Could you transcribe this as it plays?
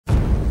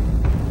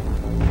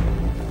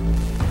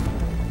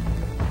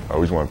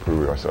We just want to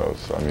prove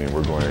ourselves. So, I mean,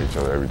 we're going at each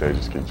other every day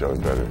just to get each other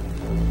better.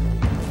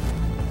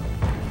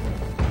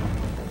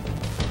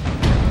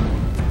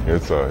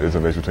 It's a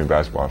mix between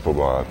basketball and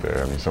football out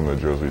there. I mean, some of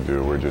the drills we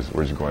do, we're just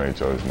going at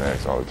each other's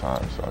necks all the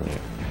time. So, I mean,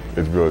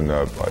 it's building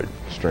up like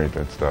strength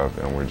and stuff,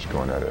 and we're just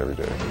going at it every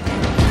day.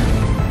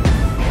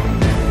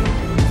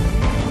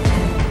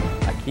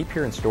 I keep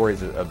hearing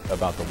stories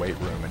about the weight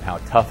room and how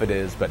tough it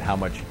is, but how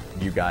much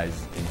you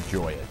guys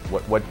enjoy it.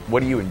 What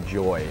do you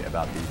enjoy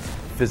about these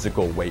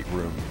physical weight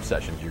room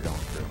sessions you're going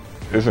through?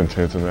 It's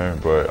intense in there,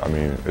 but I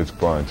mean, it's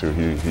fun too.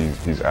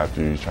 He's after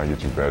you, he's trying to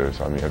get you better.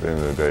 So I mean, at the end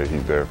of the day,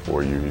 he's there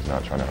for you. He's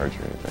not trying to hurt you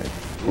or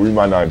anything. We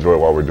might not enjoy it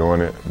while we're doing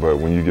it, but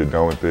when you get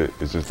done with it,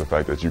 it's just the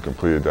fact that you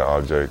completed that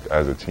object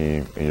as a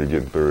team and you're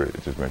getting through it.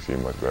 It just makes it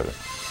much better.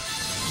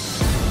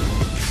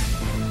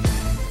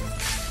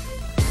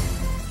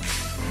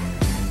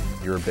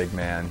 You're a big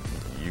man.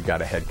 You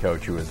got a head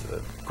coach who was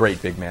a great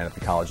big man at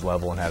the college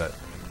level and had a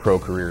pro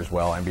career as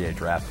well, NBA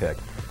draft pick.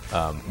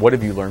 What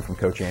have you learned from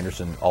Coach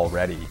Anderson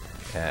already?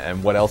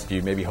 And what else do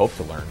you maybe hope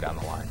to learn down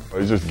the line?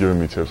 He's just giving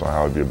me tips on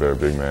how to be a better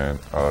big man,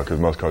 because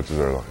most coaches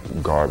are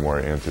guard more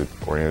oriented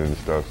and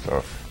stuff.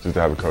 So just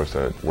to have a coach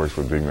that works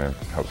with big men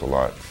helps a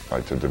lot,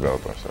 like to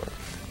develop ourselves.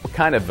 What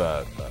kind of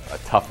a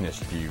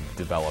toughness do you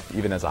develop,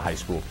 even as a high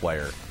school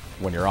player?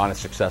 When you're on a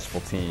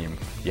successful team,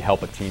 you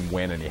help a team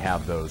win, and you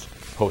have those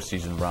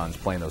postseason runs,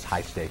 playing those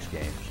high-stakes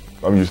games.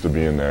 I'm used to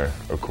being there,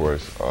 of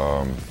course,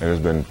 and it's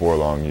been 4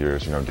 long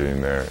years,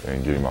 getting there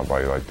and getting my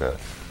body like that.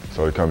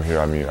 So to come here,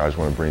 I mean, I just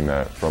want to bring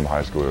that from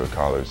high school to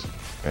college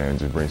and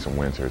just bring some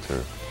wins here too.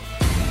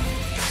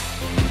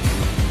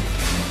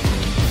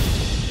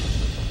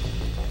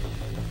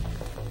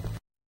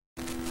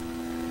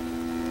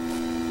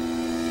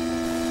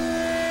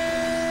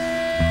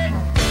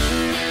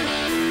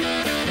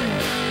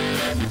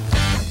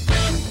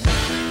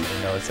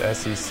 It's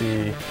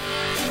SEC.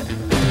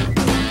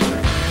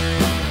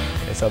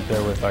 It's up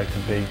there with like the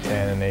Big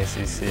Ten and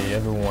ACC.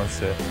 Everyone wants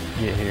to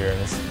get here, and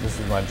this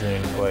is my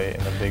dream to play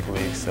in the big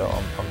league, so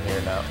I'm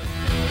here now.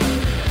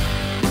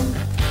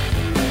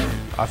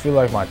 I feel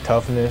like my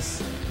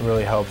toughness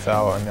really helps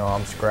out.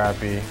 I'm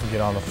scrappy,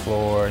 get on the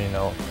floor,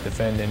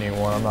 defend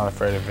anyone. I'm not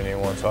afraid of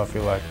anyone, so I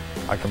feel like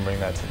I can bring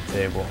that to the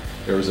table.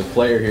 There was a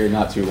player here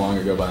not too long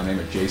ago by the name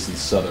of Jason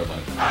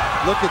Sutherland.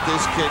 Look at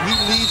this kid. He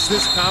leads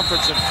this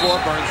conference in floor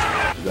burns.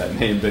 Has that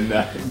name been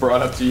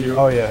brought up to you?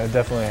 Oh yeah, it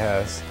definitely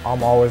has.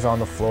 I'm always on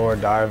the floor,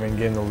 diving,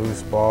 getting the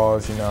loose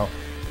balls.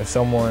 If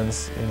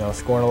someone's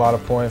scoring a lot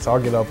of points,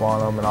 I'll get up on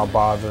them and I'll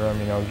bother them.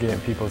 Get in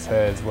people's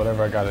heads,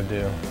 whatever I got to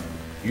do.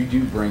 You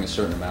do bring a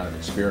certain amount of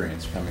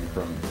experience coming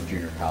from the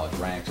junior college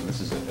ranks, and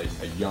this is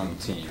a young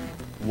team.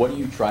 What do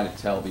you try to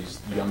tell these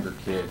younger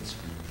kids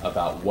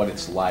about what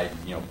it's like,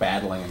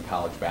 battling in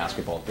college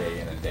basketball day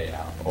in and day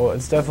out? Well,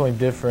 it's definitely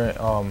different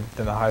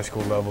than the high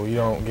school level. You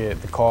don't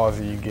get the calls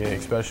that you get,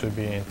 especially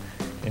being,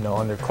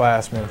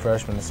 underclassmen,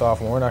 freshmen, and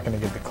sophomore. We're not going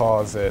to get the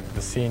calls that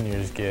the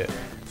seniors get.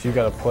 So you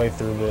got to play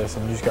through this,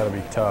 and you just got to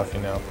be tough,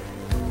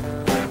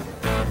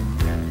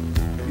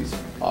 These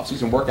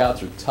off-season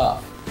workouts are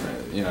tough.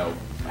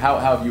 How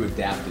have you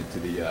adapted to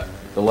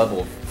the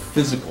level of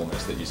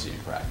physicalness that you see in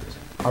practice?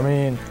 I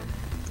mean,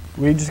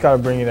 we just got to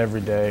bring it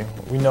every day.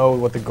 We know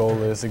what the goal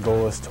is. The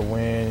goal is to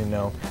win,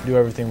 do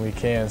everything we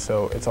can,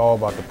 so it's all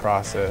about the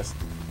process.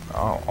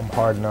 I'm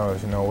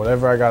hard-nosed,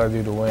 whatever I got to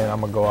do to win, I'm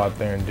going to go out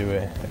there and do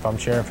it. If I'm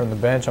cheering from the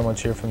bench, I'm going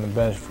to cheer from the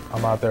bench. If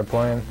I'm out there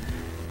playing,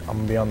 I'm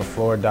going to be on the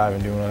floor,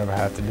 diving, doing whatever I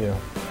have to do.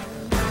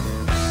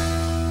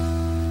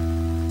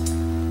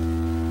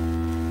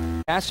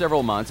 Past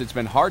several months, it's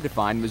been hard to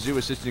find Mizzou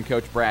assistant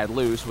coach Brad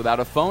Luce without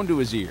a phone to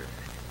his ear.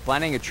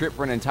 Planning a trip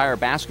for an entire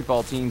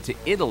basketball team to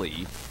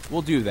Italy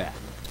will do that.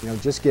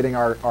 Just getting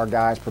our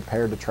guys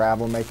prepared to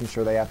travel, making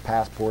sure they have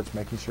passports,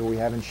 making sure we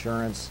have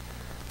insurance,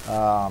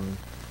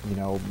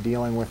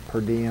 dealing with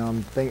per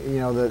diem,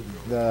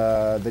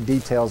 the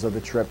details of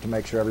the trip to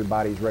make sure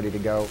everybody's ready to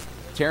go.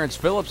 Terrence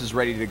Phillips is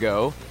ready to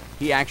go.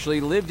 He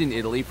actually lived in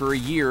Italy for a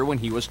year when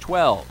he was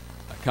 12,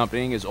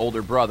 accompanying his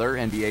older brother,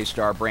 NBA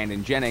star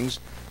Brandon Jennings,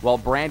 while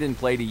Brandon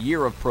played a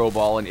year of pro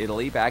ball in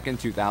Italy back in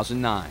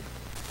 2009.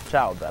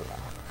 Ciao, Bella.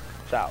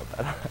 Ciao,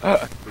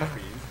 Bella.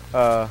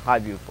 Hi,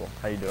 beautiful.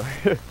 How you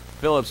doing?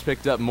 Phillips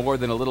picked up more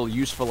than a little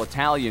useful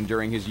Italian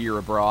during his year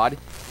abroad.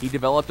 He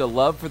developed a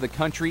love for the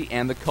country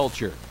and the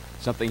culture,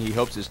 something he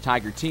hopes his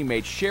Tiger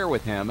teammates share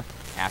with him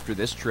after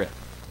this trip.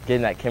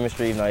 Getting that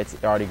chemistry,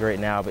 it's already great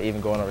now, but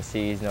even going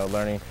overseas,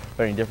 learning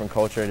different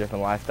culture,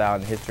 different lifestyle,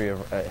 and history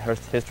of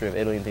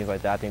Italy and things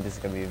like that. I think this is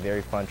going to be a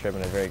very fun trip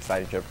and a very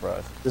exciting trip for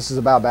us. This is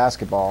about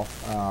basketball,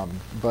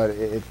 but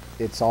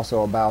it's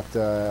also about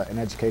an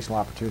educational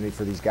opportunity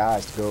for these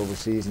guys to go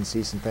overseas and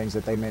see some things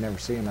that they may never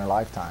see in their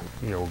lifetime.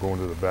 We're going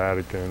to the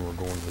Vatican, we're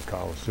going to the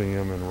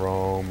Colosseum in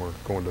Rome, we're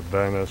going to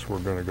Venice, we're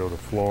going to go to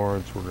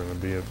Florence, we're going to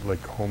be at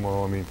Lake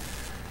Como. I mean,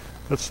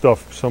 that's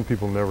stuff some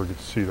people never get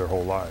to see their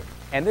whole life.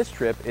 And this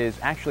trip is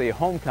actually a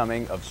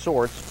homecoming of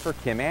sorts for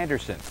Kim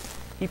Anderson.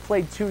 He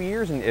played 2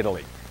 years in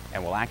Italy,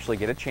 and will actually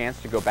get a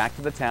chance to go back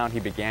to the town he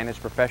began his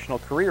professional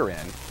career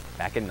in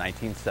back in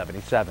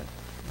 1977.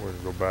 We're going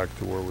to go back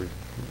to where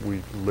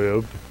we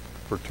lived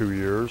for 2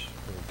 years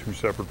in 2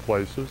 separate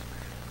places.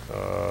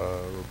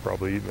 We're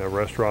probably eating at a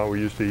restaurant we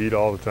used to eat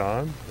all the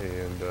time,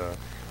 and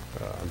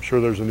I'm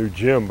sure there's a new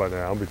gym by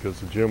now because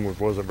the gym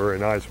wasn't very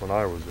nice when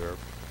I was there.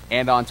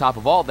 And on top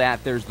of all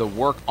that, there's the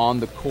work on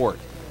the court.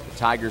 The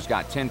Tigers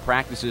got 10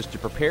 practices to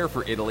prepare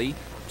for Italy,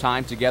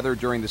 time together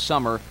during the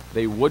summer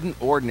they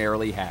wouldn't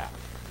ordinarily have.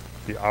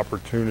 The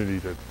opportunity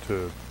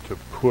to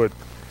put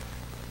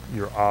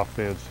your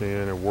offense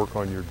in and work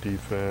on your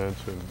defense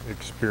and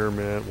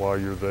experiment while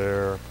you're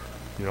there.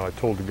 You know, I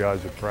told the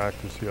guys at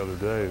practice the other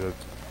day that,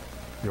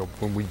 you know,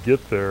 when we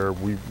get there,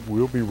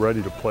 we'll be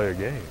ready to play a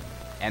game.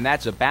 And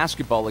that's a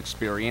basketball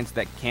experience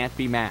that can't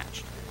be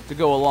matched, to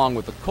go along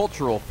with the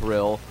cultural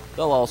thrill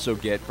they'll also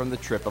get from the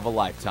trip of a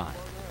lifetime.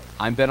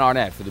 I'm Ben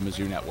Arnett for the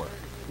Mizzou Network.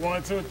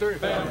 1, 2, 3.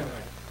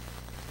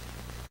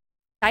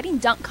 Exciting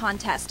dunk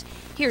contest.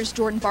 Here's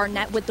Jordan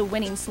Barnett with the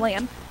winning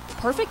slam.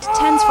 Perfect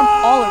 10s from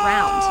all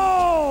around.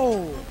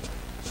 Oh!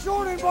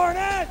 Jordan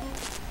Barnett!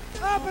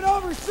 Up and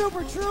over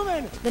Super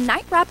Truman! The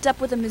night wrapped up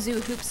with a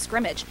Mizzou hoops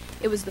scrimmage.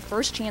 It was the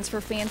first chance for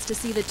fans to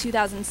see the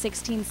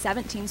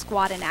 2016-17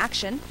 squad in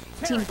action.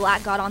 Team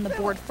Black got on the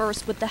board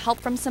first with the help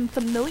from some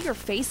familiar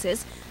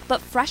faces,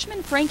 but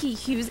freshman Frankie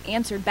Hughes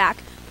answered back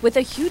with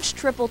a huge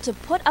triple to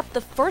put up the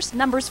first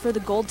numbers for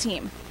the Gold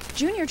team.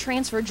 Junior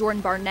transfer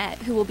Jordan Barnett,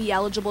 who will be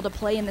eligible to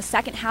play in the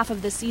second half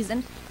of the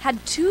season,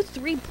 had 2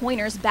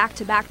 3-pointers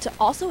back-to-back to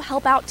also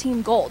help out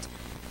Team Gold.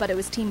 But it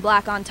was Team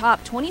Black on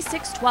top,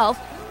 26-12,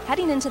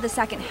 heading into the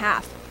second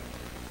half.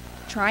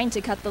 Trying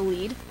to cut the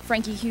lead,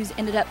 Frankie Hughes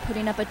ended up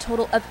putting up a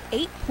total of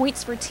 8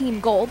 points for Team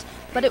Gold,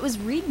 but it was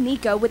Reed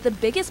Nico with the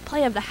biggest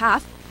play of the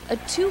half, a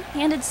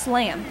 2-handed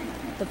slam.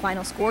 The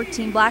final score,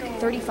 Team Black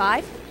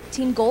 35,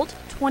 Team Gold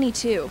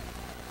 22.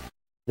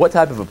 What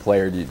type of a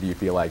player do you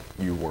feel like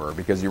you were?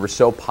 Because you were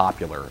so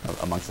popular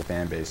amongst the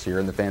fan base here,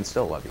 and the fans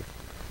still love you.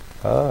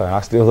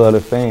 I still love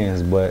the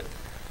fans, but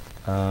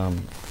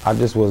I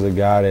just was a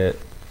guy that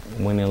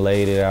went and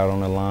laid it out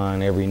on the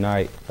line every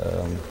night.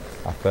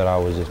 I felt I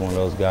was just one of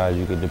those guys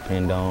you could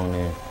depend on,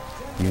 and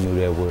you knew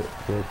that would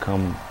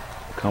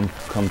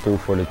come through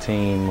for the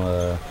team.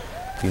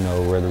 You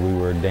know, whether we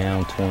were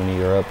down 20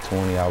 or up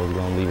 20, I was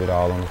going to leave it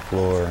all on the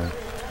floor. And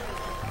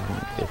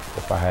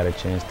if I had a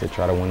chance to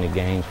try to win the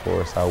games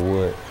for us, I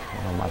would.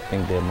 I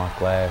think that my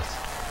class,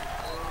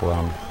 well,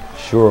 I'm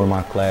sure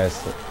my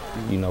class,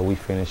 you know, we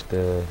finished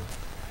the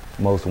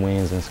most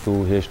wins in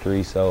school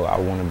history, so I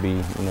want to be,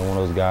 you know, one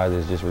of those guys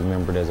that's just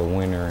remembered as a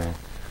winner and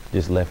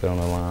just left it on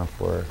the line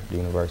for the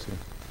university.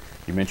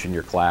 You mentioned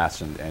your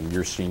class and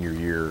your senior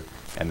year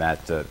and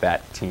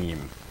that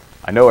team.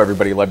 I know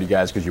everybody loved you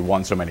guys because you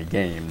won so many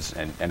games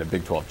and a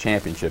Big 12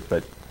 championship,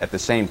 but at the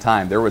same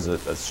time, there was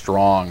a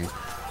strong,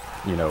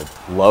 you know,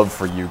 love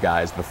for you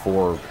guys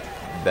before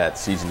that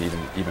season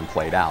even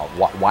played out.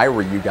 Why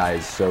were you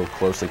guys so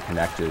closely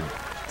connected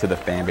to the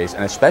fan base,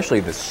 and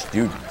especially the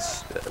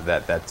students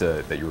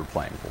that you were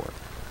playing for?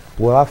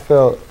 Well, I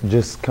felt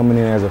just coming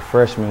in as a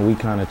freshman, we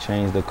kind of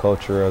changed the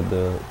culture of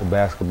the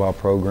basketball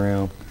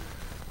program.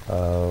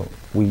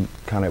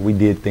 We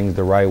did things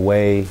the right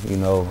way. You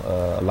know,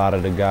 a lot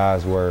of the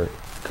guys were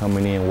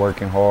coming in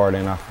working hard,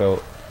 and I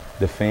felt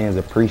the fans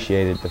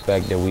appreciated the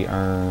fact that we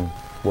earned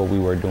what we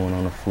were doing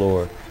on the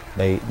floor.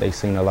 They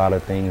seen a lot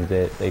of things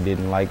that they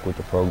didn't like with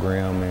the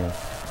program, and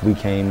we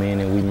came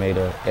in and we made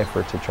an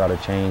effort to try to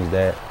change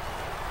that.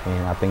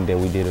 And I think that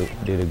we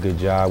did a good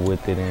job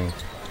with it. And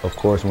of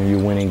course, when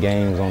you're winning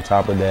games on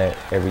top of that,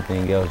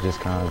 everything else just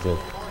kind of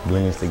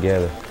blends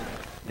together.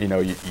 You know,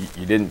 you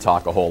didn't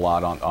talk a whole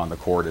lot on the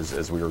court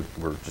as we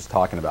were just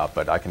talking about,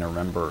 but I can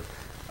remember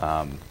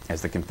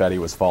as the confetti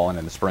was falling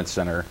in the Sprint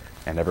Center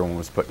and everyone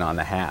was putting on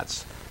the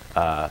hats.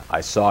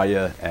 I saw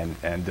you,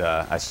 and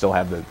I still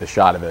have the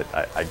shot of it.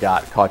 I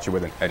caught you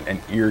with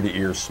an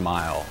ear-to-ear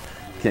smile.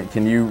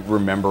 Can you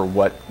remember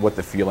what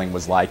the feeling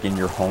was like in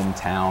your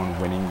hometown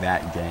winning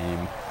that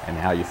game and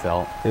how you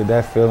felt? Yeah,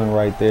 that feeling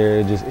right there,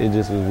 it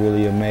just was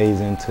really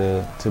amazing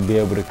to be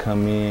able to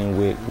come in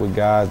with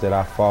guys that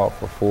I fought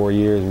for 4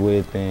 years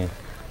with, and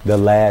the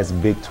last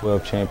Big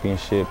 12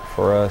 championship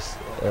for us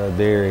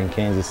there in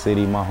Kansas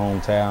City, my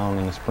hometown,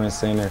 in the Sprint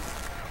Center.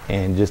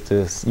 And just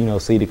to, you know,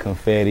 see the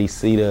confetti,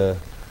 see the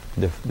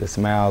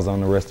smiles on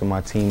the rest of my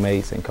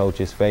teammates and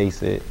coach's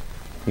face, you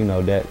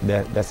know,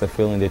 that's a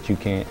feeling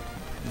that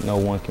no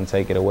one can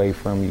take it away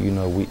from you. You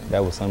know,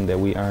 that was something that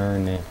we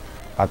earned, and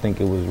I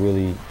think it was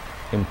really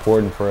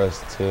important for us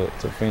to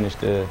finish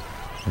the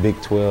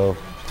Big 12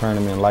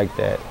 tournament like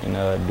that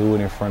and do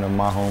it in front of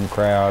my home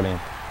crowd and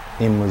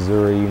in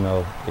Missouri. You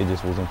know, it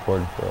just was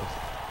important for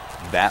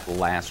us. That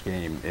last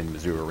game in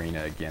Mizzou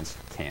Arena against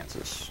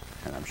Kansas,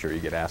 and I'm sure you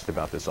get asked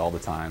about this all the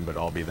time, but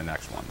I'll be the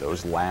next one.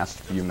 Those last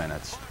few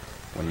minutes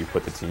when you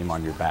put the team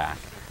on your back,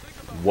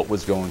 what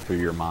was going through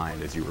your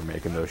mind as you were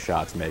making those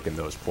shots, making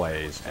those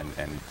plays,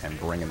 and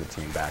bringing the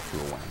team back to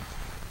a win?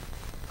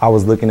 I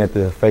was looking at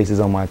the faces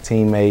on my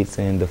teammates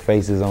and the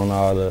faces on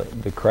all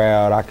the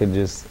crowd. I could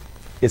just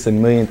it's a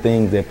million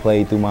things that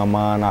played through my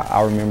mind.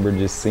 I remember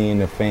just seeing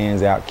the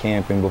fans out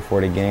camping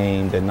before the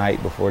game, the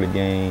night before the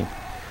game,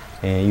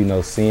 and, you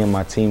know, seeing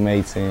my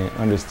teammates and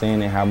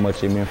understanding how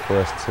much it meant for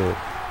us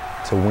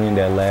to win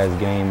that last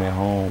game at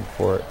home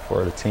for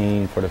the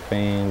team, for the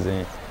fans.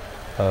 And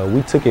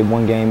we took it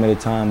one game at a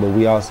time, but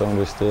we also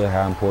understood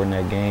how important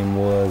that game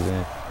was.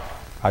 And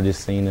I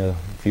just seen a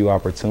few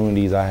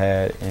opportunities I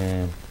had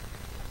and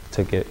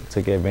took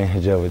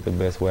advantage of it the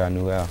best way I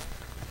knew how.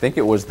 I think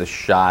it was the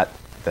shot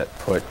that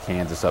put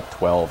Kansas up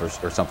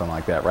 12 or something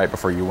like that, right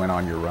before you went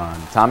on your run.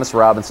 Thomas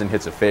Robinson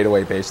hits a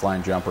fadeaway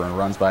baseline jumper and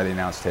runs by the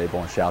announce table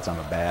and shouts, "I'm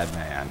a bad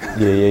man."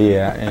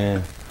 Yeah.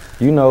 And,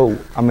 you know,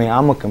 I mean,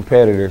 I'm a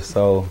competitor,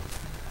 so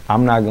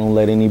I'm not going to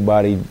let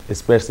anybody,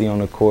 especially on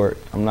the court,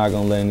 I'm not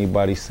going to let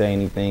anybody say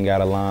anything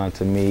out of line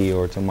to me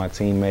or to my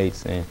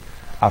teammates. And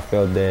I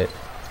felt that,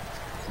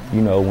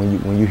 you know,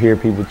 when you hear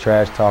people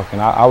trash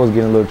talking, I was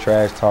getting a little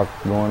trash talk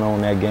going on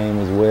in that game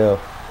as well.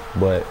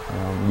 But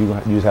you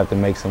just have to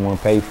make someone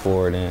pay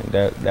for it, and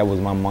that was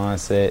my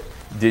mindset.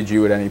 Did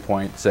you at any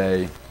point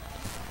say,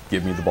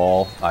 "Give me the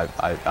ball, I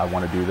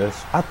want to do this"?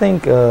 I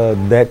think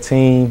that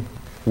team,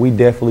 we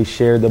definitely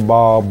shared the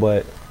ball,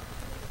 but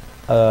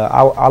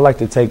I like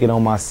to take it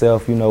on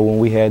myself. You know, when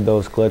we had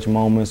those clutch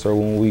moments or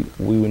when we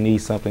would need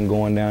something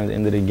going down at the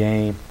end of the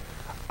game,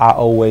 I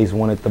always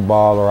wanted the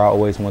ball, or I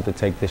always wanted to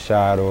take the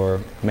shot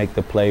or make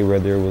the play,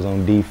 whether it was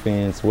on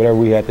defense. Whatever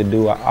we had to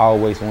do, I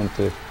always wanted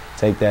to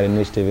take that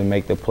initiative and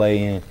make the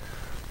play. And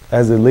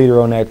as a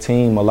leader on that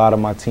team, a lot of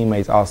my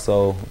teammates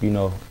also, you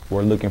know,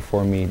 were looking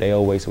for me. They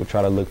always would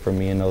try to look for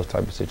me in those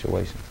type of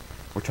situations.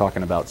 We're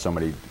talking about so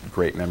many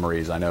great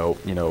memories. I know,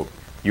 you know,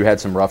 you had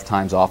some rough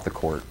times off the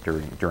court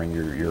during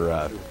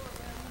your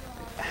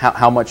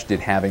how much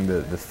did having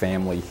the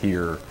family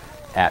here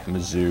at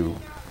Mizzou,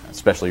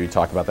 especially you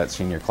talk about that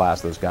senior class,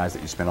 those guys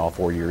that you spent all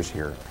 4 years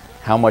here,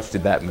 how much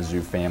did that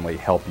Mizzou family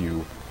help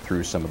you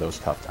through some of those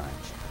tough times?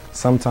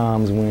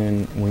 Sometimes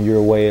when you're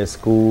away at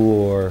school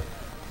or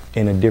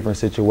in a different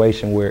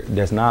situation where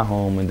that's not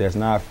home and that's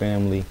not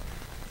family,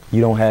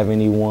 you don't have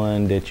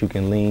anyone that you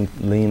can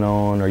lean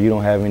on, or you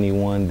don't have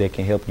anyone that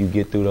can help you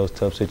get through those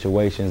tough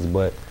situations.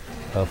 But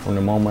from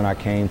the moment I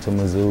came to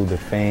Mizzou, the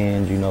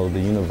fans, you know,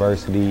 the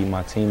university,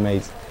 my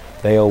teammates,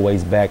 they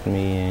always backed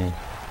me,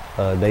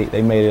 and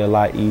they made it a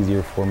lot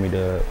easier for me.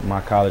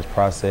 My college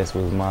process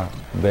was my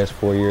best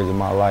 4 years of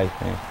my life,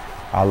 and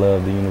I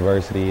love the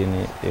university,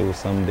 and it was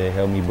something that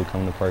helped me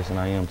become the person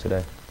I am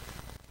today.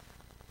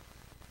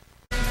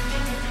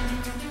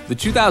 The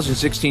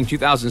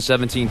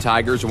 2016-2017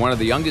 Tigers are one of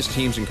the youngest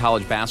teams in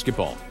college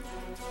basketball.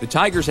 The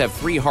Tigers have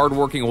 3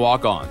 hardworking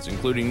walk-ons,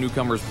 including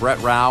newcomers Brett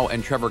Rao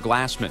and Trevor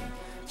Glassman.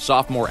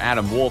 Sophomore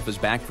Adam Wolf is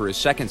back for his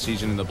second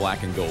season in the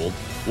black and gold.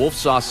 Wolf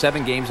saw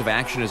 7 games of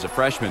action as a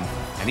freshman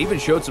and even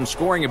showed some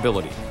scoring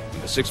ability.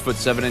 The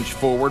 6'7"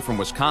 forward from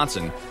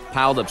Wisconsin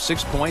piled up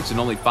 6 points in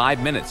only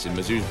 5 minutes in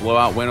Mizzou's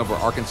blowout win over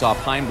Arkansas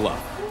Pine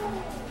Bluff.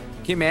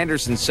 Kim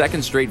Anderson's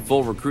second straight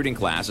full recruiting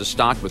class is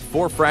stocked with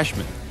 4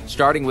 freshmen,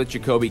 starting with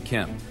Jacoby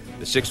Kemp.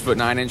 The 6'9",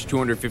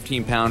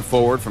 215-pound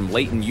forward from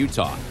Layton,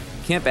 Utah.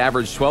 Kemp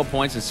averaged 12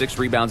 points and 6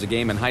 rebounds a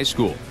game in high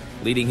school,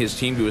 leading his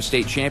team to a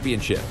state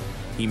championship.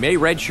 He may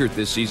redshirt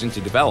this season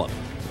to develop,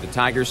 but the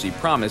Tigers see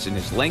promise in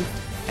his length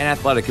and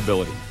athletic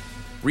ability.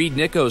 Reed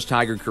Nicko's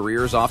Tiger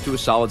career is off to a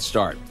solid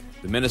start.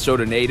 The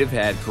Minnesota native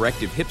had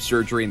corrective hip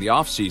surgery in the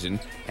offseason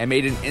and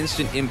made an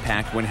instant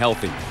impact when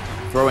healthy.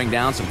 Throwing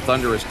down some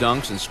thunderous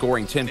dunks and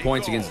scoring 10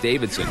 points against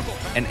Davidson,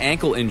 an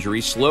ankle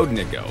injury slowed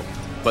Nicko.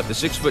 But the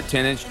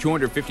 6'10",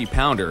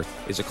 250-pounder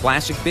is a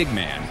classic big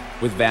man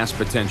with vast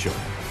potential.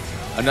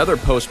 Another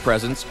post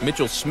presence,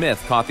 Mitchell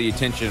Smith, caught the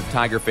attention of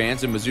Tiger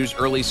fans in Mizzou's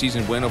early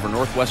season win over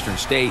Northwestern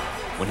State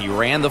when he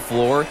ran the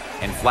floor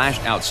and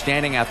flashed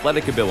outstanding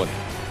athletic ability.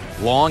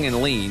 Long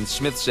and lean,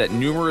 Smith set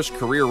numerous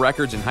career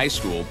records in high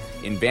school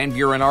in Van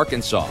Buren,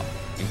 Arkansas,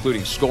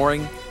 including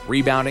scoring,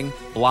 rebounding,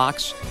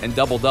 blocks, and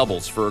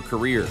double-doubles for a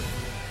career.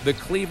 The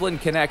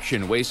Cleveland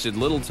Connection wasted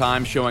little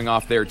time showing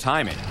off their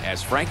timing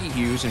as Frankie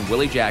Hughes and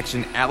Willie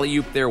Jackson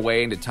alley-ooped their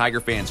way into Tiger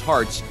fans'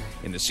 hearts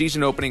in the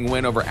season-opening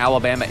win over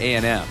Alabama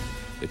A&M.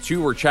 The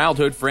two were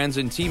childhood friends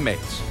and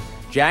teammates.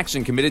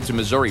 Jackson committed to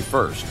Missouri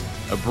first.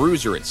 A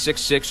bruiser at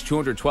 6'6",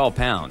 212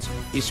 pounds,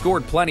 he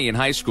scored plenty in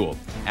high school,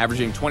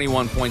 averaging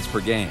 21 points per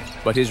game.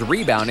 But his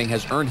rebounding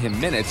has earned him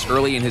minutes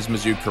early in his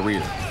Mizzou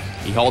career.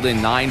 He hauled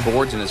in 9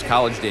 boards in his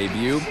college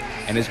debut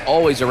and is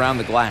always around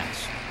the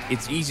glass.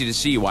 It's easy to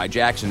see why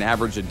Jackson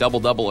averaged a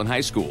double-double in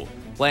high school,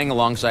 playing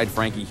alongside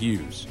Frankie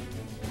Hughes.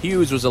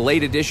 Hughes was a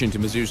late addition to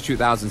Mizzou's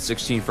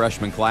 2016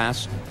 freshman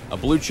class, a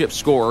blue-chip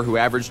scorer who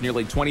averaged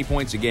nearly 20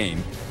 points a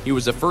game. He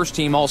was a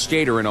first-team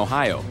All-Stater in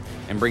Ohio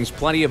and brings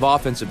plenty of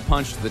offensive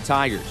punch to the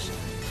Tigers.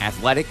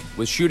 Athletic,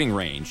 with shooting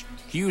range,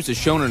 Hughes has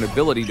shown an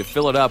ability to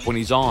fill it up when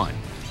he's on.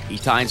 He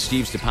tied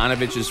Steve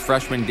Stepanovich's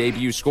freshman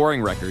debut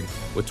scoring record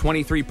with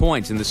 23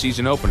 points in the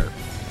season opener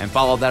and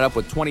followed that up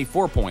with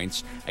 24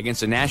 points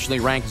against a nationally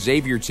ranked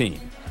Xavier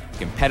team.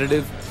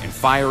 Competitive and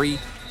fiery,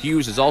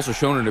 Hughes has also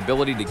shown an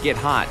ability to get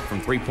hot from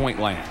three-point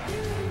land.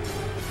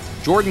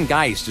 Jordan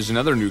Geist is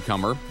another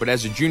newcomer, but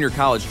as a junior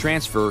college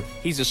transfer,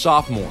 he's a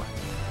sophomore.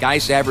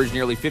 Geist averaged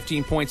nearly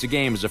 15 points a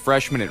game as a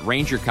freshman at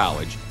Ranger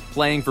College,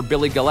 playing for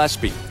Billy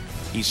Gillespie.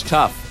 He's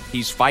tough,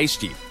 he's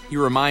feisty. He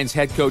reminds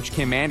head coach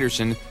Kim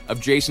Anderson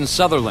of Jason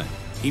Sutherland.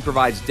 He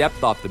provides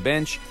depth off the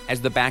bench as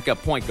the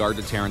backup point guard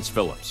to Terrence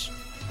Phillips.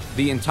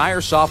 The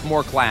entire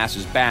sophomore class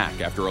is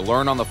back after a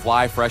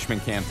learn-on-the-fly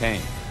freshman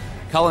campaign.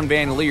 Cullen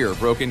Van Leer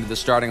broke into the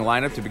starting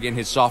lineup to begin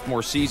his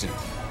sophomore season.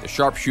 The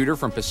sharpshooter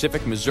from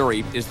Pacific,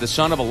 Missouri is the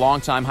son of a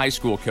longtime high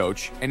school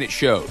coach, and it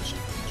shows.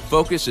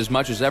 Focused as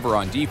much as ever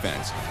on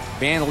defense,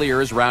 Van Leer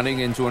is rounding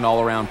into an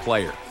all-around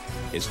player.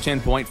 His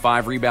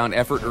 10.5 rebound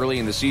effort early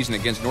in the season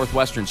against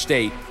Northwestern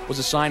State was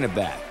a sign of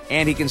that,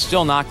 and he can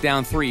still knock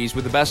down threes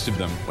with the best of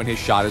them when his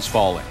shot is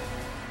falling.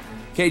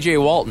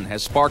 KJ Walton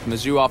has sparked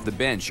Mizzou off the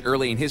bench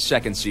early in his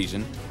second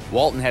season.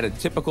 Walton had a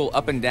typical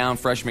up-and-down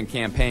freshman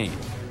campaign,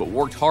 but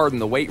worked hard in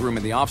the weight room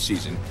in the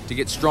offseason to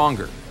get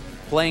stronger.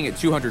 Playing at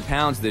 200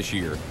 pounds this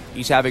year,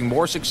 he's having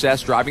more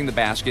success driving the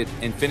basket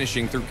and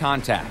finishing through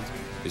contact.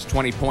 His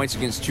 20 points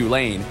against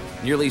Tulane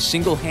nearly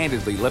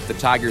single-handedly lift the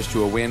Tigers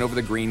to a win over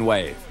the Green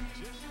Wave.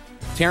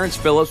 Terrence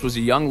Phillips was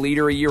a young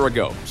leader a year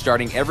ago,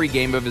 starting every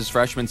game of his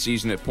freshman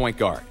season at point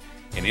guard.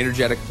 An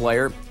energetic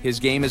player,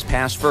 his game is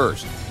pass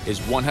first. His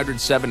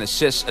 107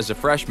 assists as a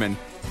freshman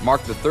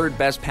marked the third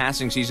best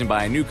passing season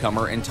by a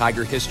newcomer in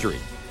Tiger history.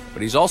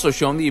 But he's also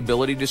shown the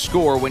ability to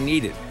score when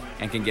needed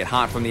and can get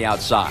hot from the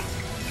outside.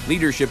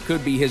 Leadership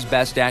could be his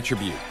best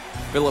attribute.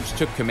 Phillips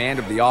took command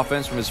of the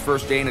offense from his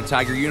first day in a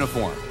Tiger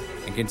uniform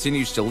and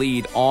continues to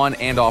lead on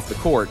and off the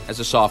court as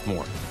a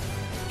sophomore.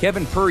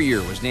 Kevin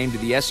Puryear was named to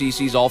the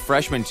SEC's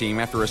all-freshman team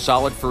after a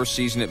solid first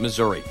season at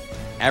Missouri.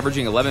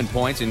 Averaging 11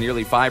 points and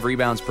nearly 5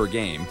 rebounds per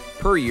game,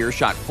 Puryear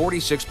shot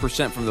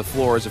 46% from the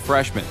floor as a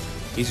freshman.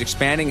 He's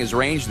expanding his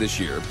range this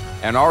year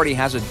and already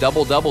has a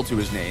double-double to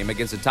his name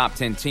against a top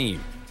 10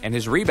 team, and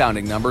his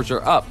rebounding numbers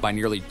are up by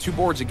nearly 2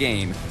 boards a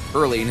game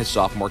early in his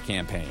sophomore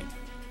campaign.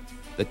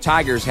 The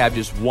Tigers have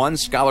just one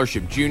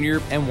scholarship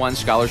junior and one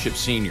scholarship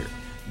senior.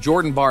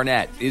 Jordan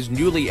Barnett is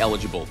newly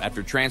eligible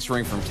after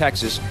transferring from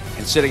Texas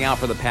and sitting out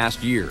for the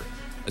past year.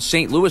 A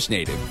St. Louis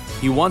native,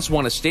 he once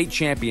won a state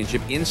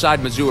championship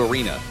inside Mizzou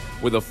Arena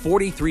with a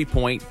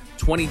 43-point,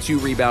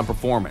 22-rebound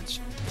performance.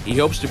 He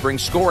hopes to bring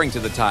scoring to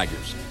the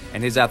Tigers,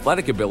 and his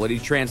athletic ability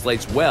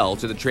translates well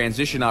to the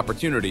transition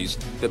opportunities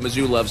that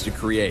Mizzou loves to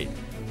create.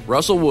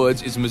 Russell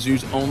Woods is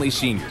Mizzou's only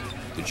senior.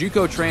 The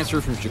JUCO transfer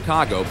from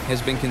Chicago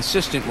has been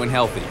consistent when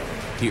healthy.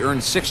 He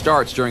earned 6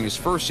 starts during his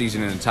first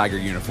season in a Tiger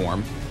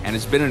uniform and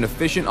has been an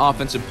efficient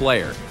offensive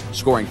player,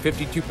 scoring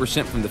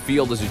 52% from the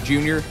field as a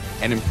junior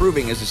and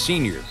improving as a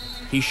senior.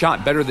 He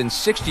shot better than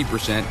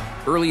 60%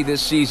 early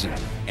this season,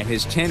 and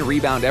his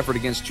 10-rebound effort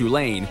against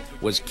Tulane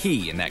was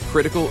key in that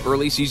critical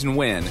early season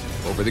win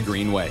over the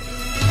Green Wave.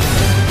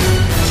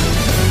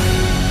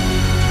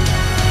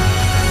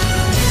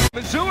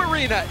 Mizzou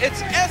Arena, it's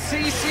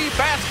SEC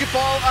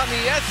basketball on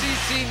the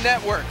SEC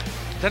Network.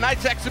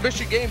 Tonight's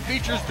exhibition game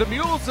features the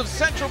Mules of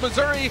Central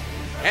Missouri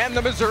and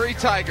the Missouri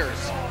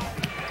Tigers.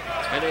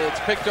 And it's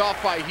picked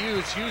off by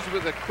Hughes. Hughes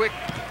with a quick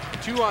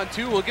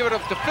 2-on-2. We'll give it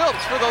up to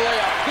Phillips for the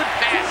layup. Good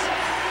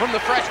pass from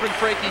the freshman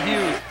Frankie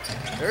Hughes.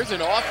 There's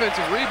an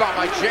offensive rebound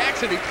by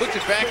Jackson. He puts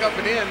it back up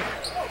and in.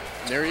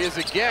 And there he is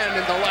again,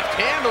 and the left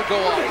hand will go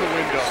off the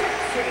window.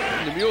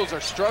 And the Mules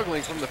are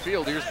struggling from the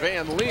field. Here's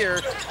Van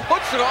Leer.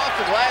 Puts it off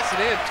the glass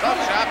and in. Tough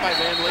shot by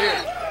Van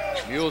Leer.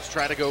 Mules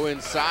try to go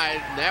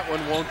inside, and that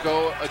one won't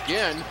go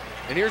again.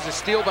 And here's a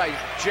steal by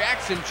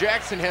Jackson.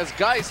 Jackson has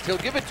Geist. He'll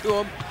give it to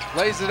him.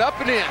 Lays it up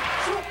and in.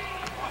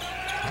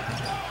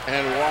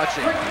 And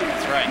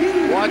that's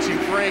right. Watching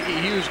Frankie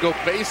Hughes go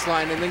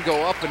baseline and then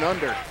go up and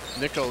under.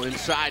 Nickel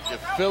inside to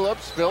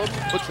Phillips. Phillips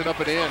puts it up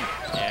and in.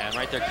 Yeah, and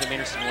right there, Kim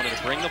Anderson wanted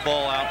to bring the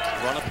ball out,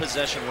 run a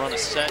possession, run a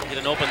set, get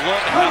an open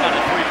look. And how about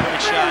a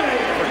three-point shot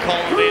for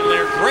Cullen Van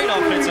Leer? Great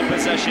offensive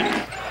possession.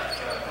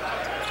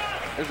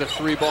 There's a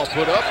 3-ball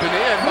put up and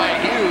in by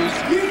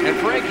Hughes. And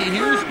Frankie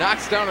Hughes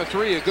knocks down a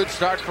 3. A good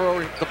start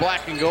for the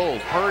black and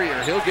gold.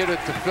 Puryear, he'll get it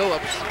to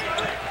Phillips.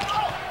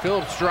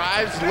 Phillips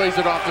drives, lays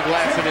it off the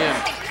glass and in.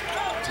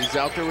 He's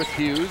out there with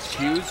Hughes.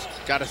 Hughes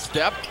got a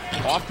step,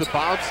 off the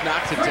bounce,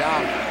 knocks it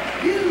down.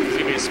 He's going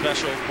to be a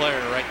special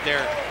player right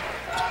there.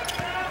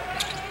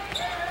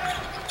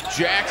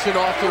 Jackson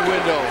off the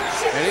window,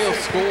 and he'll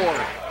score.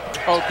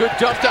 Oh, good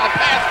dump down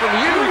pass from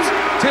Hughes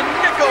to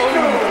Nickel,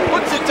 who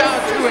puts it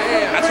down 2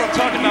 hands. That's what I'm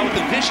talking about with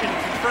the vision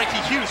from Frankie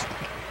Hughes.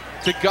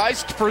 To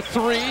Geist for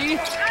 3.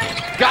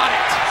 Got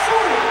it.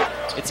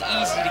 It's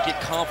easy to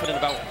get confident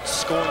about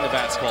scoring the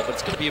basketball, but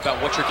it's going to be about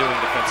what you're doing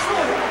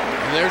defensively.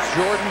 And there's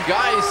Jordan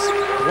Geist,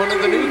 one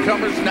of the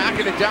newcomers,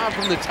 knocking it down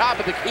from the top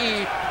of the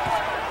key.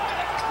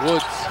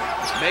 Woods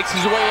makes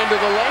his way into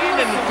the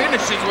lane and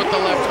finishes with the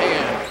left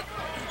hand.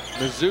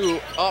 Mizzou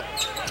up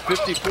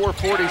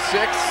 54-46.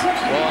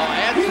 Well,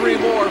 add 3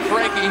 more.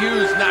 Frankie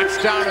Hughes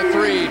knocks down a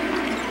 3.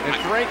 And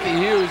Frankie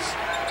Hughes,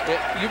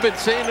 you've been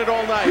saying it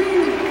all night.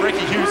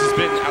 Frankie Hughes has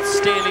been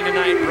outstanding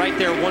tonight. Right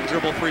there, 1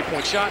 dribble,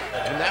 3-point shot.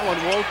 And that one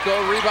won't go.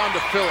 Rebound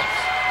to Phillips.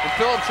 And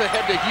Phillips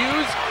ahead to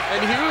Hughes,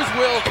 and Hughes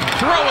will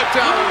throw it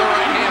down with the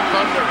right-hand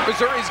thunder.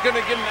 Missouri's going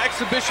to get an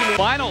exhibition.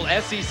 Final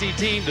SEC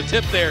team to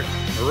tip their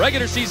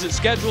regular season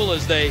schedule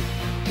as they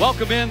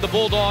welcome in the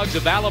Bulldogs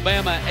of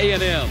Alabama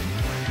A&M.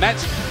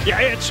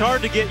 Yeah, it's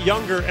hard to get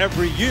younger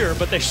every year,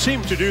 but they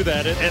seem to do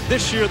that. And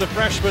this year, the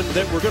freshman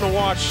that we're going to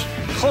watch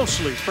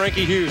closely,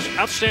 Frankie Hughes,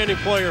 outstanding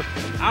player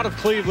out of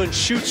Cleveland,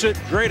 shoots it,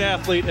 great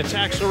athlete,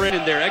 attacks the rim.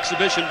 In their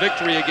exhibition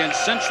victory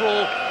against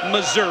Central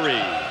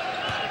Missouri.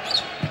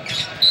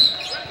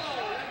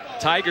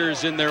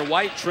 Tigers in their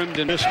white trimmed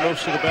in. Missed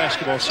most of the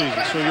basketball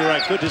season, so you're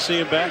right. Good to see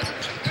him back.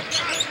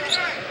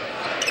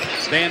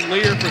 Van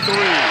Leer for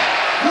three.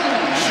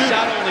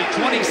 Shot only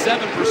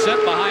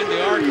 27% behind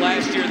the arc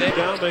last year. They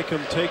now make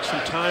him take some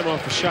time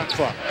off the shot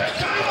clock.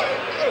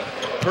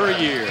 Per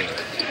year.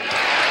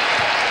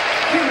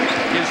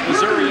 Gives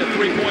Missouri a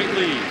 3-point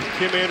lead.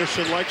 Kim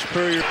Anderson likes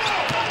Puryear.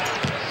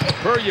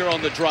 Puryear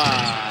on the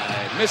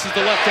drive. Misses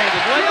the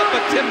left-handed layup,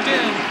 but tipped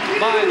in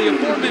by the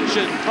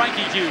aforementioned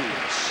Frankie Hughes.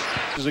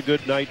 This is a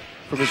good night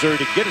for Missouri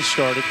to get it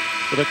started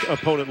with an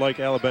opponent like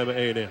Alabama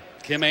A&M.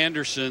 Kim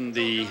Anderson,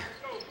 the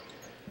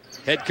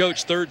head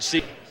coach, third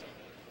seed.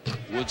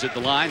 Woods at the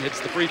line, hits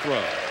the free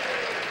throw.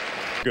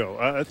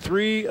 Go.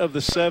 3 of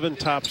the 7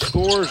 top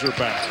scorers are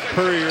back.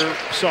 Puryear,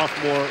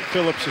 sophomore.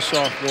 Phillips, a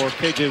sophomore.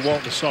 KJ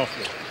Walton, a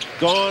sophomore.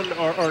 Gone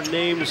are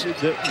names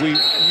that we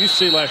used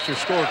to see last year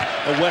scored.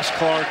 Wes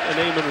Clark, an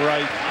Amon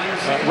Wright,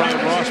 Ryan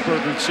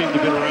Rossberger seemed to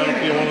have been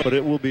around. But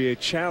it will be a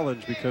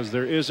challenge because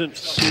there isn't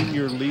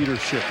senior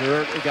leadership. There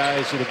aren't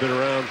guys that have been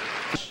around.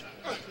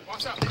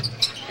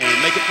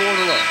 And make it 4 in a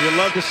row. You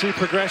love to see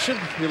progression.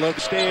 You love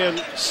to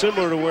stand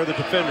similar to where the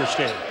defenders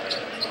stand.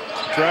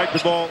 Drag the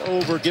ball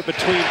over, get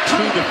between 2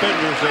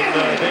 defenders,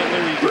 and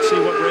then you can see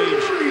what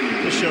range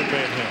this young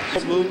man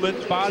has.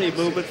 Movement, body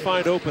movement,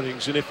 find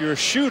openings. And if you're a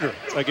shooter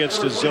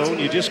against a zone,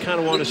 you just kind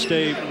of want to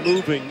stay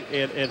moving,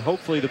 and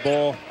hopefully the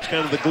ball is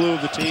kind of the glue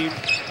of the team.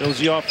 Knows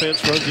the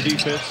offense, runs the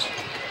defense.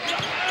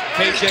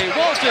 KJ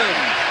Walton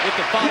with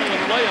the follow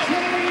and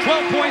layup.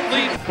 12-point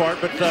lead.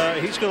 But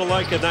he's going to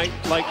like a night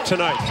like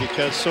tonight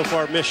because so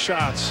far missed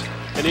shots,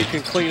 and he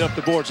can clean up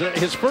the boards.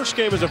 His first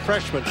game as a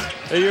freshman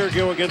a year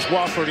ago against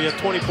Wofford, he had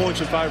 20 points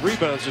and 5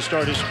 rebounds to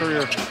start his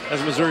career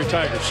as a Missouri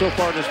Tiger. So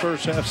far in his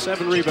first half,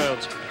 7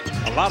 rebounds,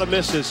 a lot of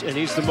misses, and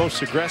he's the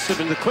most aggressive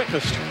and the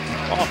quickest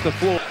off the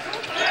floor.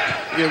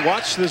 You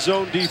watch the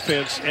zone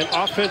defense, and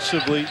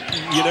offensively,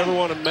 you never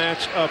want to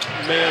match up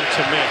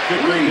man-to-man.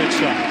 Good move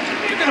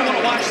inside. You're going to want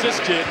to watch this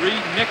kid,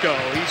 Reed Nico.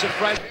 He's a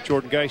freshman.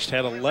 Jordan Geist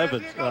had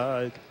 11.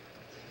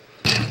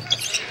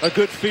 A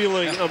good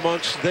feeling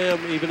amongst them,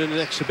 even in an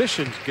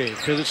exhibition game,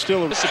 because it's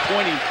still a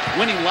disappointing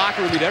winning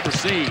locker room we'd ever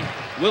seen.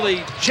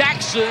 Willie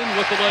Jackson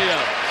with the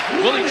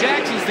layup. Willie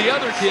Jackson's the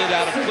other kid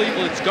out of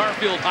Cleveland's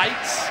Garfield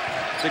Heights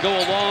to go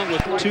along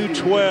with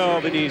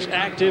 212, and he's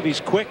active,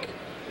 he's quick.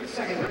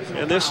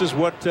 And this is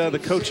what the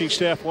coaching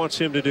staff wants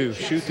him to do.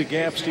 Shoot the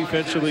gaps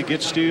defensively,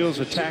 get steals,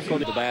 attack on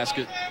the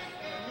basket.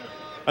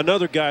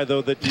 Another guy,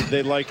 though, that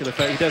they like in the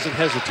fact he doesn't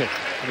hesitate.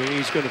 I mean,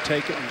 he's going to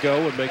take it and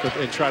go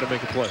and try to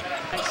make a play.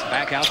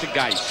 Back out to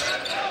Geist.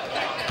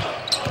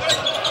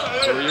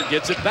 Puryear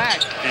gets it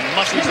back and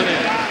muscles it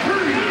in.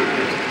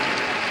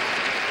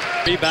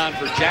 Rebound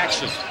for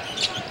Jackson.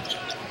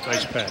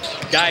 Nice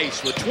pass.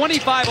 Geist with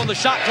 25 on the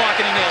shot clock,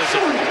 and he nails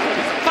it.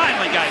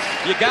 Finally, Geist,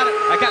 you got it.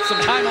 I got some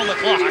time on the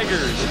clock.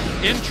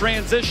 Tigers in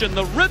transition.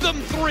 The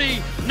rhythm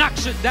 3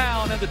 knocks it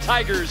down, and the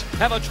Tigers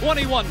have a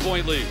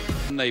 21-point lead.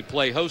 They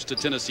play host to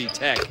Tennessee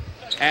Tech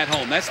at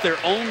home. That's their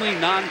only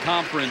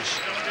non-conference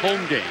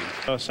home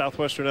game.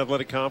 Southwestern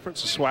Athletic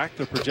Conference, the SWAC,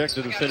 they're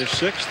projected to finish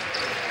 6th.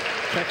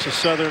 Texas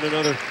Southern,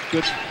 another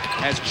good.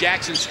 As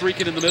Jackson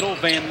streaking in the middle,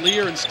 Van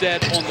Leer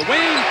instead on the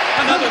wing.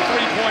 Another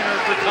 3-pointer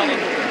for Cullen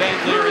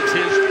Van Leer. It's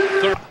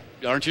his 3rd.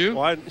 Aren't you?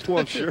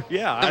 Well, sure.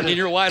 Yeah. I mean,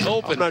 you're wide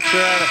open. I'm not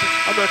sure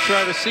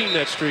I'd have seen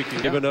that streak.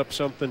 Yeah. Giving up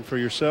something for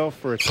yourself,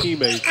 for a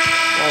teammate,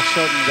 all of a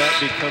sudden that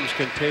becomes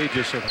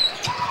contagious.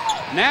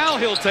 Now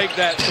he'll take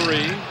that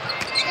 3.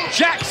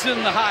 Jackson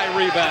the high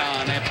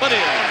rebound and put in.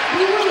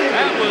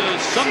 That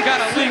was some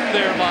kind of leap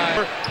there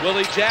by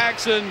Willie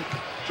Jackson.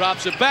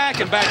 Drops it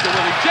back and back to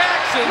Willie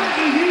Jackson.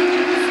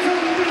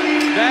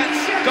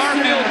 That's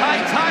Garfield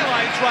Heights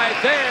highlights right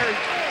there.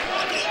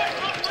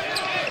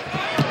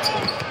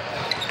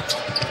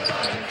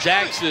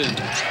 Jackson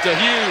to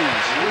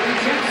Hughes.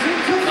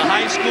 The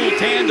high school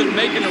tandem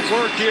making it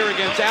work here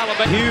against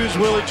Alabama. Hughes,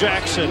 Willie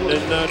Jackson,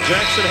 and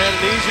Jackson had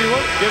an easy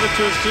look. Give it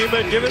to his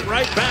teammate, give it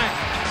right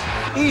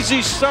back.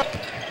 Easy stuff.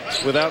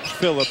 Without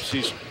Phillips,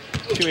 he's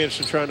Kim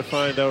Anderson trying to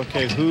find out,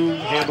 okay, who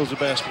handles the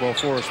basketball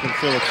for us when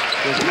Phillips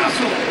goes.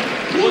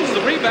 Woods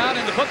the rebound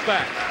and the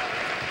putback.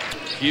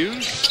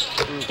 Hughes,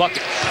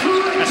 bucket.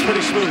 That's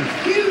pretty smooth.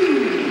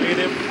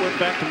 A&M went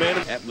back to man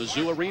at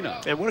Mizzou Arena.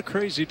 And what a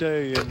crazy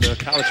day in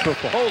college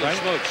football. Holy right?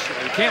 smokes.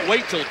 We can't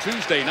wait till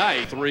Tuesday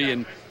night. 3,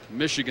 and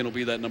Michigan will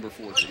be that number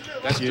 4 team.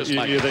 That's just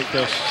my You think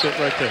they'll sit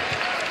right there?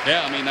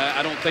 Yeah, I mean,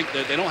 I don't think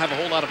that they don't have a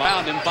whole lot of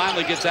bound, and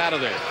finally gets out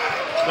of there.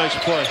 Nice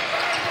play.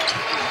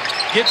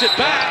 Gets it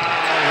back.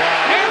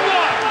 And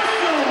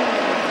one.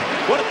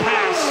 What a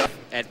pass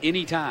at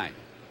any time.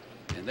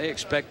 And they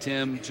expect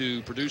him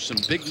to produce some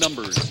big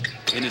numbers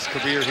in his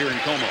career here in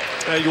Como.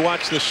 You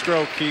watch the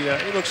stroke. He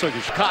looks like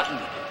he's Cotton.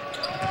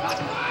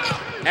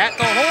 At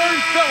the horn,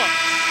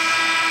 Phillips.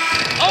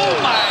 Oh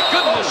my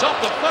goodness, off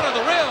the front of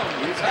the rim.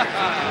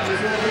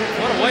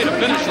 What a way to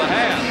finish the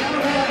half.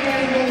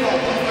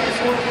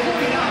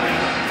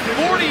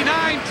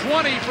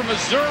 49-20 for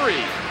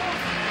Missouri.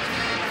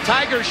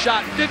 Tigers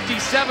shot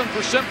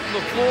 57% from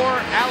the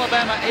floor.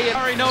 Alabama A&M.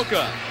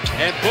 Arinoka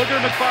and Booger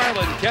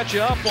McFarland catch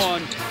you up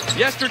on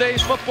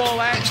yesterday's football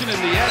action in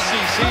the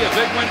SEC. A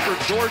big win for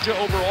Georgia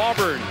over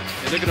Auburn.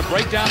 And they're going to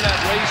break down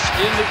that race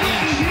in the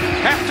East.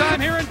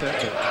 Halftime here in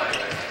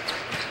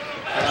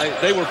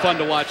they were fun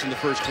to watch in the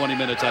first 20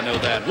 minutes, I know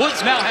that.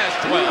 Woods now has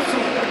 12.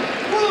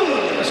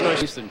 That's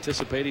nice.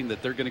 Anticipating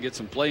that they're going to get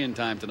some playing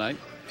time tonight.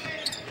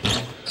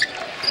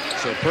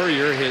 So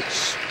Purrier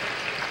hits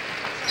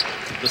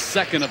the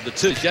second of the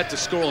two. He's yet to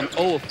score on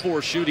 0 of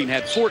 4 shooting.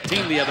 Had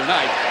 14 the other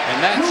night.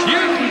 And that's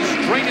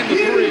Hughes draining the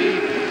three.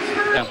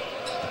 Yeah.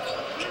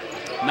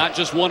 Not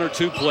just 1 or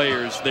 2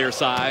 players their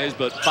size,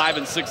 but 5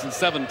 and 6 and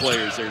 7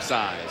 players their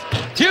size.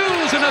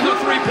 Hughes, another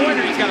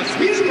three-pointer. He's got a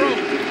sweet stroke.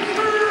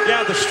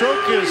 Yeah, the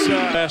stroke is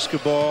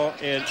basketball,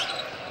 and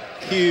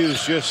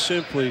Hughes just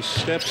simply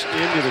steps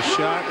into the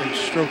shot and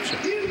strokes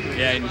it.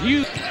 Yeah, and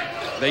Hughes,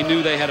 they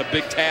knew they had a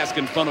big task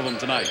in front of them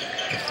tonight.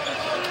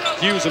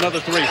 Hughes, another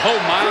three. Oh,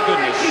 my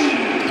goodness.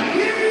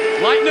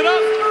 Lighten it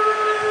up.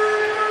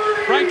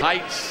 Frank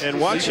Heights. And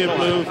watch him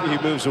move. He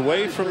moves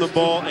away from the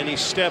ball, and he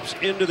steps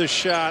into the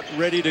shot,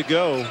 ready to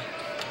go.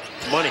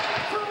 Money.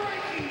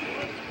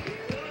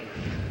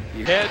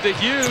 Head to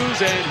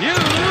Hughes, and Hughes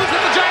at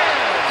the jam.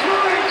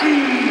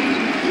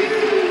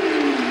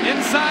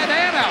 Inside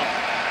and out.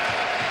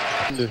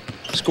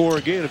 To score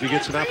again if he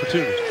gets an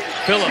opportunity.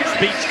 Phillips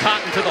beats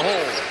Cotton to the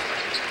hole.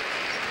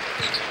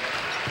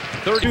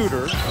 Third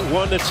shooter,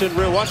 one that's in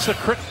real. Watch the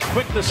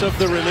quickness of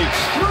the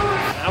release.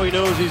 Now he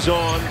knows he's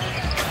on.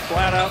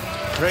 Flat out,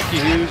 Frankie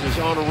Hughes is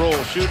on a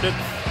roll, shooting it.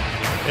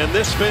 And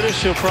this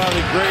finish, he'll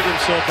probably grade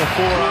himself a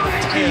 4 out of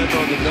 10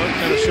 on the dunk.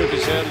 Kind of shook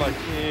his head like,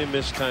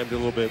 mistimed a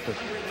little bit, but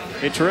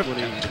a terrific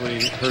when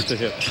he hurt the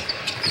hip.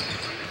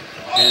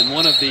 And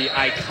one of the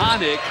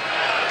iconic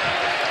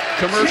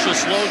commercial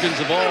slogans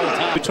of all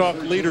time. We talk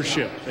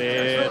leadership,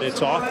 and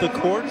it's off the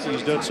court.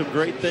 He's done some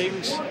great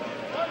things,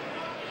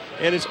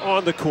 and it's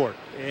on the court.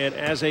 And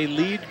as a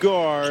lead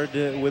guard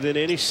within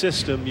any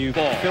system,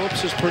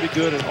 Phillips is pretty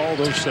good at all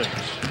those things.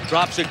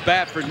 Drops it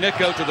back for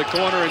Nico to the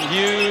corner, and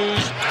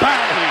Hughes.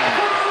 Bang!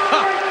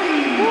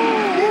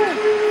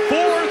 4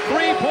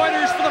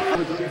 3-pointers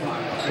for the.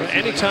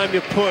 Anytime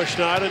you push,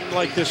 now I didn't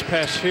like this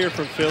pass here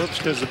from Phillips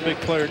because the big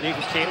player Nico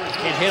can't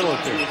handle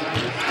it there.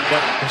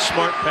 But a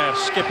smart pass,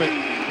 skip it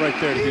right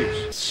there to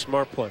Hughes.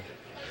 Smart play.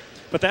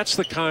 But that's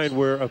the kind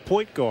where a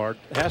point guard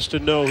has to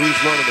know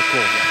who's running the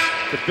floor.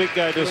 The big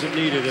guy doesn't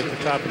need it at the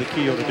top of the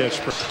key on the dead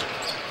sprint.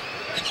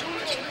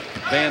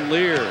 Van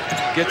Leer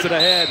gets it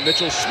ahead.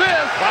 Mitchell Smith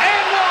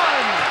and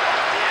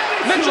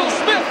one. Mitchell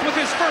Smith with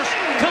his first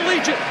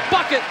collegiate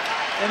bucket,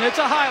 and it's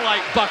a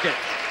highlight bucket.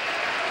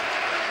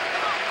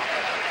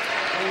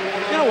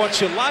 You know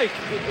what you like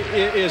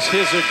is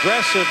his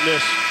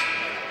aggressiveness.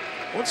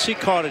 Once he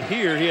caught it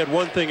here, he had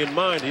one thing in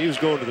mind. He was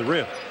going to the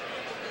rim.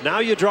 Now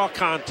you draw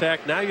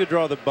contact. Now you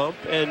draw the bump,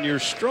 and you're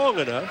strong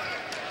enough,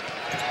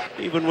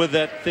 even with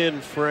that thin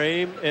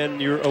frame,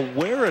 and you're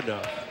aware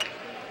enough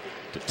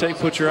to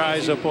put your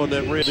eyes up on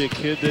that rim. A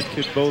kid that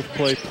could both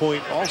play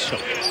point also.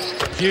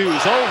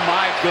 Hughes, oh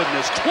my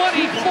goodness,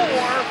 24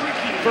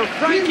 for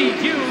Frankie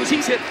Hughes.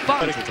 He's hit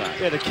 5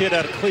 times. And a kid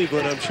out of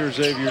Cleveland, I'm sure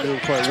Xavier knew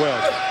quite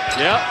well.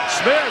 Yep,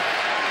 Smith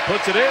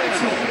puts it in.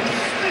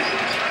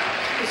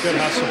 Good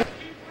hustle.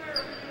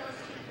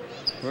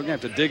 We're going to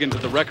have to dig into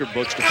the record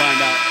books to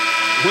find out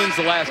when's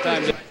the last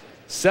time.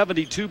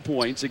 72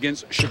 points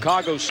against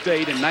Chicago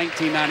State in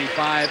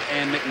 1995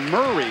 and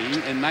McMurray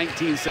in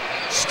 1970.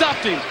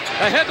 Stuffed him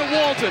ahead to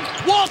Walton.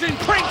 Walton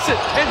cranks it,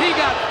 and he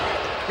got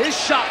his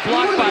shot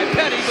blocked by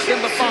Petty, but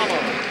then the follow.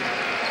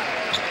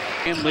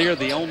 And Lear,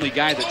 the only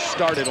guy that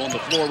started on the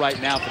floor right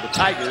now for the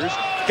Tigers.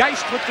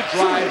 Geist with the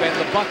drive and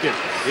the bucket.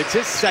 It's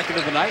his second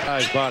of the night.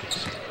 Nice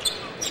bodies.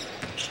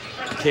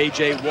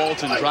 K.J.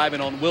 Walton driving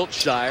on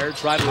Wiltshire,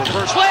 trying to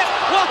reverse flip.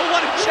 Whoa,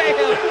 what a jam!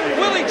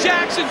 Willie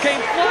Jackson came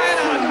flying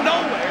out of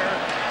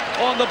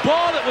nowhere on the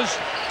ball that was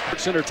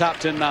center top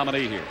 10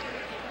 nominee here.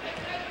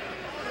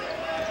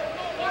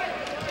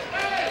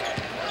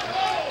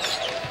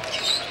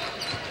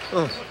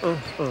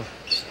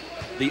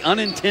 The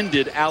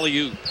unintended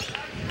alley-oop.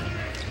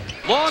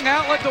 Long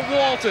outlet to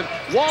Walton.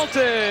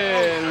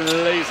 Walton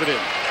lays it in.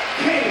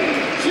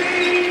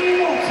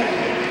 K.J.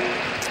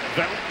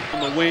 Walton.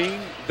 On the wing.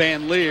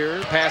 Van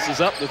Leer passes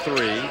up the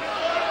 3.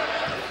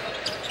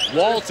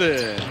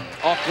 Walton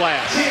off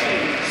glass.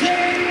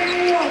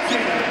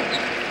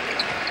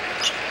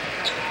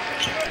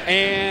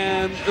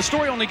 And the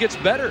story only gets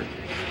better.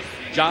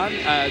 John,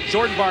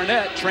 Jordan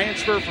Barnett,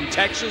 transfer from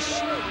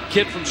Texas,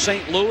 kid from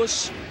St.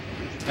 Louis,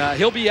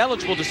 He'll be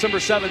eligible December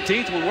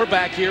 17th when we're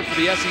back here for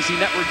the SEC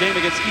Network game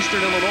against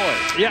Eastern Illinois.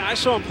 Yeah, I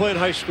saw him play in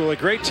high school. A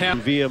great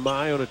talent.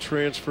 VMI on a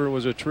transfer,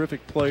 was a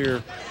terrific player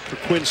for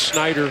Quinn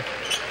Snyder.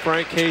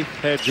 Frank Haith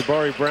had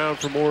Jabari Brown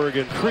from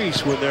Oregon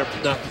crease when they're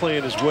not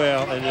playing as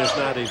well and is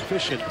not as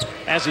efficient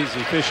as he should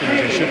be.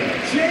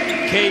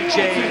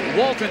 KJ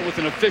Walton with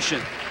an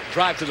efficient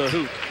drive to the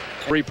hoop.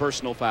 3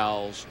 personal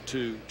fouls,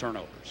 2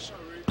 turnovers.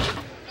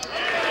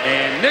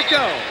 And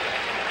Nico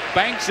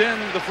banks in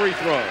the free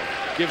throw.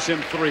 Gives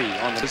him 3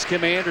 on this.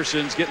 Kim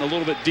Anderson's getting a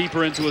little bit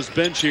deeper into his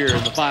bench here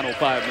in the final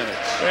 5 minutes.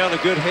 Well, a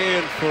good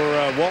hand for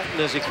Walton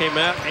as he came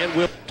out, and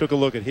Will took a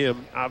look at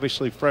him.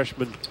 Obviously,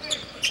 freshman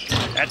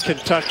at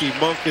Kentucky.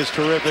 Monk is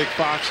terrific.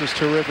 Fox is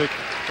terrific.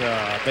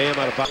 Bam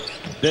out of box.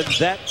 Then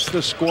that's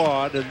the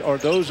squad, or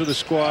those are the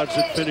squads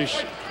that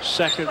finish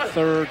second,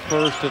 third,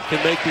 first, that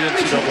can make the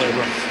NCAA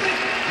run.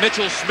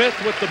 Mitchell Smith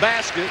with the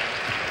basket.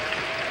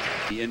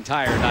 The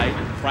entire night,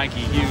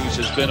 Frankie Hughes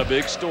has been a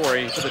big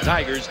story for the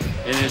Tigers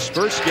in his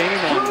first game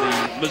on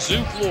the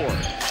Mizzou floor.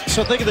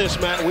 So think of this,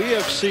 Matt. We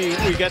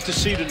got to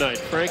see tonight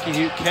Frankie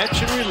Hughes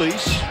catch and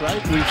release, right?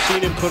 We've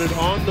seen him put it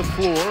on the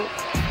floor,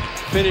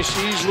 finish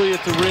easily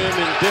at the rim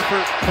in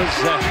different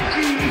possessions.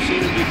 We've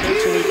seen him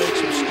defensively make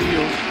some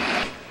steals.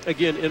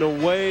 Again, in a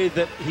way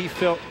that he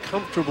felt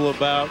comfortable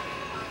about,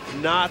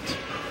 not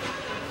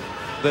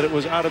that it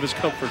was out of his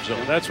comfort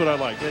zone. That's what I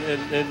like.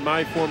 And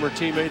my former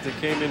teammate that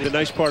came in, the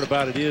nice part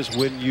about it is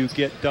when you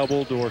get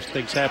doubled or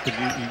things happen,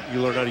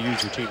 you learn how to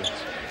use your teammates.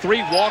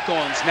 3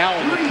 walk-ons now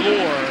on the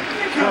floor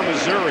for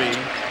Missouri.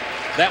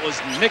 That was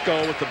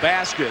Nico with the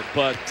basket,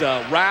 but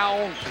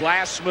Rao,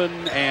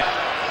 Glassman, and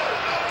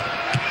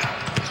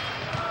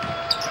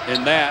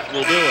that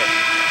will do it.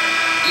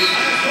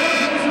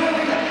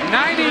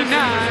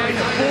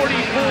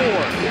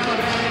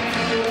 99-44.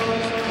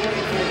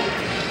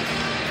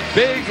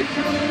 Big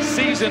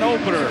season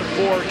opener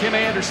for Kim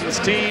Anderson's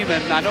team,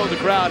 and I know the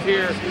crowd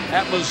here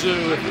at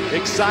Mizzou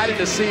excited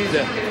to see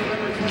the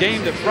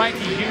game that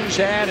Frankie Hughes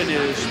had and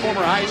his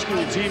former high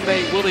school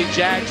teammate Willie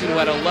Jackson, who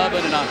had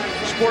 11 in a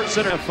Sports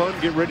Center. Have fun,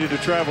 get ready to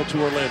travel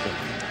to Orlando.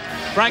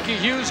 Frankie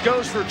Hughes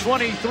goes for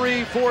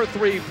 23, 4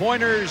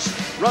 3-pointers.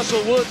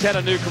 Russell Woods had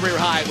a new career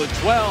high with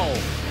 12.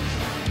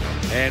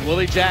 And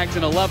Willie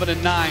Jackson 11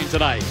 and 9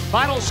 tonight.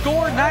 Final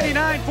score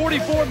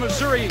 99-44.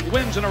 Missouri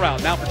wins in a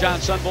rout. Now for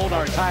John Sunvold,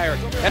 our entire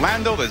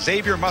Orlando, the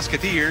Xavier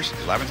Musketeers,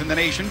 11th in the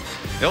nation.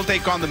 They'll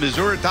take on the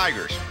Missouri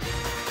Tigers.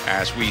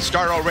 As we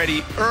start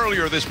already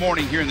earlier this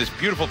morning here in this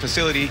beautiful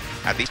facility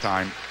at this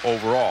time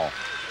overall.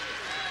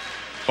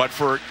 But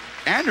for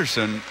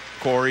Anderson,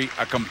 Corey,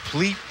 a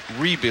complete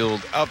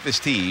rebuild of this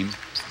team.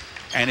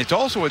 And it's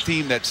also a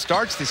team that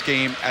starts this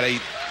game at a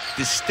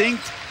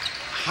distinct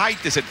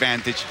height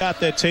disadvantage. Got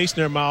that taste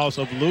in their mouths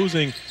of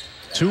losing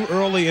too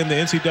early in the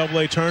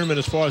NCAA tournament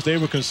as far as they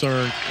were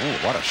concerned. Oh,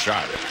 what a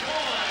shot.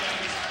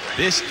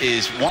 This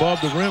is one above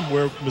the rim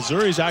where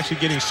Missouri's actually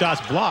getting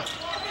shots blocked.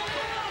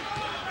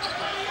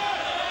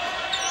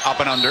 Up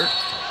and under.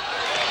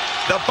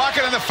 The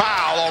bucket and the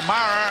foul.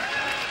 O'Mara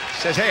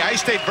says, hey, I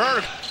stayed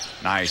vertical.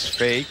 Nice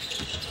fake.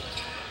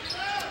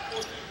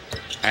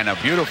 And a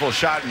beautiful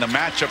shot in the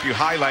matchup you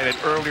highlighted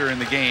earlier in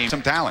the game.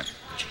 Some talent.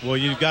 Well,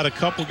 you've got a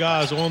couple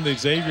guys on the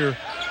Xavier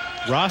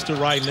roster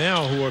right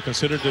now who are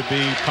considered to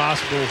be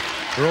possible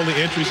early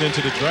entries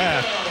into the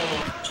draft.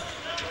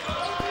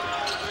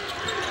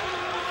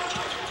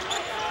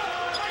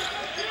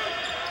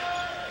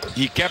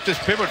 He kept his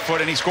pivot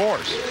foot and he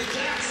scores.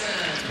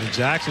 And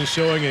Jackson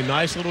showing a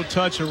nice little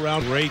touch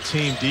around. Great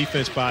team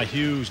defense by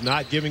Hughes,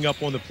 not giving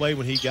up on the play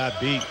when he got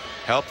beat.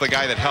 Help the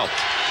guy that helped.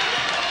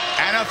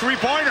 And a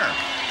three-pointer.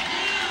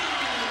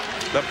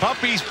 The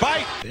Puppies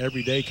bite.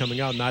 Every day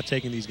coming out, not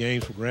taking these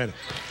games for granted.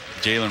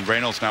 Jalen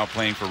Reynolds now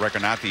playing for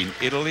Recanati in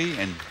Italy,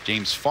 and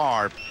James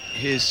Farr,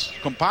 his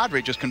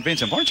compadre, just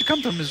convinced him, why don't you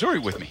come to Missouri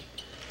with me?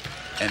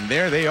 And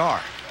there they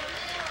are.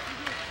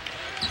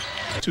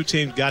 Two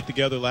teams got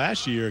together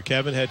last year.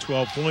 Kevin had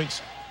 12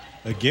 points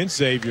against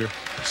Xavier.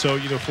 So,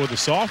 you know, for the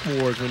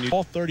sophomores, when you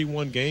all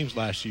 31 games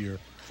last year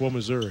for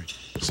Missouri.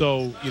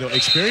 So, you know,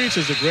 experience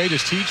is the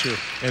greatest teacher,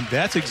 and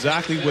that's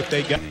exactly what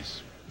they got.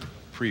 His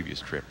previous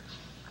trip.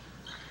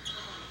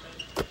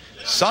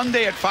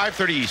 Sunday at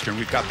 5:30 Eastern,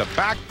 we've got the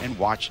back and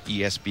watch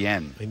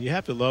ESPN. And you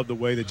have to love the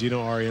way that Gino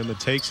Auriemma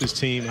takes his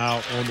team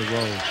out on the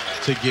road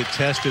to get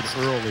tested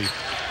early.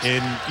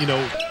 And, you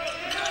know,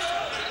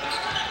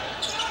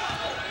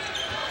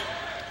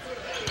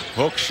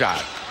 hook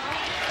shot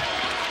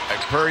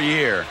per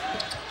year.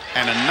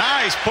 And a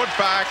nice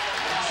putback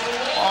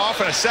off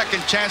and a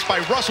second chance by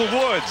Russell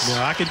Woods.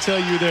 Now, I can tell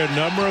you there are a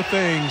number of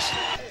things.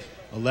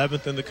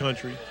 11th in the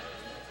country.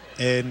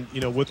 And, you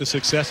know, with the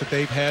success that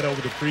they've had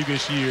over the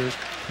previous years,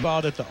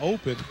 about at the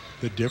Open,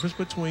 the difference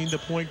between the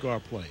point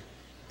guard play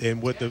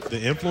and with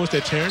the influence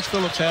that Terrence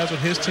Phillips has on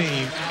his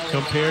team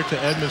compared to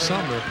Edmund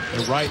Sumner,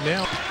 and right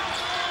now.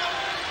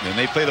 Then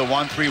they play the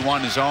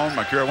 1-3-1 zone.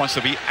 Makura wants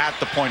to be at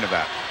the point of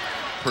that.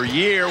 Per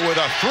year with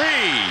a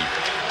three.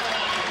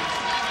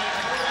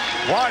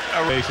 What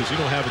a basis. You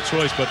don't have a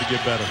choice but to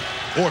get better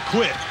or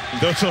quit.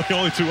 Those are the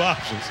only two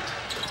options.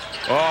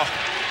 Oh,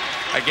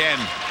 again,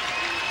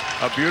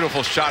 a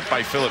beautiful shot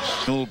by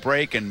Phillips. A little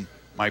break, and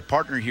my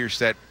partner here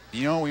said,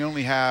 you know, we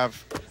only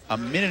have a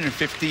minute and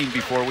 15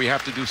 before we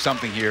have to do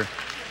something here.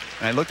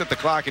 And I looked at the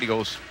clock, and he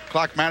goes,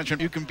 clock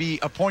management, you can be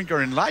a point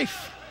guard in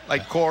life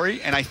like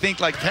Corey, and I think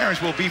like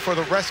Terrence will be for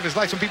the rest of his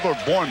life. Some people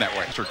are born that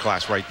way. Master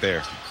class right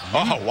there.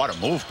 Oh, what a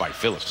move by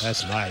Phillips.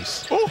 That's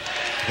nice. Ooh.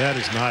 That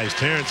is nice.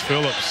 Terrence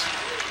Phillips.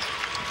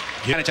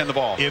 Manage on the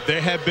ball. If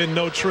there had been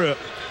no trip,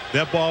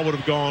 that ball would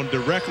have gone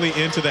directly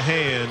into the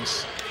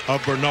hands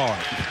of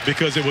Bernard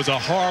because it was a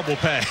horrible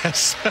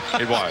pass.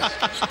 It was.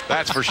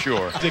 That's for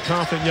sure. He's a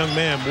confident young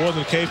man, more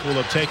than capable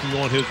of taking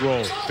on his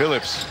role.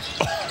 Phillips.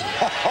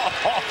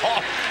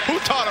 Who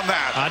taught him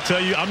that? I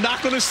tell you, I'm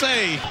not going to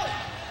say.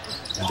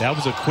 And that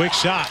was a quick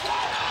shot.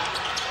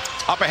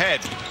 Up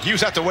ahead.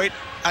 Hughes had to wait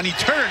an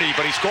eternity,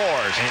 but he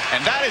scores.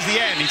 And that is the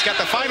end. He's got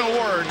the final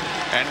word.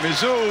 And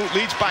Mizzou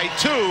leads by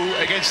 2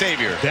 against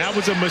Xavier. That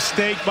was a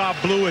mistake by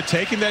Blewett,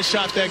 taking that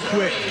shot that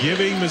quick,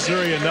 giving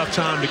Missouri enough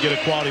time to get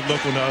a quality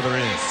look on the other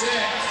end.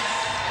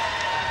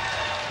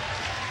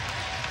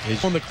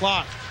 It's on the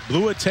clock.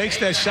 Blewett takes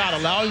that shot,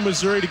 allowing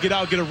Missouri to get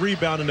out, get a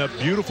rebound, and a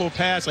beautiful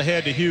pass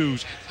ahead to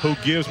Hughes, who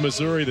gives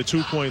Missouri the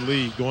 2-point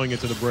lead going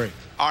into the break.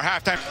 Our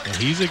halftime. And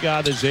he's a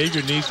guy that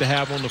Xavier needs to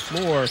have on the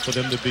floor for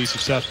them to be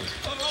successful.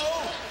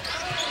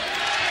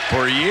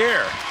 For a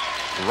year,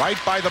 right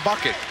by the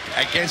bucket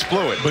against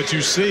Blewett. But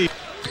you see.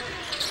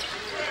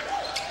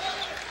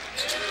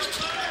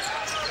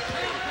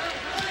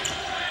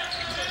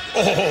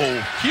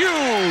 Oh,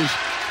 Hughes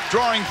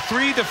drawing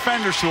 3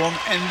 defenders to him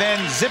and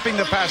then zipping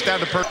the pass down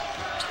to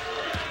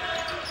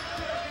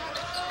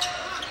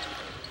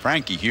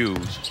Frankie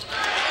Hughes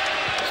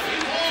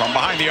from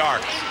behind the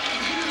arc.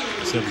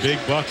 It's a big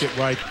bucket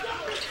right.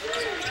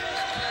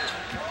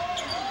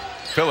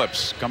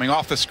 Phillips coming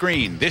off the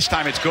screen. This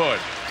time it's good.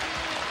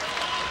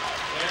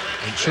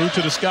 And true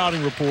to the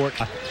scouting report,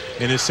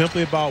 and it's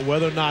simply about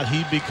whether or not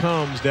he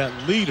becomes that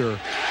leader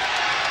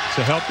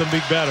to help them be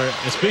better.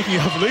 And speaking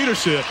of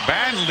leadership,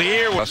 Van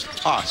Leer was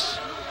us.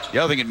 The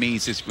other thing it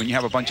means is when you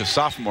have a bunch of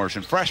sophomores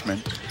and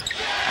freshmen,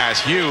 as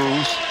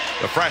Hughes,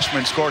 the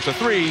freshman, scores a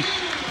 3,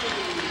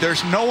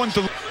 there's no one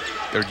to.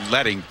 They're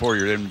letting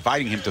Poirier, they're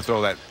inviting him to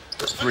throw that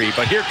 3,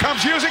 but here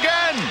comes Hughes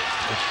again.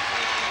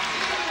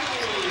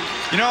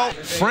 You know,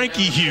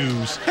 Frankie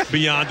Hughes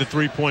beyond the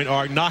 3-point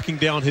arc, knocking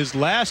down his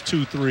last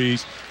 2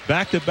 threes,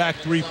 back-to-back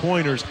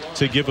 3-pointers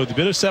to give a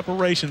bit of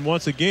separation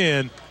once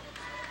again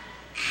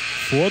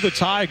for the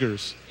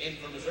Tigers.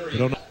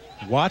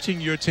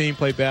 Watching your team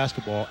play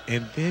basketball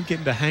and then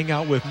getting to hang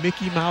out with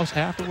Mickey Mouse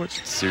afterwards.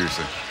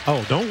 Seriously.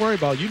 Oh, don't worry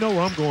about it. You know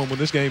where I'm going when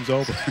this game's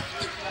over.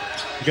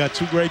 You got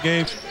 2 great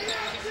games.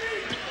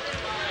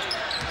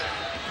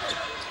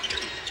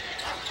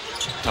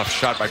 Tough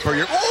shot by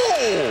Poirier.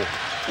 Oh!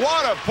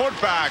 What a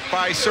putback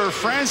by Sir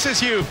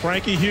Francis Hughes.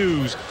 Frankie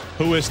Hughes,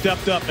 who has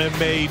stepped up and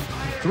made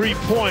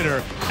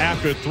 3-pointer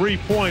after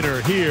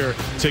 3-pointer here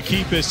to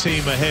keep his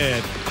team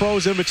ahead.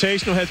 Pros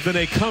Invitational has been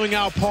a coming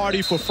out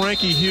party for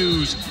Frankie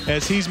Hughes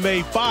as he's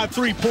made 5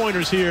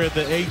 3-pointers here at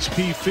the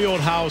HP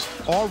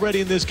Fieldhouse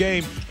already in this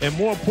game. And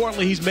more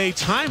importantly, he's made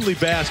timely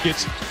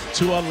baskets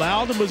to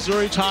allow the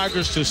Missouri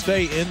Tigers to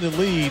stay in the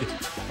lead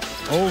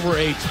over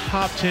a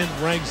top 10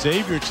 ranked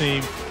Xavier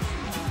team.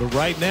 But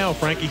right now,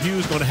 Frankie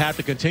Hughes is going to have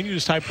to continue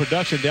this type of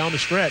production down the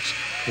stretch.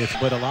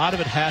 But a lot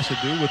of it has to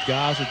do with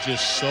guys who are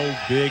just so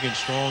big and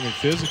strong and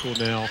physical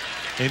now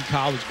in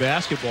college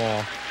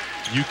basketball.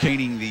 You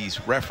caning these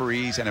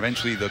referees and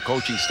eventually the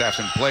coaching staffs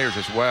and players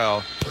as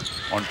well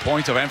on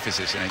points of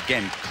emphasis. And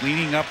again,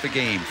 cleaning up the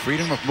game,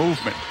 freedom of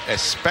movement,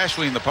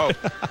 especially in the post.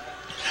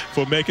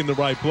 For making the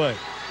right play.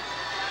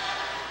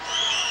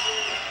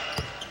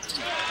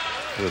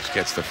 Phillips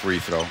gets the free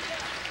throw.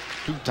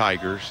 2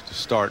 Tigers to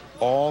start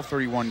all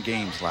 31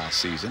 games last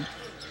season.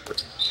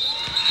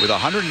 With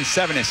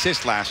 107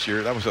 assists last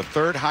year, that was the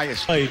 3rd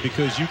highest.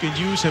 Because you can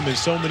use him in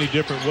so many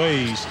different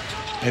ways.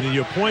 And in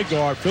your point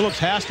guard, Phillips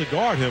has to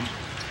guard him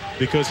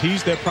because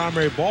he's their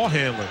primary ball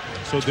handler.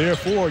 So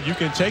therefore, you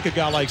can take a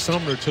guy like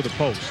Sumner to the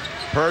post.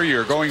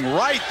 Puryear going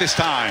right this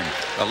time.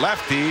 The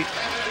lefty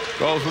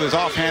goes with his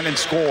offhand and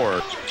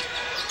scores.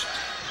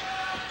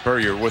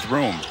 Puryear with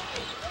room.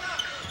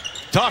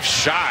 Tough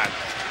shot.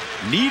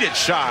 Needed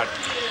shot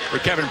for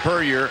Kevin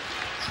Puryear.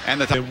 And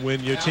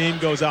when your team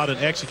goes out and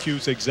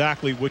executes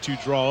exactly what you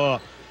draw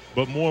up,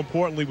 but more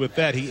importantly with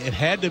that, it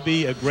had to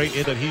be a great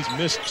end that he's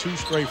missed 2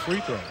 straight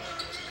free throws.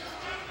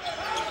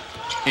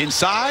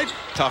 Inside,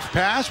 tough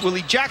pass,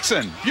 Willie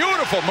Jackson.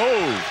 Beautiful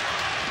move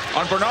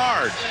on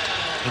Bernard.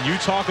 And you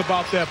talk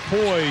about that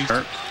poise.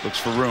 Looks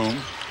for room.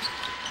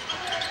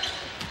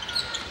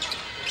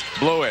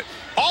 Blewett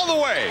all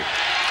the way.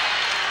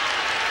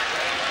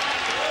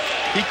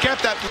 He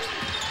kept that.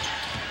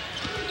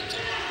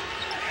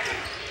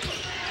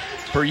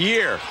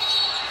 Puryear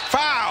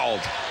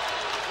fouled,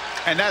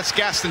 and that's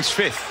Gaston's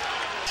 5th.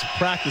 It's a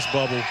practice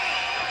bubble.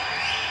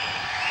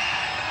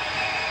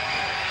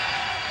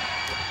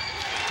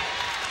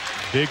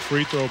 Big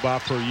free throw by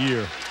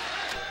Puryear.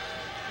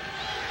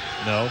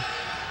 No.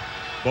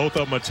 Both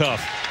of them are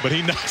tough, but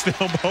he knocks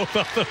down both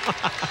of them.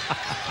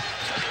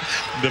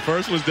 The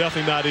first was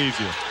definitely not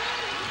easy.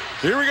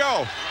 Here we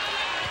go.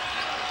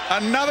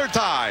 Another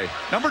tie.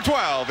 Number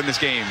 12 in this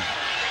game.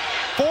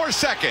 4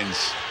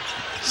 seconds.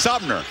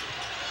 Sumner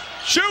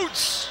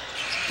shoots.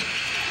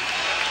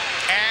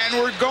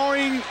 And we're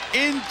going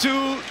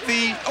into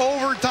the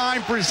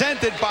overtime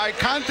presented by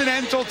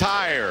Continental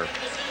Tire.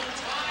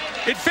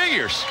 It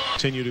figures.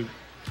 Continue to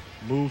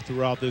move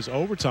throughout this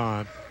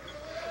overtime,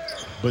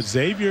 but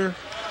Xavier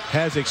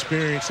has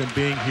experience in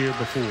being here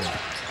before.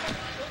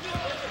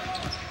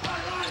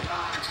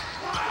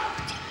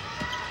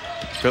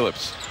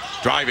 Phillips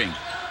driving.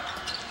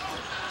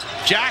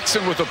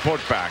 Jackson with a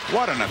putback.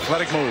 What an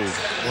athletic move.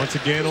 Once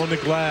again on the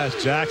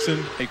glass,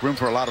 Jackson. Make room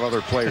for a lot of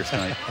other players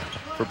tonight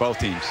for both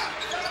teams.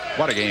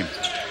 What a game.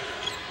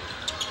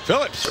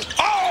 Phillips.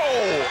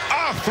 Oh,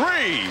 a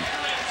three.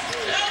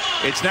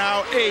 It's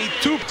now a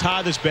 2.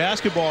 Tie this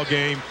basketball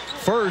game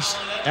first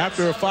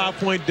after a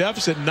 5-point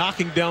deficit,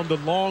 knocking down the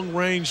long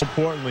range.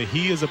 Importantly,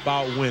 he is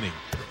about winning.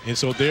 And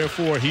so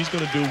therefore, he's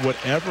going to do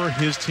whatever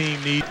his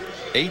team needs.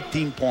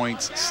 18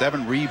 points,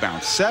 7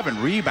 rebounds,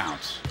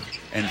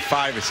 and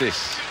 5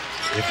 assists.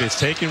 If it's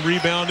taking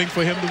rebounding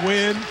for him to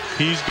win,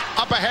 he's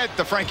up ahead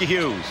to Frankie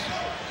Hughes.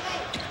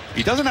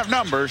 He doesn't have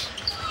numbers.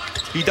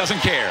 He doesn't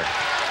care.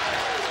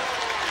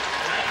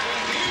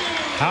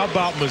 How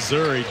about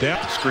Missouri?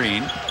 Down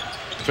screen.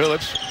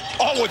 Phillips.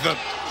 Oh, with the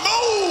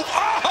move.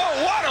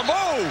 Oh, what a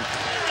move.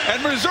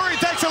 And Missouri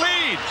takes a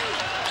lead.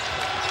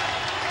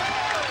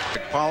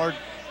 Pollard,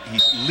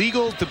 he's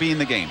legal to be in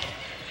the game.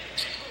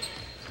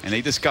 And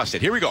they discussed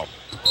it. Here we go.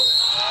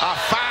 A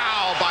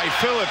foul by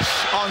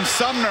Phillips on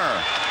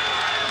Sumner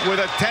with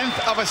a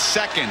 1/10 of a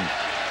second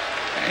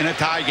in a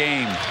tie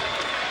game.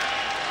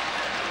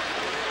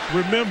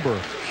 Remember,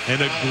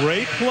 and a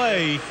great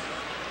play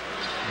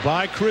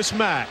by Chris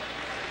Mack.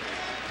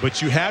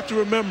 But you have to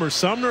remember,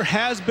 Sumner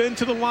has been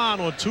to the line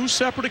on 2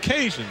 separate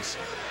occasions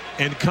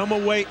and come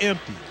away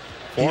empty.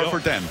 4 for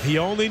 10. He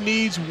only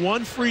needs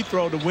 1 free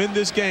throw to win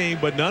this game,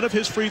 but none of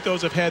his free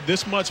throws have had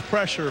this much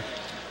pressure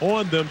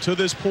on them to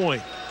this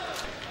point.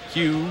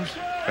 Hughes,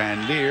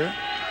 Van Leer,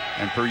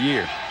 and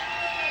Perrier.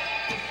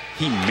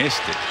 He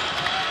missed it.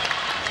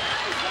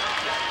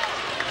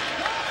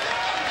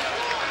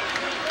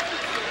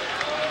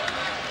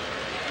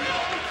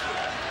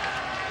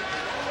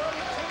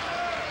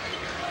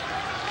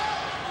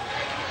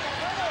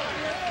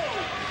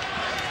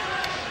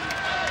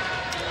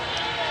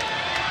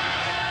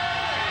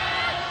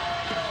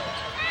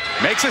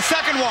 Makes a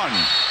second one.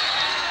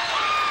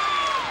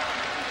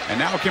 And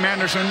now Kim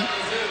Anderson.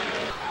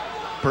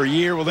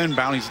 Perrier will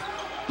inbound. He's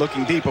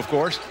looking deep, of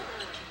course.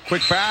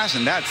 Quick pass,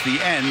 and that's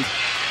the end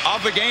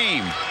of the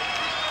game.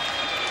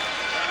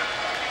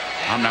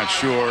 I'm not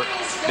sure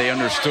they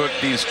understood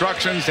the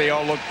instructions. They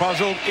all look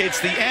puzzled.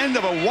 It's the end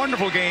of a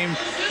wonderful game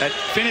that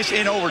finished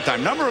in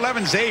overtime. Number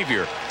 11,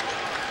 Xavier,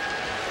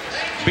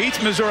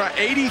 beats Missouri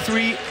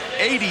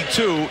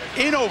 83-82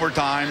 in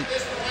overtime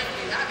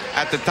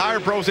at the Tire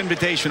Pros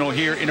Invitational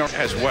here in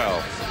as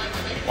well.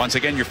 Once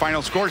again, your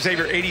final score,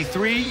 Xavier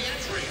 83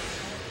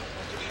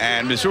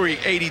 and Missouri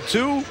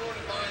 82.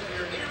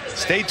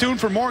 Stay tuned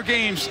for more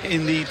games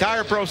in the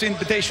Tire Pros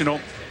Invitational.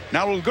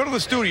 Now we'll go to the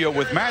studio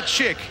with Matt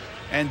Schick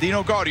and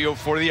Dino Gaudio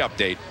for the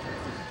update.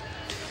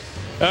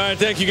 All right,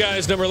 thank you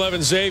guys. Number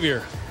 11,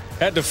 Xavier,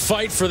 had to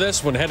fight for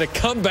this one, had to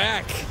come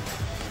back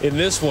in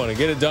this one and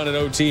get it done in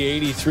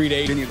OT,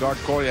 83-80. Virginia guard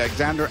Corey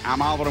Alexander,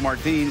 I'm Alvaro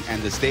Martin,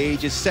 and the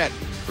stage is set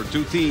for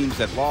 2 teams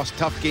that lost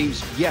tough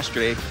games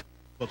yesterday.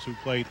 Who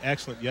played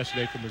excellent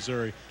yesterday for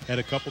Missouri, had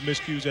a couple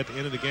miscues at the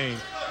end of the game,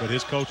 but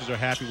his coaches are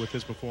happy with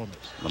his performance.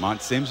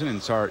 Lamont Simpson in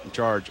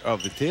charge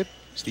of the tip.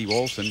 Steve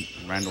Olson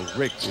and Randall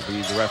Rick will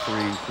be the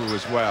refereeing crew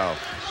as well.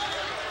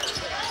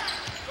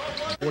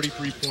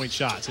 43-point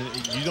shots,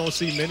 and you don't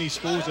see many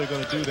schools that are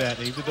going to do that.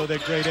 And even though they're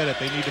great at it,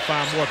 they need to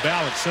find more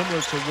balance,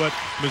 similar to what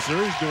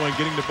Missouri's doing,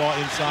 getting the ball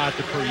inside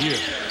the Perrier.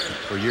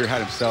 Perrier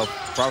had himself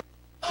probably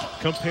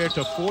compared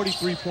to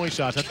 43-point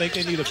shots. I think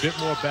they need a bit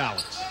more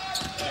balance.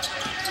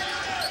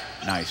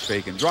 Nice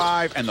fake and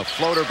drive, and the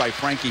floater by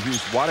Frankie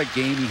Hughes. What a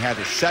game he had.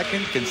 His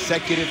second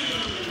consecutive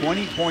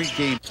 20-point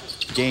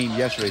game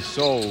yesterday.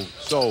 So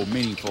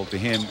meaningful to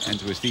him and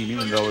to his team,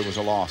 even though it was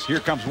a loss. Here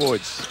comes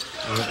Woods.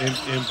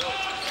 In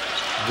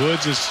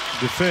Woods'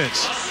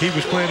 defense, he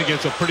was playing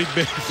against a pretty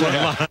big front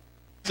line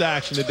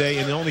action today,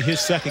 and only his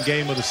second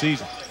game of the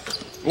season.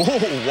 Oh,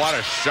 what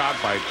a shot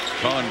by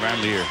Cullen Van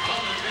Leer.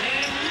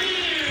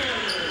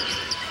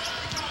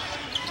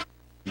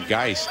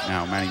 Geist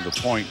now manning the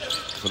point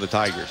for the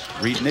Tigers.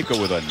 Reed Nico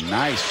with a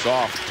nice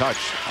soft touch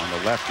on the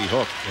lefty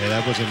hook. Yeah,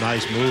 that was a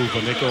nice move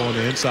for Nico on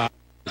the inside.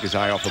 Took his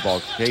eye off the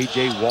ball.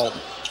 K.J.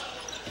 Walton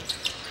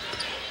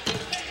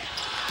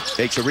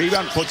takes a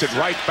rebound, puts it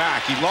right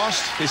back. He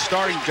lost his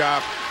starting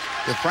job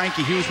to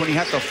Frankie Hughes when he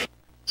had the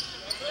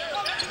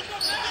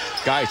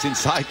guys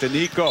inside to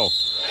Nico.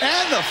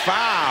 And the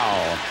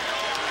foul.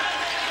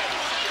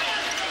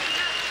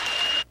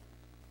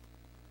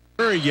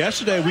 Missouri,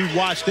 yesterday we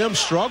watched them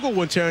struggle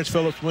when Terrence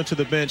Phillips went to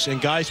the bench and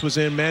Geis was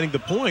in manning the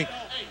point.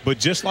 But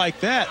just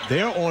like that,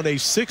 they're on a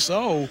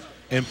 6-0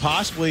 and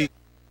possibly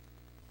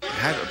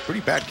had a pretty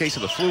bad case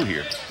of the flu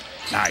here.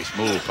 Nice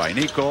move by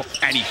Nico,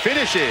 and he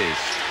finishes.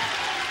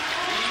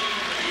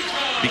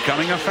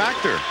 Becoming a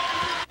factor.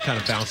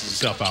 Kind of bounces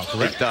itself out,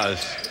 correct? It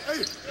does.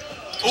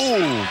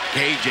 Ooh,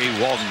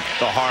 K.J. Walton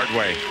the hard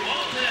way.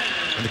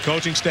 And the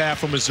coaching staff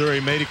from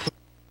Missouri made it clear.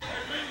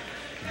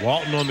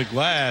 Walton on the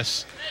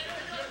glass,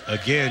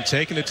 again,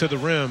 taking it to the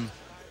rim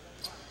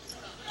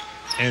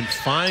and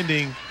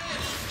finding.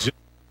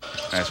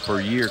 As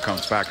Perrier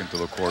comes back into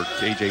the court,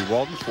 K.J.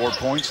 Walton, 4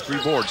 points,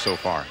 3 boards so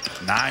far.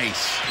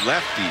 Nice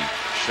lefty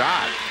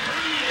shot.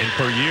 And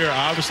Perrier,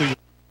 obviously,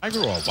 Tiger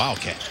or a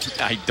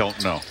Wildcat? I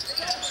don't know.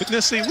 But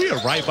let's see, we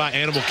are right by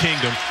Animal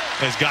Kingdom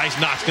as Geis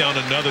knocks down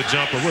another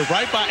jumper. We're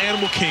right by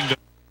Animal Kingdom.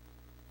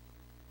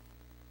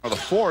 The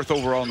 4th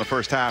overall in the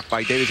first half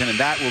by Davidson, and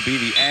that will be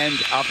the end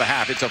of the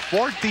half. It's a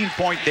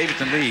 14-point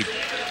Davidson lead.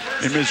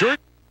 In Missouri,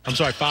 I'm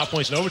sorry, 5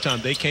 points in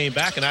overtime. They came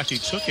back and actually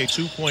took a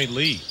 2-point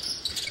lead.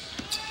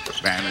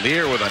 Van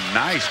Leer with a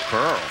nice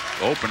curl.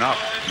 Open up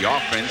the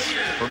offense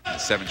for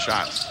 7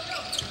 shots.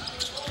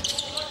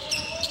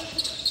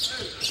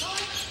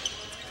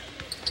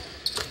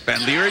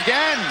 Van Leer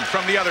again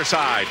from the other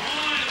side.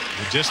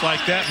 And just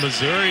like that,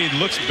 Missouri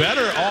looks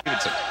better.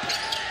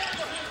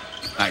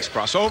 Nice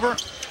crossover.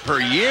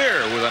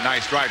 Perrier with a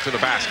nice drive to the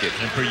basket.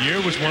 And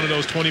Perrier was one of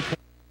those 20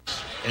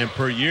 points. And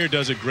Perrier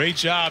does a great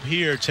job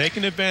here,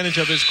 taking advantage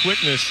of his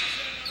quickness.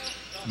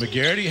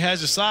 McGarity has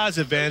the size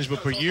advantage,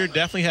 but Perrier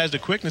definitely has the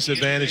quickness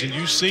advantage. And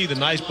you see the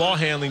nice ball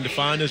handling to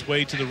find his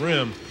way to the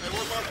rim.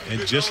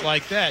 And just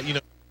like that, you know,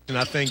 and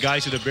I think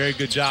Geis did a very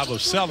good job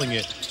of selling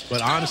it.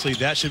 But honestly,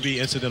 that should be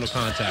incidental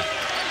contact.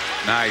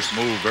 Nice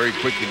move, very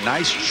quickly.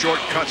 Nice short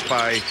cuts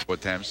by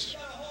attempts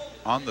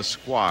on the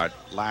squad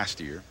last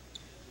year.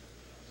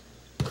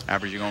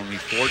 Averaging only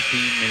 14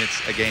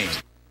 minutes a game.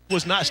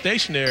 Was not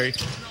stationary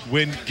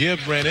when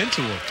Gibbs ran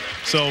into him.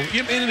 So,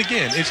 and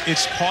again,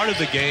 it's part of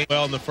the game.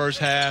 Well, in the first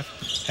half,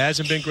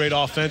 hasn't been great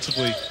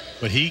offensively,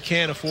 but he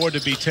can't afford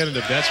to be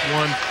tentative. That's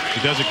one.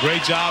 He does a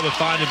great job of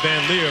finding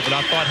Van Leer, but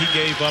I thought he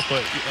gave up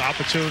an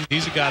opportunity.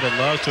 He's a guy that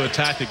loves to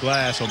attack the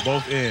glass on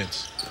both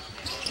ends.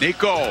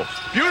 Nico,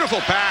 beautiful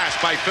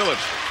pass by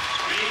Phillips.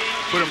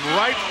 Put him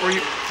right where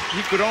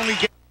he could only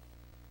get.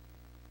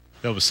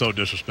 That was so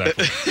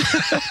disrespectful.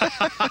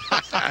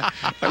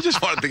 I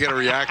just wanted to get a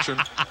reaction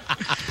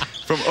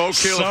from Oak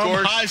Hill, of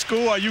course. High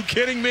school, are you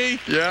kidding me?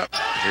 Yeah.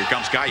 Here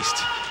comes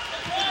Geist.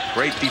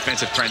 Great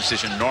defensive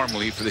transition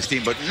normally for this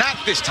team, but not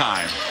this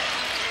time.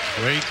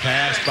 Great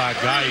pass by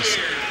Geist.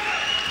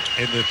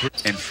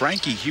 And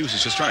Frankie Hughes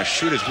is just trying to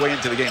shoot his way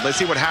into the game. Let's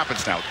see what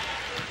happens now.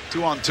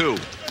 2-on-2.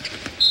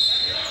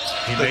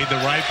 He made the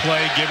right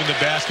play, giving the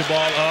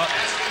basketball up.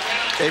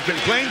 They've been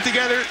playing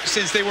together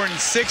since they were in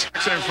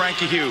 6th, and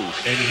Frankie Hughes.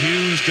 And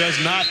Hughes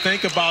does not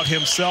think about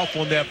himself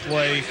on that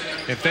play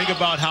and think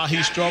about how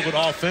he struggled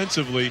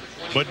offensively,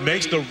 but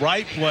makes the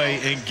right play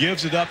and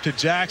gives it up to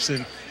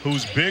Jackson,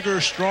 who's bigger,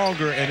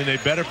 stronger, and in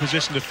a better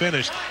position to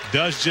finish.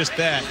 Does just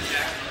that.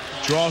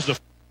 Draws the.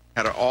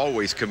 Had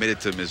always committed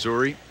to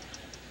Missouri.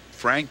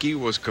 Frankie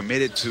was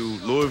committed to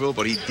Louisville,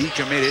 but he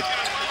decommitted.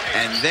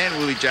 And then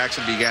Willie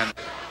Jackson began.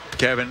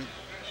 Kevin,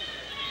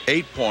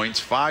 8 points,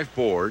 5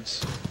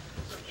 boards.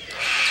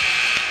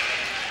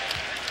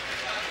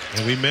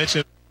 And we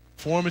mentioned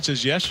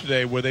performances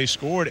yesterday where they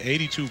scored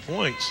 82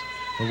 points.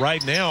 But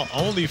right now,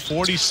 only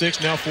 46,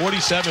 now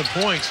 47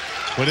 points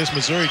for this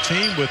Missouri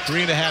team with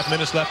 3.5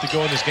 minutes left to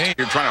go in this game.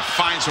 You're trying to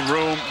find some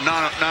room,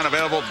 not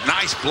available.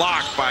 Nice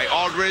block by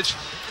Aldridge.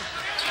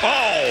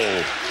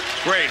 Oh,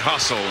 great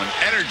hustle and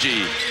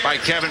energy by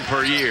Kevin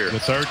Perrier. The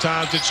 3rd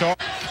time to charge.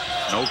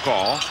 No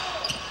call.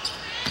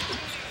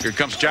 Here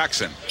comes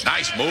Jackson.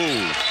 Nice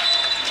move.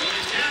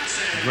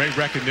 Great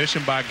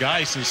recognition by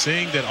Geis and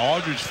seeing that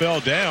Aldridge fell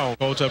down.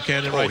 Coach up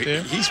Cannon right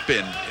there. He's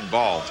been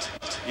involved.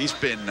 He's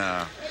been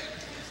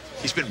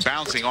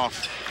bouncing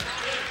off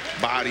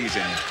bodies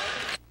and.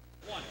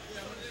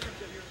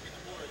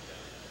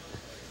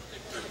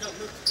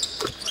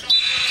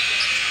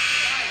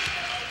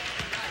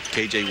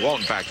 K.J.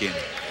 Walton back in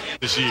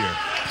this year.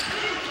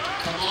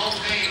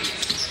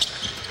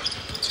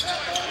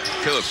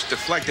 Phillips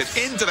deflected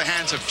into the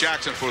hands of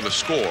Jackson for the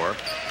score.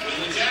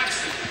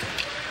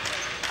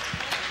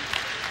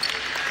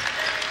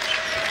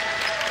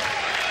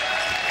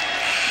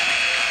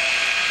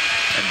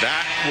 And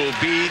that will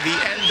be the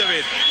end of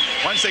it.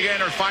 Once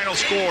again, our final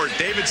score,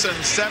 Davidson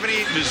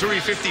 70, Missouri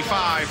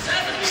 55.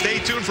 Stay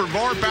tuned for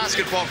more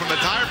basketball from the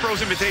Tire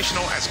Pros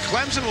Invitational as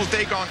Clemson will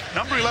take on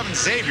number 11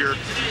 Xavier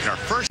in our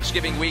first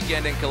Thanksgiving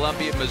weekend in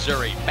Columbia,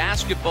 Missouri.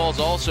 Basketball's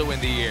also in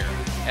the air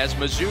as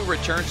Mizzou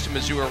returns to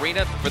Mizzou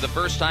Arena for the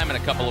first time in a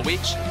couple of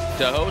weeks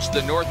to host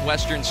the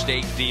Northwestern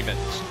State Demons.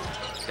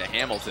 To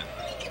Hamilton.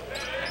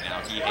 And now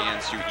he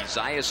hands to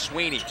Isaiah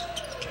Sweeney.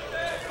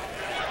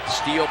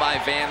 Steal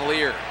by Van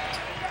Leer.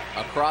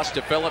 Across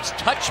to Phillips,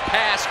 touch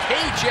pass,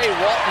 K.J.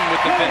 Walton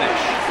with the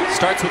finish.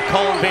 Starts with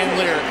Colin Van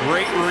Leer,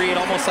 great read,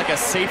 almost like a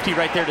safety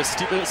right there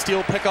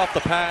to pick off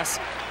the pass.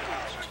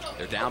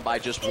 They're down by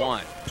just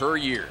one.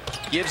 Puryear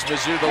gives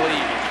Mizzou the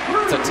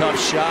lead. It's a tough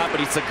shot, but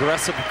he's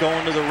aggressive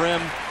going to the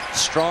rim.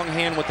 Strong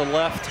hand with the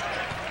left.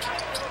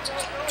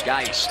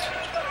 Geist.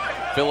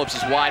 Phillips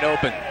is wide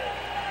open.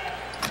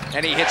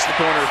 And he hits the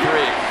corner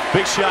three.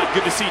 Big shot.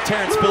 Good to see.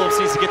 Terrence Phillips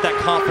needs to get that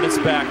confidence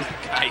back.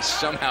 Geist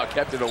somehow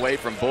kept it away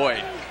from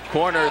Boyd.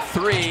 Corner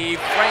three,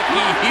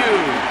 Frankie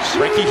Hughes.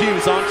 Frankie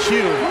Hughes on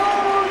cue.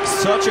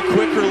 Such a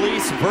quick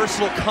release,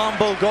 versatile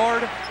combo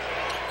guard.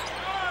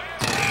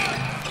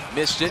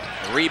 Missed it.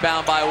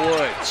 Rebound by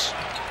Woods.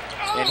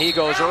 And he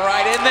goes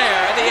right in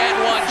there at the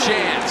end one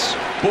chance.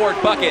 Board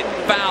bucket,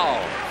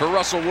 foul for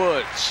Russell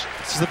Woods.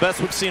 This is the best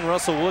we've seen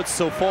Russell Woods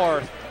so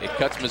far. It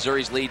cuts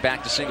Missouri's lead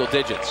back to single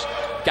digits.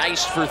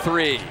 Geist for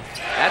three.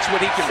 That's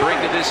what he can bring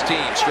to this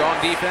team.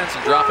 Strong defense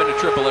and drop into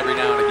triple every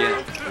now and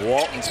again.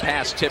 Walton's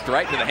pass tipped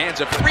right into the hands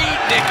of Reed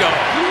Nico.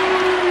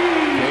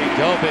 There you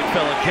go, big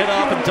fella. Get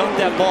up and dunk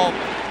that ball.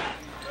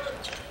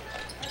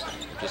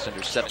 Just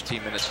under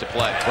 17 minutes to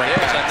play.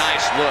 There's a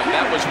nice look.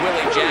 That was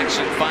Willie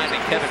Jackson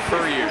finding Kevin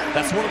Puryear.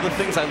 That's one of the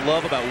things I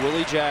love about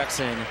Willie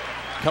Jackson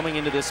coming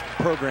into this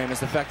program is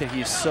the fact that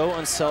he is so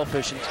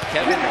unselfish.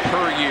 Kevin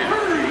Puryear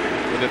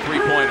with a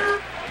three-pointer.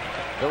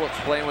 Phillips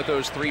playing with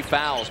those three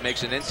fouls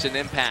makes an instant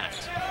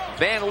impact.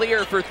 Van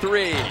Leer for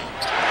three.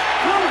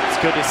 It's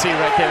good to see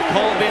right there.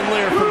 Colin Van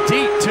Leer from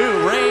deep too,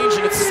 range,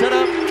 and it's set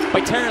up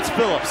by Terrence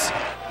Phillips.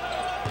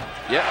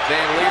 Yep,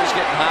 Van Leer's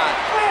getting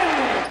hot.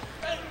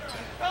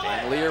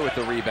 Van Leer with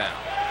the rebound.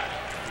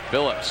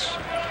 Phillips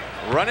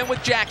running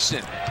with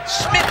Jackson.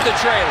 Smith the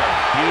trailer.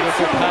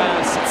 Beautiful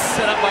pass. It's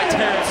set up by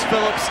Terrence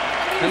Phillips.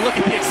 And look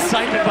at the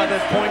excitement by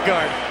that point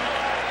guard.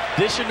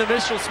 Dishing to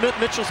Mitchell Smith.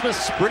 Mitchell Smith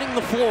sprinting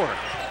the floor.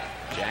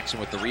 Jackson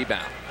with the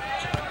rebound.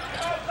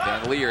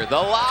 Van Leer, the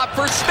lob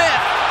for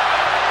Smith.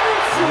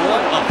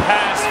 What a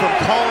pass from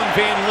Colin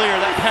Van Leer.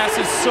 That pass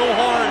is so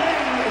hard.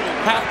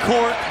 Half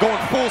court,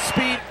 going full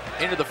speed.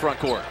 Into the front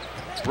court.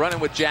 Running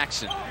with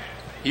Jackson.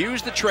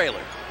 Hughes the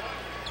trailer.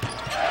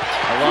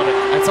 I love it.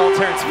 That's all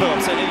Terrence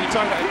Phillips. And you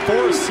talk about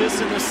 4 assists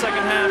in the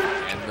second half.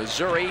 And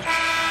Missouri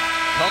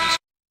comes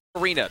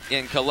to arena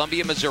in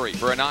Columbia, Missouri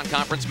for a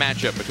non-conference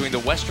matchup between the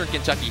Western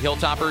Kentucky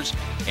Hilltoppers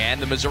and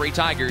the Missouri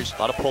Tigers. A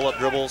lot of pull-up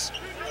dribbles,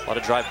 a lot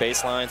of drive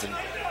baselines, and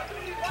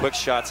quick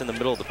shots in the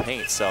middle of the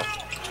paint. So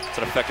it's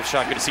an effective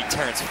shot. Good to see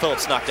Terrence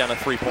Phillips knock down a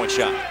three-point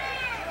shot.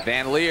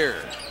 Van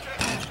Leer,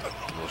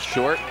 a little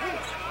short.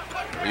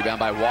 Rebound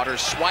by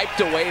Waters,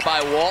 swiped away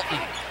by Walton.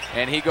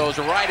 And he goes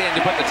right in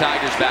to put the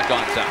Tigers back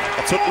on top.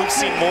 That's what we've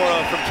seen more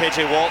of from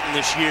K.J. Walton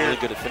this year. Really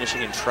good at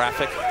finishing in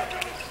traffic.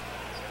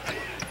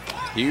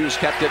 Hughes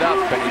kept it up,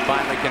 and he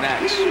finally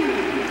connects.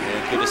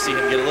 And good to see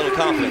him get a little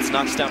confidence.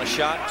 Knocks down a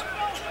shot.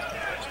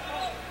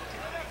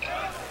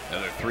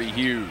 Another three,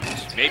 Hughes.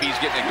 Maybe he's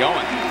getting it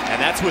going. And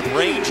that's with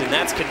range, and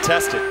that's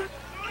contested.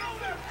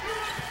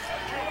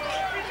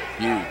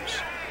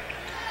 Hughes.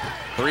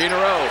 3 in a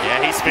row.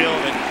 Yeah, he's feeling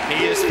it.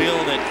 He is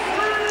feeling it.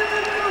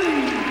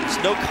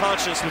 There's no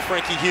conscience with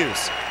Frankie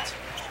Hughes.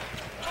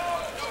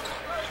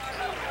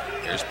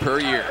 There's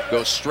Puryear,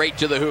 goes straight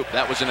to the hoop.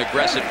 That was an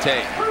aggressive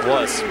take.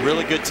 Was,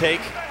 really good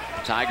take.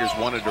 The Tigers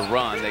wanted to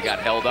run, they got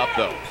held up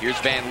though. Here's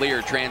Van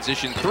Leer,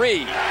 transition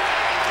three.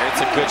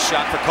 It's a good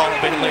shot for Colin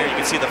Van Leer. You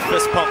can see the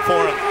fist pump for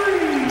him.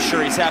 I'm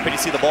sure he's happy to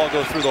see the ball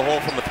go through the hole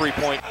from the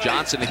three-point.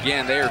 Johnson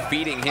again, they are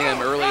feeding him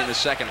early in the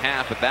second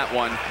half, but that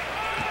one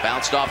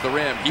bounced off the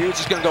rim. Hughes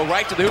is gonna go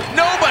right to the hoop.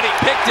 Nobody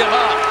picked him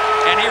up,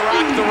 and he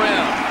rocked the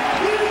rim.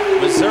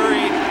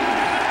 Missouri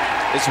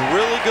is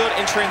really good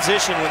in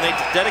transition when they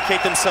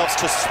dedicate themselves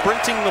to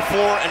sprinting the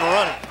floor and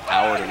running.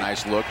 Howard, a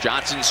nice look.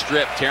 Johnson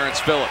stripped, Terrence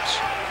Phillips.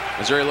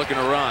 Missouri looking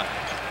to run.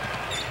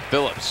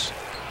 Phillips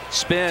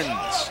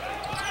spins.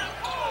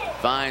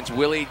 Finds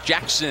Willie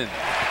Jackson.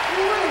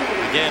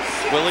 Again,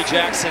 Willie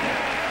Jackson,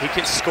 he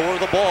can score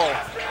the ball.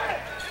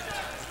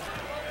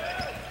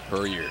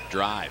 Puryear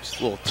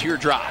drives, little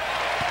teardrop.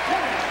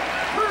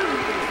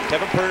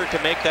 Kevin Puryear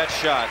can make that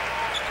shot.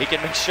 He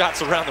can make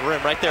shots around the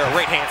rim right there.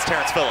 Right hands,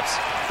 Terrence Phillips.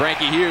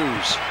 Frankie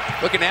Hughes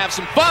looking to have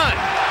some fun.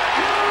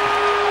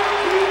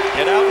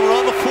 Get out and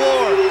run the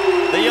floor.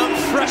 The young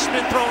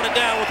freshman throwing it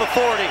down with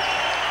authority.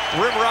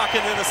 Rim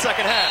rocking in the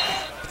second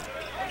half.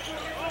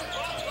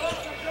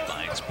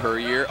 Finds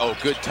Puryear. Oh,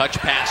 good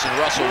touch pass, and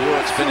Russell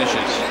Woods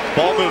finishes.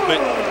 Ball movement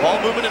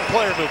and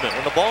player movement.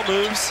 When the ball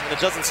moves and it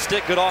doesn't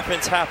stick, good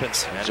offense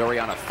happens. Missouri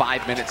on a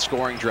 5-minute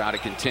scoring drought.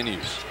 It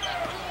continues.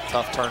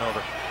 Tough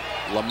turnover.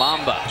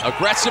 Lamamba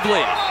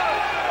aggressively.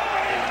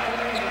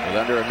 With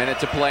under a minute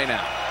to play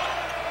now.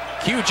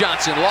 Q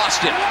Johnson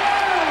lost it.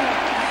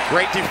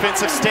 Great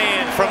defensive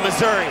stand from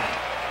Missouri.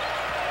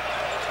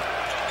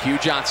 Q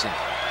Johnson.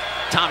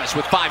 Thomas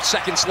with 5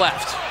 seconds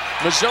left.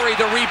 Missouri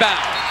the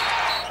rebound.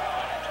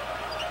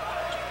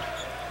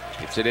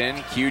 Gets it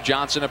in. Q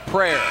Johnson a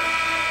prayer.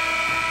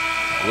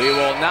 We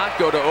will not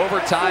go to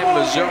overtime.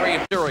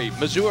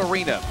 Mizzou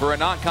Arena for a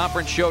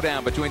non-conference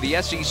showdown between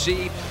the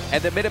SEC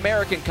and the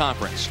Mid-American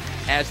Conference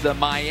as the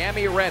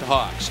Miami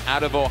Redhawks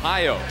out of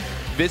Ohio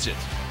visit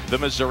the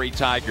Missouri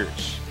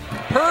Tigers.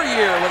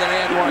 Puryear with an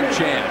and one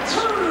chance.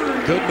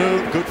 Good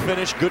move, good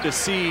finish. Good to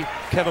see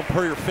Kevin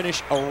Puryear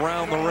finish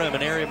around the rim.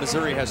 An area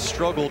Missouri has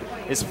struggled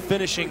is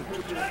finishing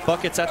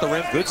buckets at the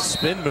rim. Good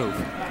spin move.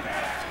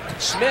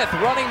 Smith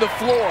running the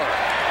floor.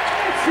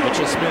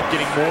 Mitchell Smith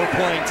getting more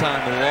playing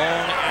time.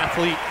 Long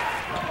athlete.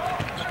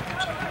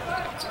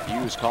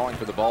 Hughes calling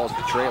for the ball as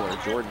the trailer.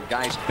 Jordan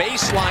Geist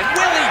baseline.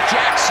 Willie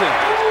Jackson.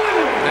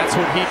 That's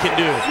what he can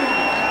do.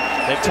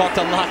 They've talked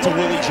a lot to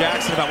Willie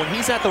Jackson about when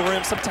he's at the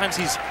rim, sometimes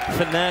he's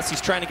finesse,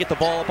 he's trying to get the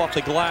ball up off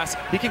the glass.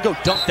 He can go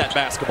dunk that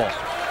basketball.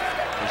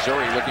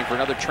 Missouri looking for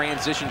another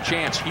transition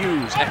chance.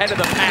 Hughes ahead of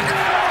the pack.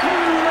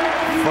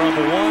 From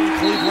one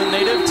Cleveland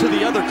native to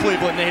the other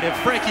Cleveland native,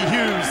 Frankie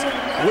Hughes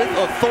with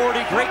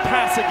authority. Great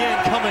pass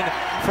again coming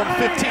from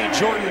 15.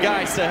 Jordan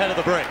Geist ahead of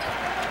the break.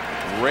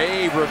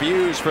 Rave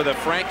reviews for the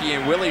Frankie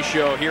and Willie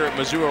show here at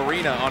Mizzou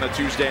Arena on a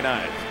Tuesday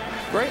night.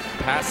 Great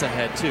pass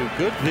ahead too,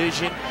 good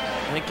vision.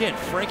 And again,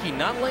 Frankie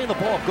not laying the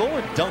ball, go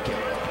and dunk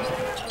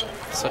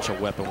it. Such a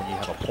weapon when you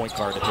have a point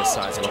guard at his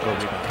size and a go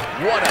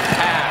rebound. What a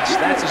pass.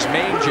 That's his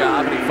main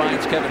job, and he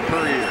finds Kevin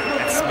Puryear.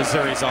 That's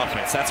Missouri's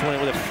offense. That's when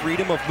with a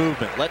freedom of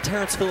movement. Let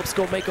Terrence Phillips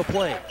go make a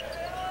play.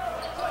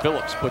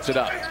 Phillips puts it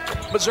up.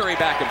 Missouri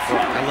back in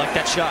front. I like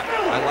that shot.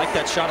 I like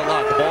that shot a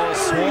lot. The ball is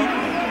swung.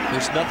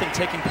 There's nothing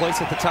taking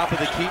place at the top of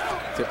the key.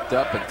 Tipped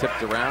up and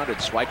tipped around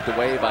and swiped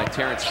away by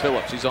Terrence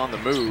Phillips. He's on the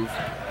move.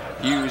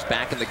 Hughes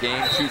back in the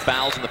game, 2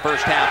 fouls in the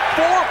first half.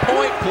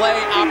 4-point play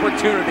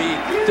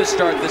opportunity to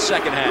start the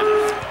second half.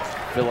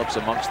 Phillips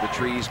amongst the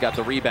trees got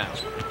the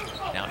rebound.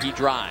 Now he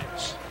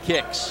drives,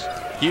 kicks.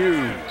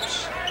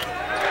 Hughes.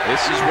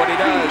 This is what he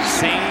does.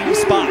 Same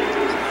spot.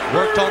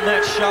 Worked on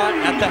that shot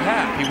at the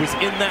half. He was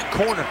in that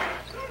corner.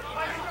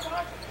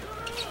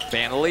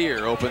 Van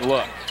Leer, open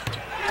look.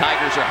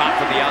 Tigers are hot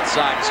from the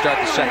outside to start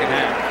the second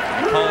half.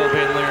 Colin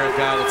Van Leer, a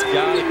guy that's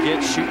got to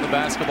get shooting the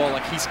basketball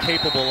like he's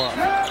capable of.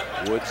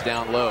 Woods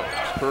down low.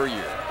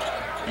 Puryear.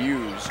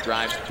 Hughes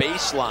drives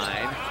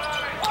baseline.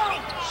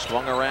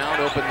 Swung around,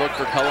 open look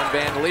for Cullen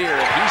Van Leer,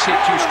 and he's hit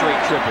 2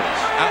 straight triples.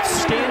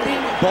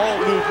 Outstanding ball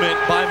movement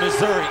by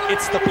Missouri.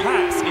 It's the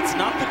pass. It's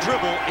not the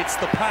dribble, it's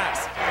the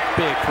pass.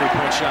 Big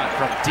 3-point shot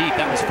from deep.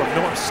 That was from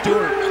Norm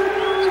Stewart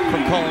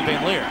from Cullen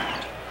Van Leer.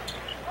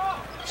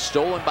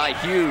 Stolen by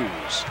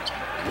Hughes.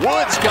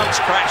 Woods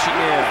comes crashing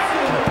in.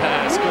 Good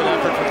pass, good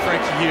effort from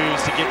Frankie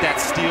Hughes to get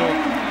that steal.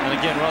 And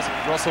again,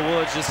 Russell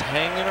Woods just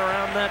hanging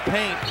around that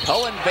paint.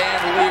 Cullen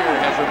Van Leer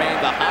has remained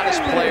the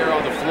hottest player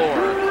on the floor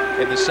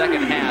in the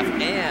second half,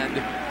 and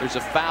there's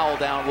a foul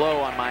down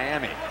low on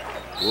Miami.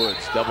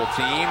 Woods double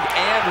teamed,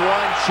 and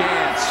one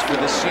chance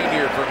for the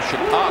senior from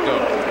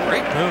Chicago.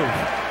 Great move.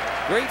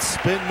 Great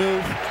spin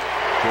move.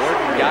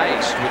 Jordan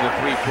Geist with a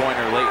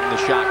 3-pointer late in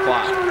the shot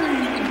clock.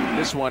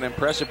 This one,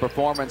 impressive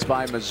performance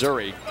by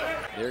Missouri.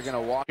 They're going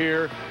to walk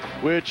here,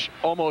 which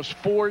almost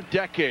 4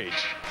 decades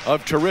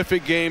of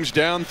terrific games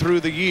down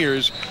through the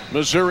years.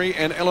 Missouri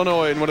and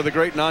Illinois in one of the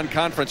great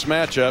non-conference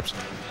matchups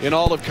in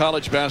all of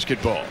college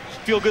basketball.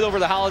 Feel good over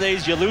the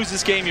holidays. You lose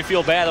this game, you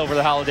feel bad over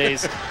the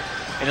holidays.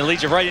 And it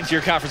leads you right into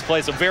your conference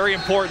play. So very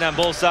important on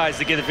both sides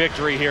to get a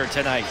victory here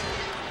tonight.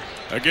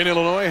 Again,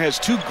 Illinois has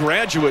 2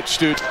 graduate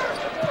students.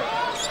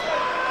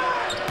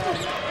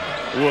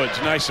 Woods,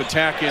 nice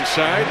attack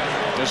inside.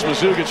 As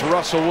Mizzou gets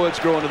Russell Woods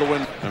going to the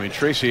win. I mean,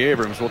 Tracy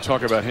Abrams, we'll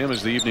talk about him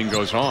as the evening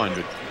goes on.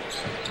 But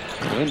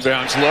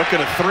inbounds look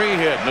and a 3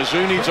 hit.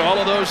 Mizzou needs all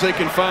of those they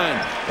can find.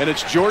 And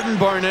it's Jordan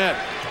Barnett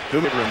who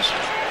Abrams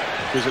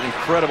gives it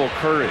incredible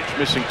courage.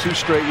 Missing 2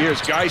 straight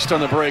years. Geist on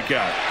the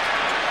breakout.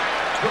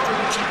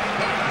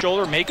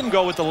 Shoulder, make him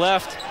go with the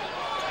left.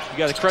 You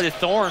got to credit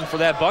Thorne for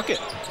that bucket.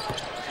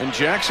 And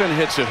Jackson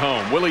hits it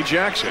home. Willie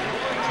Jackson,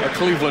 a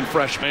Cleveland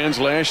freshman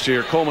last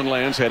year. Coleman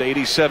Lands had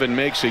 87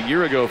 makes a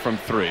year ago from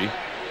 3.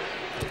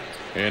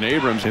 And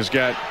Abrams has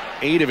got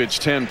 8 of its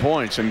 10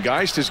 points. And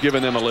Geist has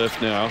given them a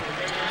lift now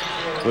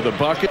with a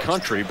bucket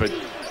country, but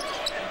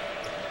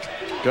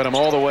got them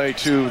all the way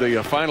to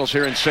the finals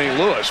here in St.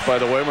 Louis, by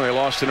the way, when they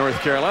lost to North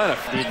Carolina.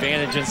 The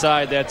advantage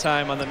inside that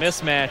time on the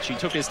mismatch. He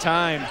took his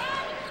time.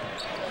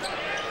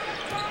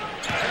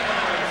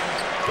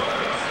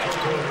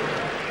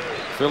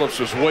 Phillips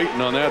was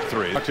waiting on that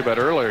 3. Talked about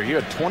earlier, he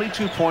had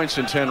 22 points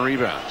and 10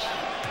 rebounds.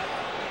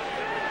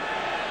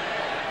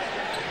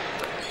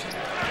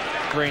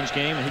 Range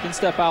game, and he can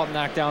step out and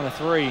knock down the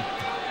 3.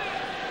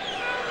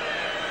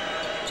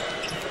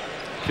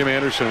 Kim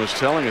Anderson was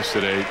telling us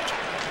today,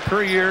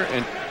 Puryear,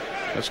 and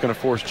that's going to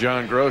force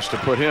John Gross to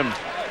put him.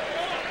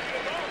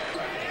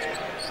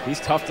 He's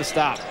tough to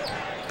stop.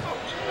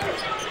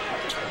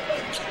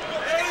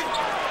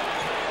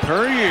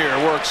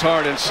 Puryear works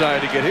hard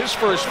inside to get his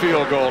first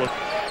field goal.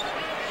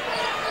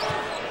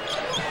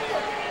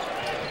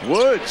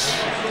 Woods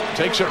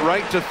takes it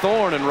right to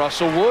Thorne, and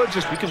Russell Woods.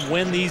 You can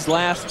win these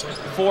last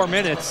 4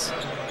 minutes.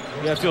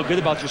 You got to feel good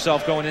about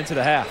yourself going into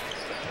the half.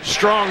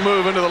 Strong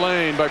move into the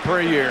lane by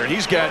Puryear.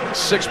 He's got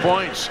 6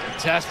 points.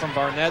 Test from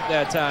Barnett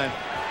that time.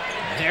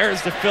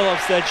 There's the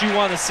Phillips that you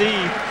want to see.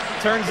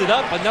 Turns it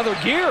up another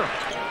gear.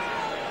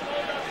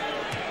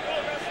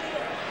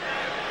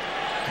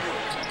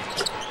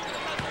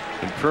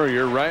 And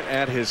Puryear right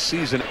at his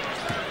season.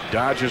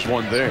 Dodges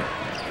one there.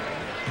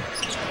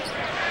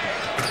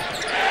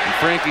 And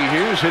Frankie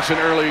Hughes hits an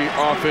early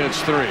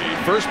offense three.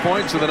 First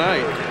points of the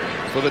night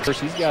for the.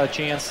 He's got a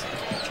chance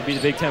to be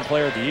the Big Ten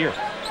Player of the Year.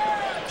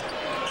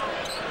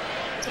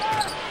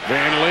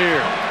 Van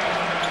Leer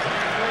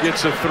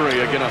gets a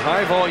three. Again, a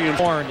high volume.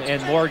 Horn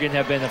and Morgan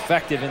have been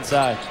effective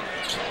inside.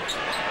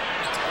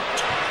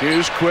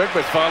 Hughes quick,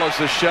 but follows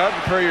the shot,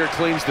 and Puryear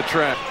cleans the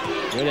trap.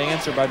 Good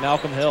answer by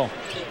Malcolm Hill.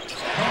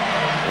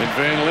 And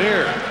Van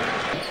Leer.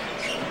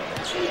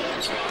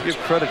 Give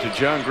credit to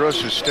John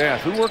Gross's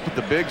staff, who worked with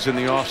the bigs in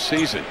the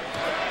offseason.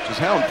 Just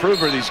how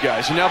improved are these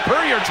guys? And now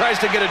Puryear tries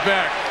to get it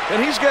back,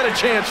 and he's got a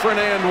chance for an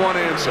and one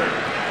answer.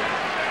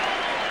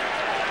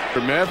 For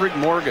Maverick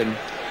Morgan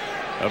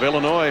of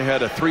Illinois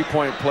had a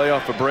three-point play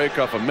off a break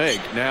off a Meg.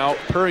 Now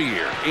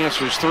Puryear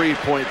answers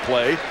three-point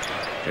play,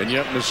 and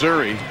yet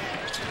Missouri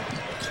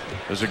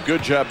does a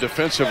good job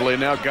defensively.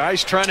 Now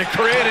Geist trying to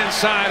create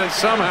inside and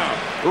somehow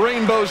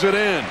rainbows it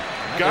in.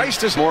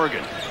 Geist is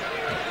Morgan.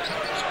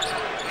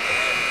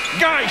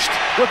 Geist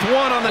with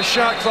one on the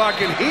shot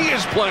clock, and he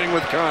is playing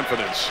with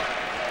confidence.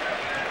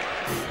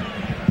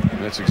 And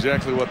that's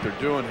exactly what they're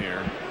doing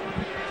here.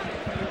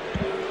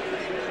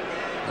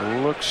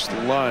 It looks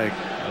like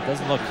it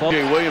doesn't look close.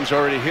 Jay Williams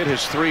already hit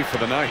his three for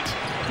the night.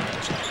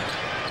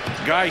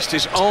 Geist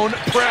his own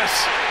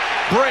press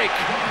break.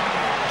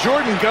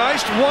 Jordan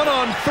Geist 1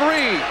 on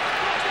 3,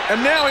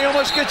 and now he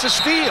almost gets a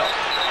steal.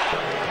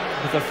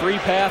 With a free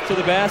path to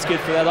the basket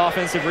for that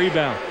offensive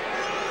rebound.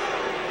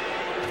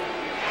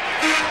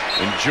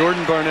 And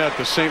Jordan Barnett,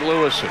 the St.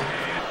 Louisan,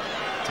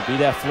 to be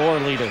that floor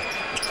leader.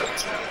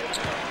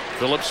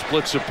 Phillips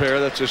splits a pair.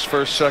 That's his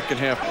first second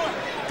half.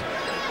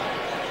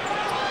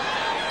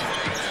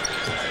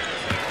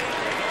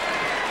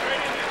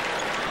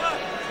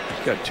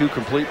 He's got 2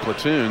 complete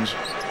platoons.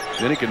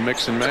 Then he can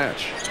mix and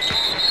match.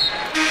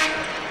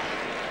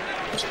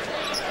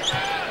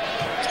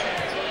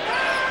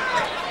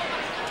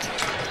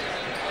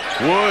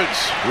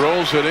 Woods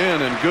rolls it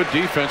in, and good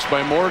defense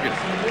by Morgan.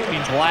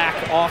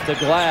 Black off the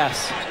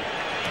glass.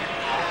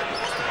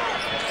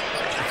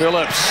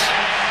 Phillips.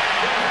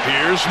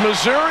 Here's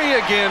Missouri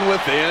again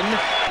within.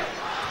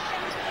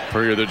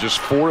 Puryear, they're just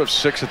 4 of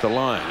 6 at the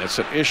line. That's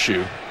an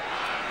issue.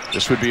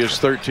 This would be his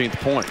 13th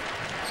point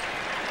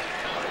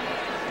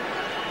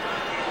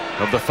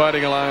of the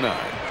Fighting Illini.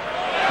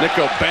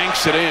 Nico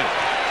banks it in.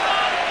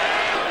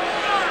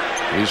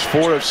 He's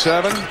 4 of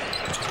 7,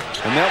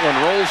 and that one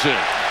rolls in.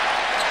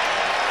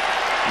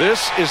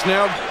 This is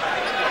now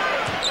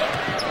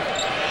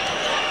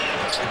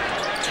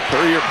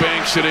Puryear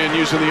banks it in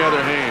using the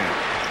other hand.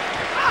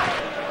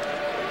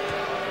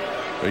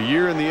 A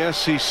year in the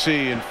SEC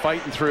and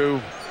fighting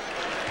through,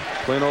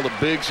 playing all the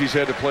bigs he's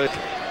had to play.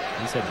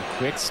 He's had a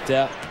quick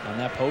step on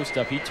that post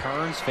up. He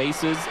turns,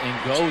 faces,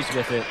 and goes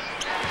with it.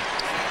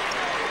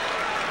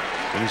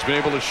 And he's been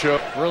able to show.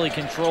 Really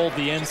controlled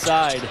the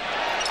inside.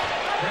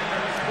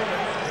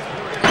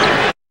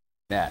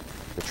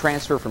 The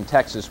transfer from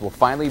Texas will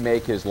finally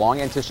make his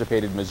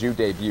long-anticipated Mizzou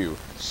debut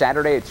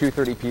Saturday at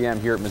 2:30 p.m.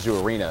 here at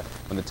Mizzou Arena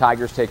when the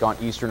Tigers take on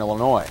Eastern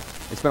Illinois.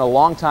 It's been a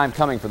long time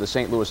coming for the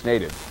St. Louis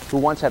native, who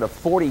once had a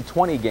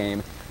 40-20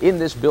 game in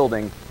this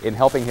building in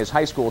helping his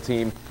high school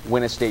team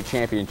win a state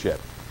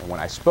championship. And when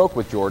I spoke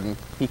with Jordan,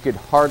 he could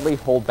hardly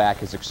hold back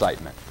his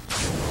excitement.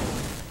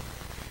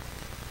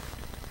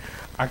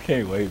 I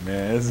can't wait,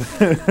 man.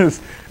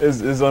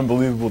 It's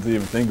unbelievable to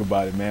even think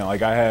about it, man.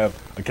 Like, I have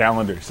a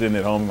calendar sitting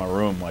at home in my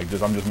room, like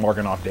I'm just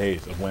marking off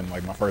days of when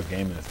like my first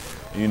game is.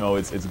 You know,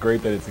 it's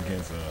great that it's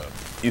against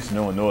Eastern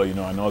Illinois. You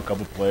know, I know a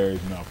couple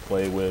players, you know, I've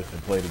played with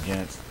and played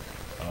against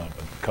a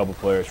couple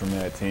players from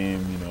that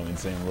team, you know, in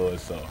St.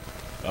 Louis. So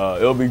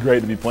it'll be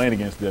great to be playing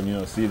against them. You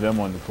know, see them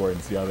on the court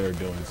and see how they're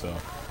doing. So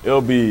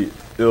it'll be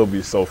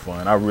so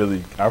fun. I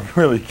really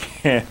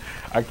can't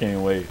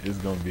wait. It's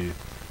gonna be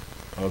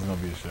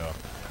a show.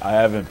 I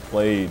haven't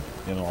played,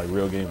 you know, like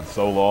real games in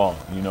so long,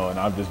 you know, and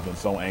I've just been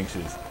so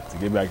anxious to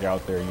get back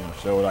out there, you know,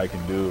 show what I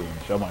can do, and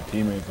show my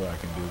teammates what I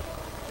can do,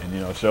 and,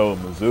 you know, show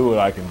Mizzou what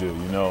I can do,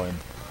 you know, and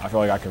I feel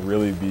like I can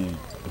really be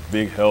a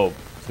big help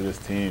to this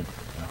team,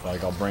 and I feel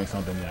like I'll bring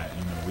something that,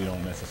 you know, we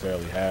don't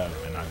necessarily have,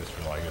 and I just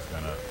feel like it's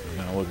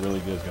gonna look really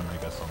good. It's gonna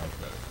make us so much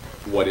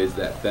better. What is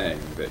that thing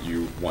that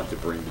you want to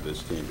bring to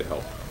this team to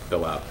help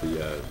fill out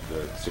the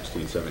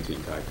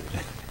 16-17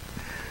 Tigers?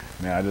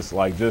 Man, I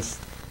just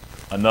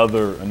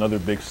another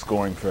big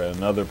scoring threat,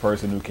 another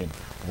person who can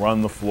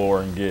run the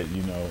floor and get,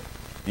 you know,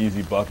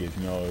 easy buckets,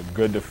 you know, a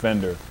good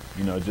defender,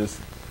 you know, I'm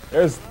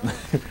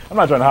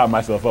not trying to hype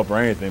myself up or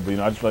anything, but, you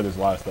know, I just feel like there's a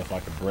lot of stuff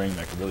I could bring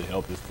that could really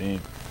help this team,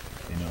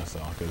 you know, so,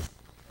 because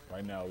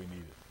right now we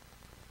need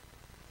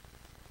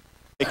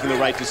it. Making the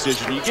right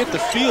decision. You get the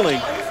feeling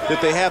that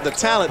they have the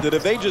talent that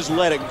if they just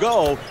let it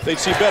go, they'd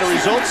see better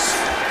results.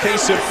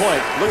 Case in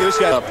point, look at this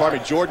guy,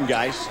 Jordan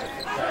Geist.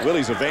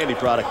 Willie's a Vandy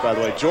product, by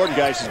the way. Jordan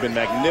Geist has been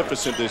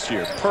magnificent this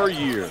year, per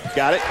year.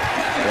 Got it?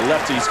 The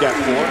lefty's got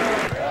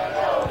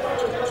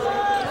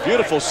 4.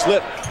 Beautiful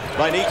slip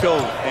by Nico,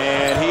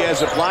 and he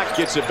has a block,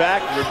 gets it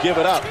back, will give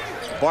it up.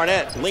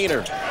 Barnett,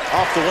 leaner,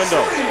 off the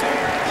window.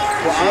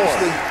 Well,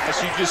 honestly,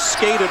 so you just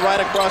skated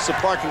right across the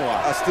parking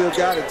lot. I still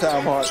got it,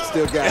 Tom Hart.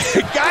 Still got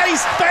it.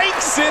 Guys,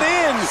 banks it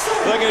in.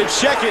 They're going to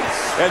check it.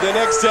 And the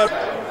next step,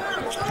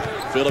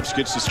 Phillips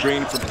gets the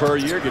screen from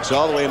Puryear, gets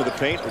all the way into the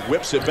paint,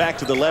 whips it back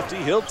to the lefty.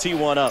 He'll tee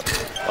one up.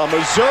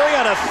 Missouri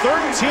on a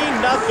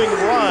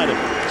 13-0 run.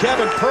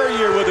 Kevin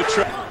Puryear with a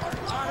try.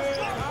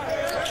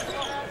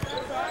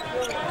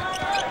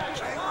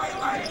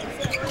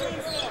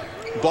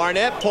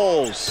 Barnett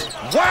pulls.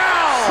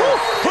 Wow!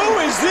 Who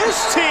is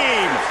this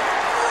team?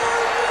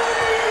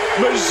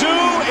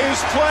 Mizzou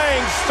is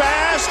playing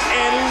fast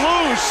and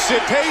loose.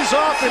 It pays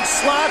off in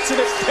slots and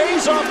it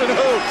pays off in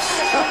hoops.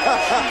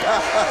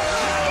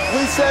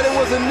 We said it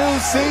was a new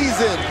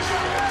season.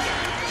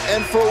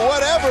 And for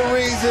whatever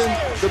reason,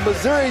 the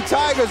Missouri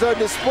Tigers are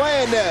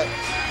displaying that.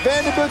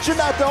 Vanderbilt, you're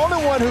not the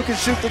only one who can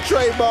shoot the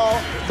tray ball.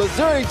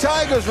 Missouri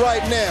Tigers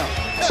right now.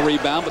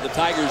 Rebound, but the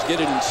Tigers get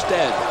it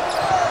instead.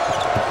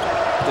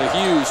 The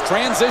Hughes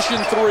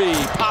transition 3,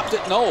 popped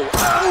it, no.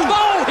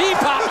 No, he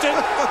popped it.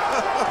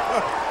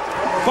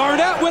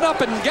 Barnett went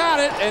up and got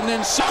it, and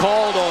then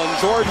called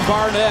on Jordan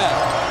Barnett.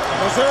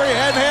 Missouri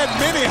hadn't had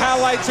many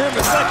highlights here in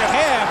the second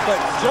half, but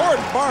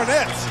Jordan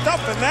Barnett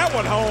stuffing that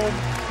one home.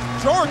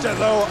 Georgia,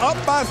 though, up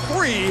by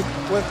 3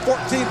 with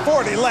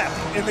 14:40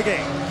 left in the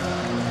game.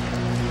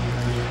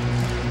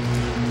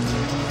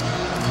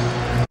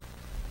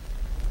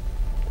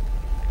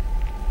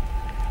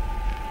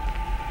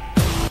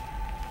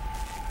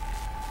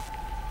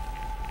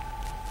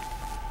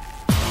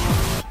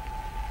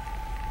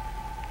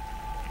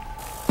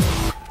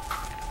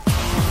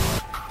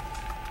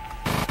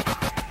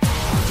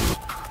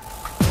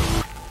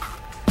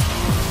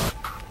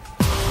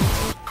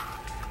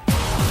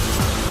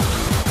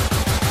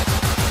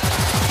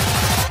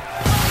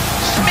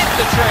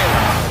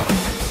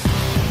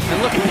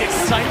 And look at the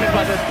excitement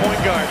by that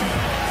point guard.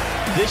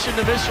 Dishing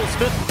to Mitchell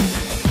Smith.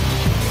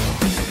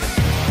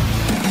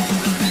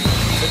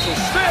 Mitchell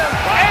Smith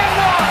and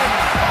one!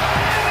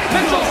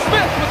 Mitchell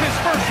Smith with his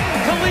first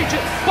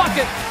collegiate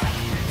bucket.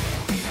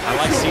 I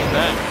like seeing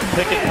that.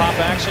 Pick and pop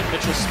action,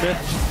 Mitchell Smith.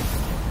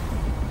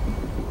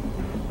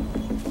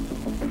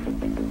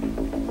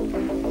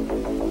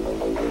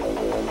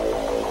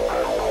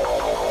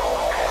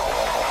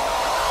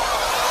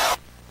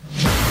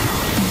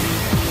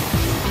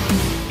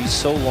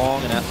 So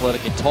long and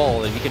athletic and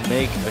tall that he can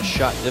make a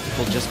shot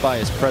difficult just by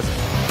his presence.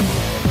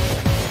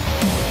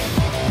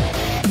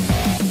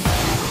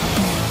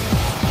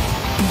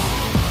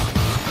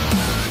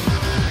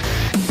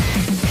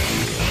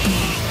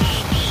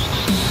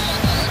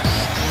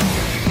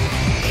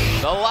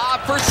 The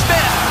lob for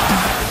Smith.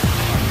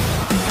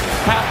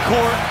 Half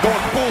court,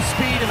 going full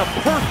speed, and a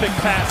perfect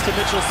pass to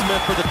Mitchell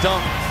Smith for the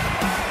dunk.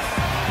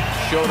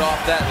 Showed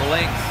off that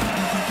length.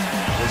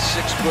 The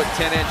 6-foot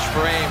 10-inch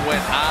frame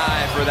went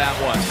high for that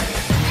one.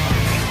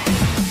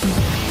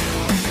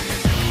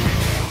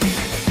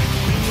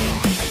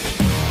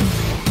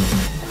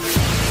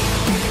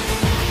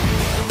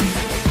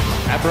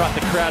 That brought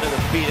the crowd to their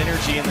feet,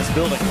 energy in this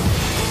building.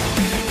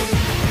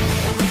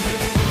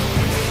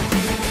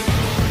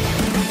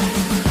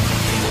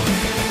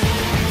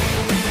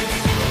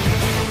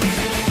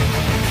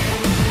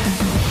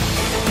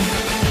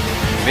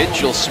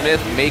 Mitchell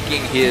Smith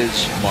making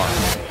his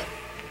mark.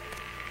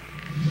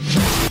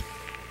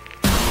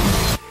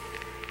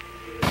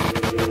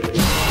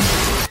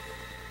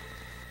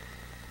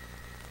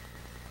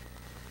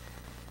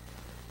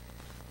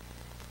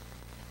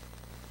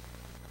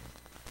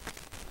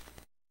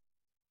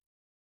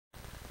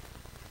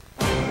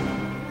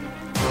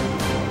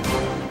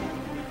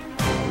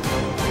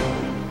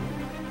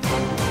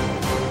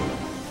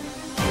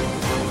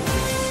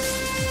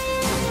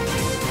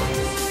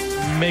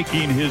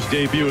 Making his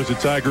debut as a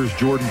Tigers,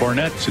 Jordan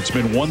Barnett. It's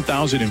been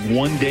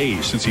 1,001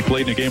 days since he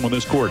played in a game on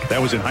this court. That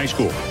was in high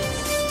school.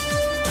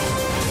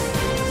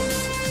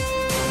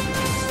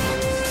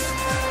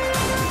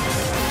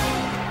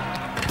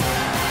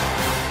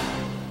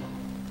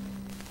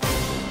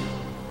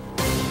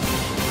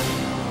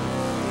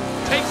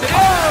 Takes it in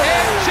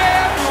and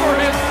jams for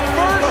his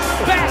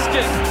first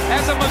basket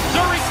as a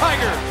Missouri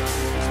Tiger.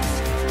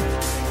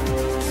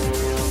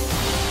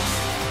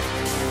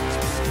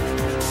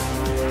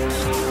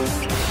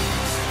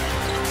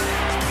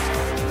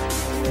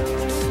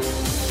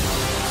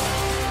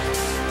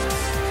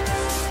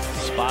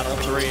 Spot up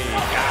 3.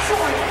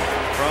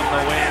 From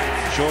the wing,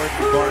 Jordan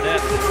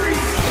Barnett.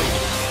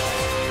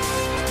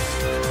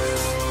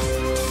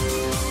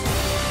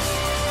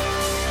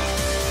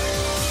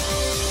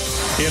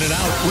 In and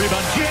out,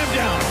 rebound,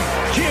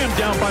 jammed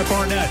down by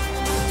Barnett.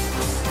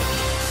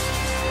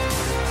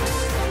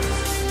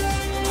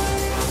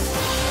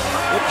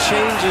 It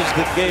changes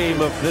the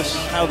game of this,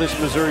 how this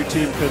Missouri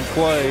team can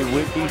play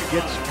when he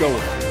gets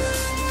going.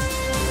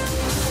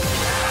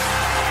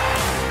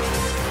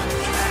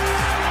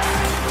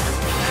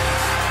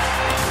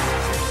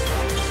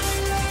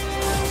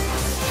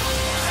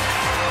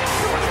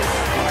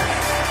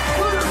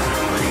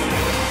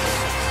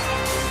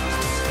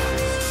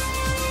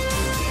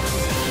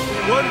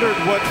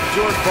 wondered what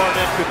Jordan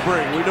Barnett could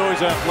bring. We know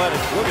he's athletic.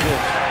 Look at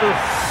him.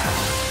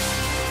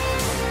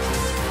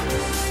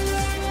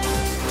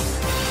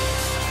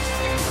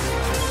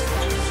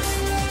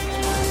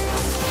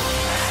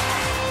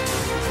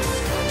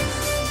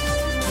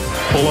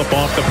 Pull up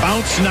off the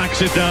bounce,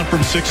 knocks it down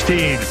from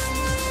 16.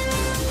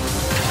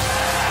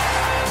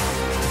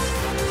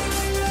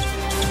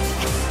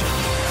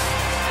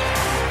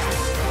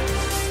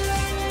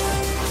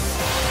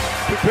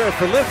 Prepare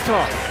for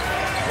liftoff.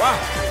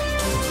 Wow.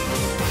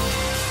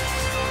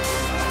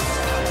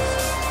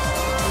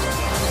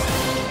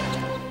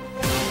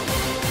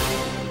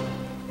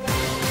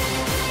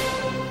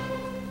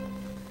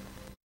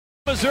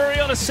 Missouri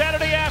on a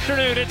Saturday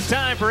afternoon. It's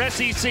time for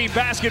SEC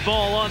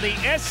basketball on the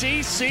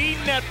SEC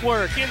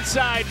Network.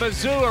 Inside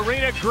Mizzou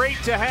Arena, great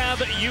to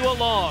have you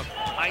along.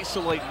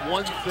 Isolate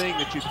one thing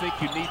that you think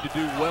you need to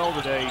do well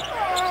today.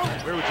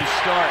 Where would you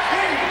start?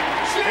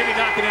 Maybe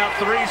knocking out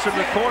threes from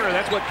the corner.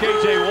 That's what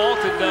KJ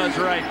Walton does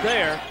right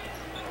there.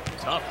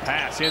 Tough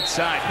pass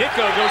inside.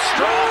 Nico goes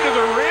strong to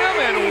the rim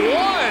and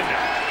one.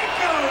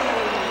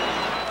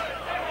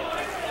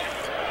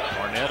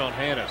 Barnett on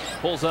Hannes.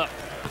 Pulls up.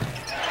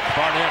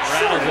 Barnett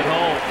rattles it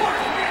home.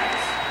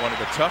 One of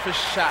the toughest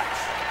shots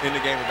in the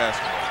game of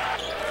basketball.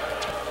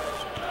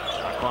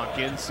 Clock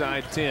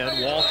inside 10.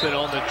 Walton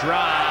on the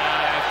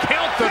drive.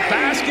 Count the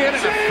basket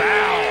and a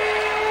foul.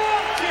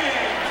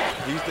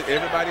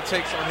 Everybody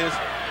takes on his.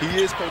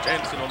 He is Coach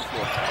Anderson on the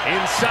floor.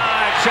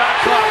 Inside, shot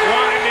clock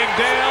winding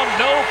down.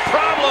 No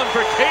problem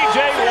for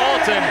KJ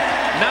Walton.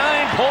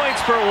 9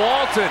 points for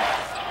Walton.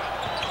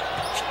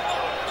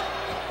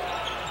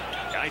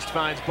 Geist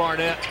finds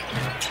Barnett.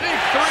 Big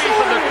three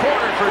from the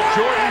corner for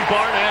Jordan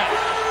Barnett.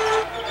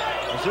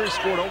 Missouri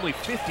scored only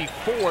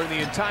 54 in the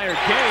entire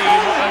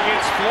game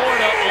against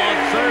Florida on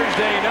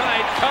Thursday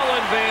night.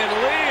 Cullen Van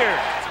Leer.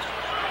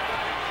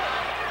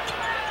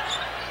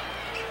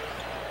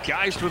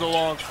 Geist with a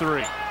long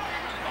three.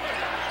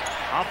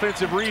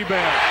 Offensive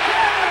rebound.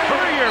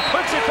 Puryear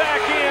puts it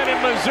back in,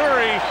 and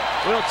Missouri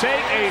will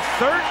take a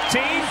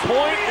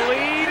 13-point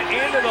lead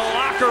into the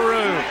locker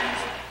room.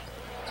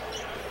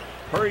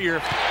 Puryear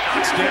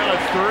knocks down a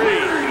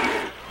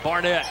three.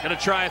 Barnett gonna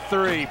try a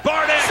three.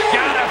 Barnett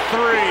got a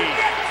three.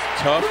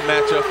 Tough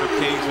matchup for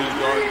Kings who's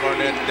guarding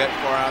Barnett that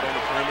far out on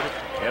the perimeter.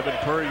 Evan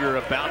Puryear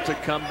about to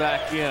come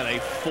back in. A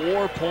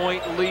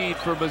 4-point lead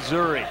for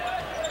Missouri.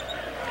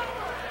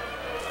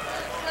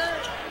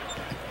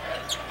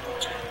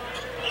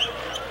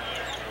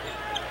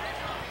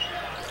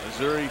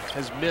 Missouri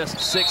has missed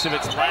 6 of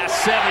its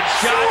last 7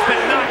 shots, but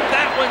not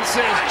that one,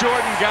 says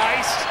Jordan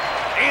Geist.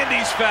 And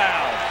he's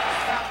fouled.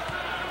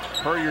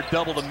 Puryear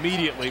doubled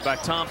immediately by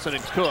Thompson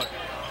and Cook.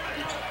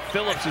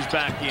 Phillips is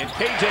back in.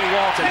 KJ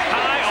Walton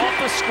high off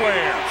the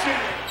square.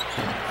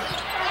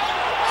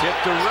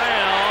 Tipped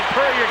around.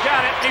 Puryear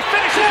got it. He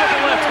finishes with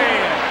the left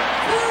hand.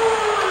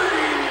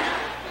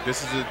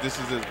 This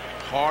is a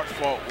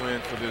hard-fought win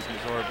for this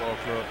Missouri ball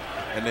club,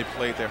 and they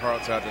played their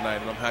hearts out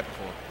tonight, and I'm happy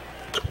for them.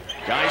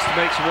 Geist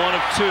makes 1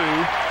 of 2.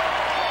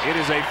 It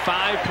is a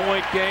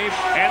 5-point game,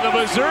 and the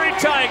Missouri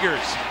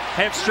Tigers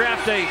have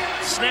snapped a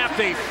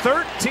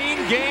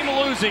 13-game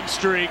losing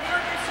streak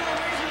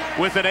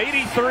with an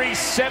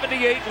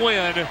 83-78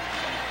 win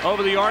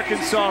over the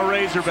Arkansas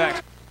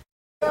Razorbacks.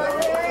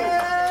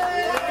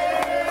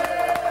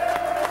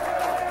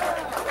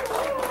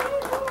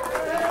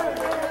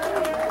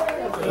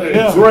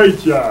 Yeah. Great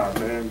job,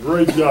 man.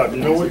 Great job.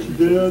 You know what you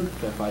did? You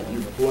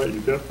played.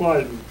 You kept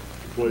fighting. You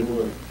played to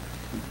win.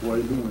 You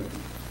played to win.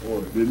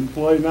 Or didn't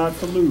play not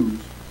to lose.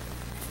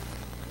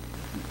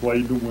 You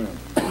played to win.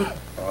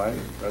 All right?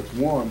 That's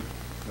one.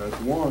 That's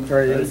one.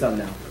 Try to do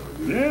something now.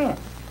 Yeah.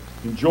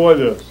 Enjoy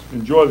this.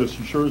 Enjoy this.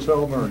 You sure as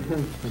hell learned it.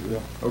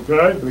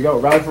 Okay? Here we go.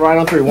 Rally for Ryan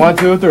on 3. 1,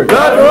 2, 3.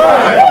 That's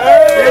right.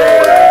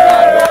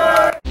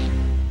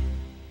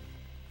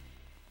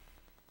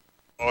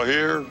 All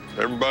here,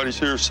 everybody's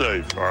here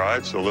safe, all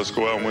right? So let's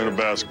go out and win a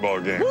basketball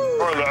game.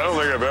 I don't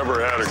think I've ever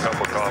had a cup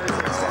of coffee.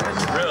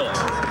 Really?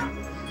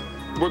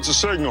 What's the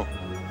signal?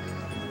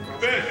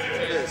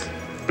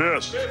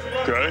 This.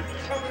 Okay.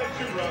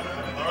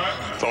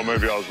 Thought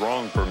maybe I was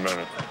wrong for a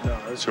minute.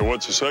 So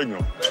what's the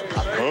signal?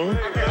 Huh?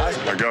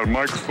 I got a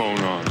microphone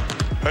on.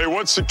 Hey,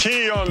 what's the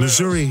key on this?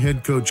 Missouri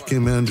head coach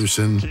Kim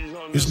Anderson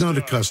is not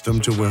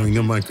accustomed to wearing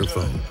a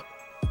microphone.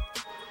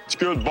 It's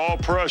good ball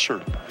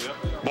pressure.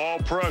 Ball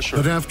pressure.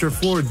 But after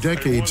 4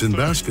 decades in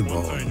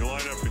basketball,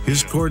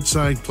 his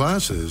courtside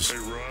classes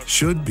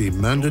should be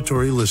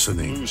mandatory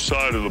listening. Lose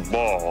side of the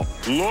ball.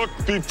 Look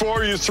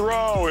before you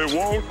throw. It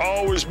won't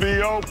always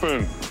be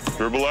open.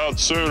 Dribble out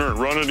sooner.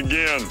 Run it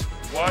again.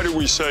 Why do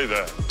we say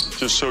that?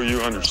 Just so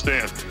you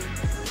understand.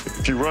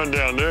 If you run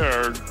down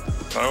there,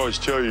 I always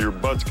tell you your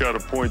butt's got to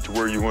point to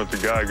where you want the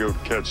guy to go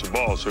catch the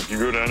ball. So if you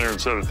go down there and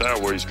set it that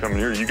way, he's coming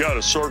here. You got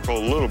to circle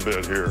a little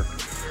bit here.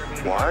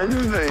 Why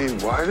do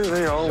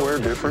they all wear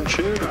different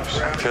shoes?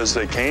 Because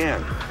they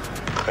can.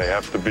 They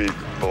have to be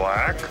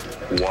black,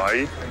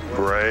 white,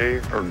 gray,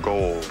 or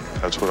gold.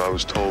 That's what I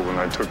was told when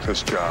I took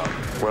this job.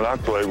 When I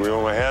played, we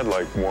only had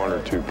like 1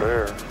 or 2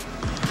 pair.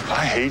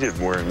 I hated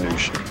wearing new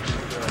shoes.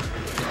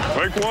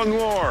 Make one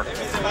more.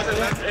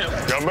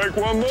 Gotta make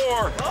one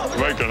more.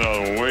 Make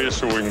another one, will you,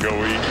 so we can go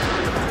eat.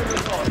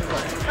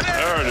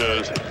 There it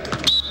is.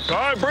 All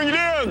right, bring it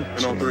in.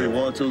 And on three,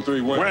 1, 2,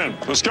 3, win. Win.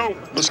 Let's go.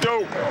 Let's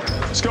go.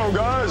 Let's go,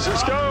 guys.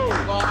 Let's go.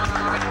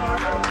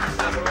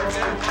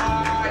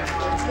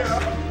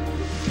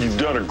 You've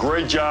done a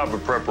great job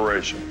of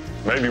preparation.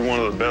 Maybe one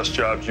of the best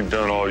jobs you've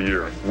done all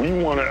year. We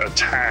want to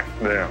attack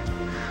them.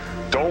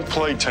 Don't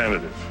play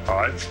tentative, all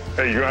right?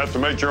 Hey, you're going to have to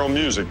make your own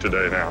music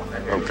today now,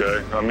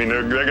 okay? I mean,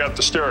 they got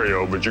the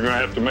stereo, but you're going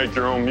to have to make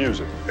your own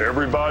music.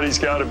 Everybody's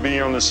got to be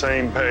on the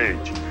same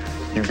page.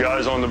 You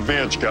guys on the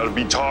bench got to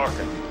be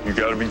talking. You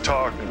got to be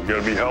talking. You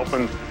got to be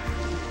helping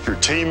your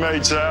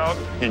teammates out,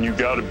 and you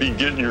got to be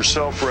getting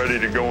yourself ready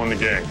to go in the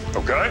game,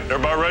 okay?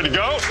 Everybody ready to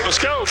go? Let's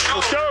go.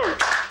 Let's go.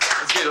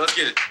 Let's get it. Let's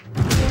get it.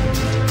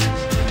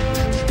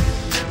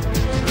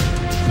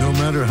 No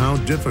matter how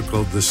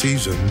difficult the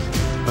season,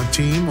 a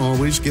team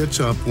always gets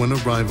up when a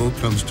rival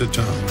comes to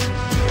town.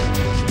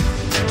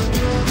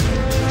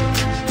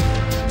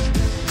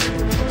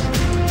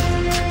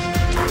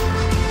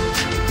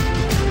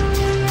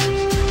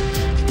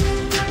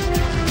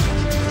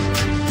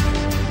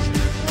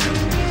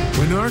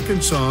 When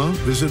Arkansas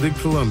visited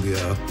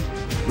Columbia,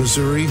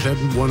 Missouri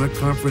hadn't won a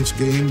conference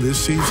game this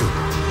season.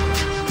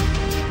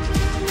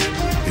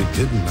 It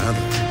didn't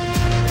matter.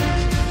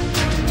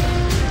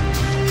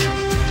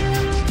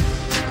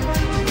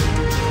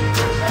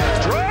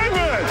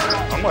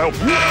 I'm gonna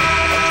help you.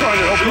 I'm trying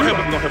to help you.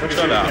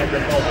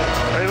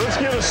 Hey, let's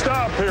get a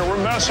stop here.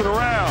 We're messing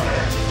around.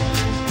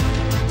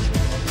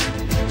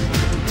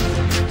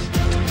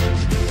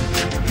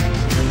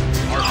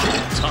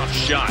 Tough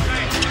shot.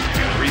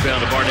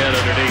 Rebound to Barnett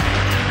underneath.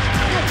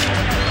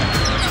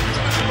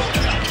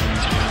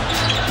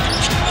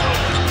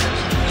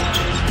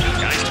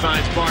 Guys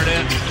finds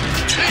Barnett.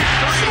 Big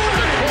three from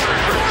the corner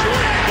for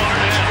Jordan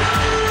Barnett.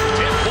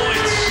 10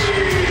 points.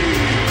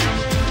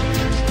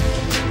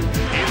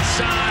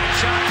 Inside,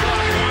 shot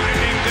clock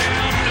winding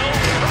down. No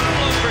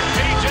problem for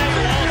T.J.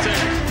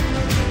 Walton.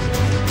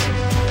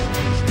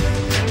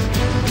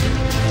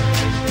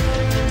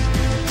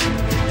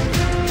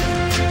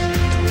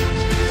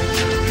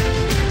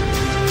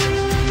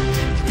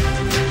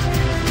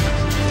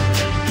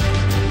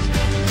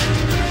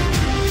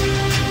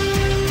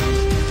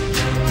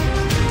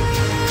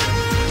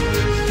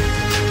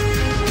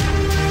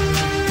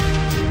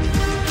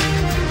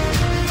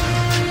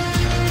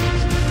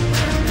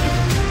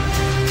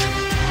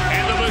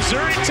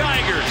 Missouri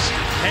Tigers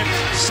have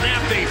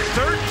snapped a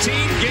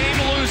 13-game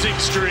losing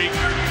streak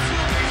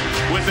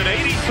with an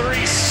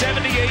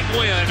 83-78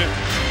 win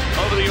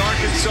over the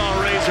Arkansas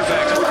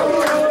Razorbacks.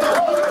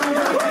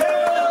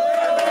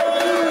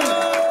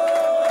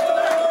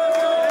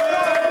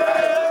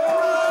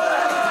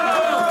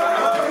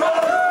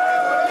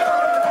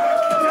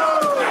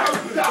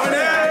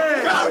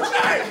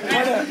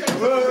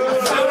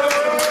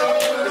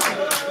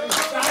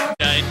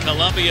 In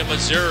Columbia,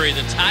 Missouri,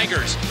 the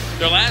Tigers,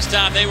 their last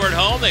time they were at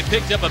home, they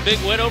picked up a big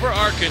win over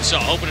Arkansas,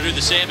 hoping to do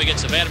the same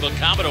against the Vanderbilt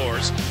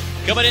Commodores.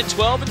 Coming in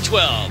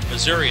 12-12,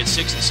 Missouri at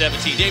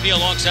 6-17. Debut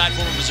alongside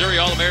former Missouri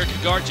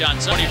All-American guard John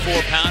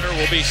 24-pounder.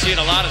 We'll be seeing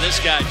a lot of this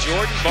guy,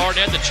 Jordan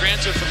Barnett, the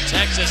transfer from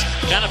Texas,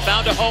 kind of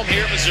found a home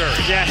here in Missouri.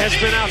 Yeah, has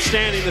been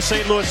outstanding. The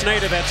St. Louis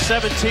native at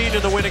 17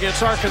 in the win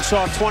against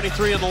Arkansas,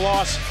 23 in the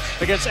loss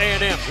against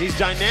A&M. He's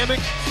dynamic,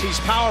 he's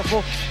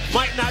powerful,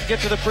 might not get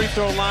to the free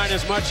throw line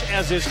as much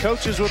as his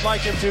coaches would like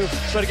him to,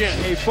 but again,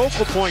 a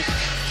focal point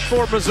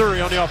for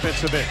Missouri on the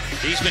offensive end.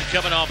 He's been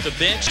coming off the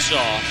bench,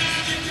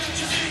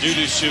 due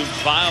to some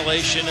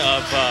violation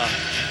of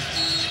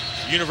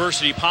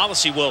university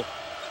policy, will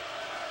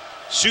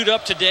suit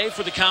up today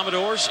for the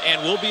Commodores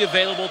and will be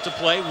available to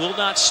play, will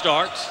not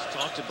start.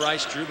 Talked to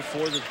Bryce Drew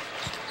before the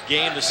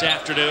game this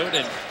afternoon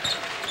and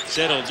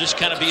said it'll just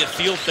kind of be a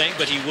feel thing,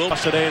 but he will.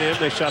 At A&M,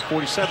 they shot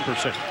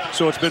 47%,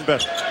 so it's been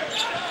better.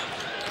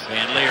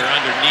 Van Leer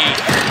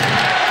underneath.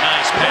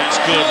 Nice pass,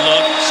 good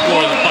look.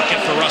 Score the bucket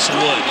for Russell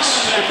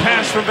Woods. Good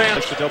pass from Van.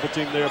 The double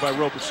team there by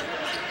Robeson.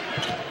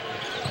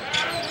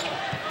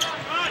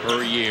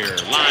 Puryear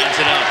lines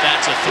it up.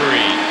 That's a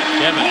three.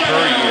 Devin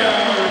Puryear.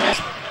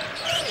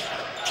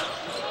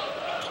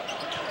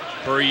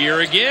 Puryear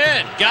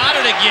again. Got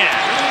it again.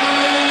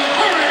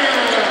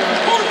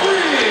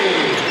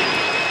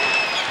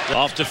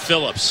 Off to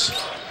Phillips.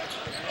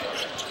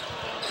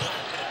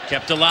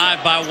 Kept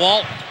alive by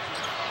Walton.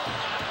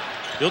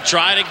 He'll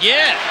try it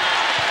again.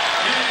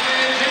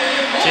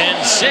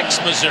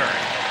 10-6 Missouri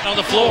on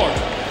the floor.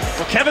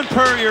 Well, Kevin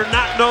Puryear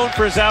not known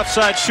for his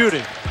outside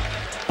shooting,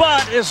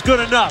 but is good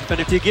enough. And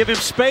if you give him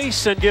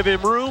space and give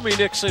him room, he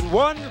nicks in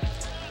one,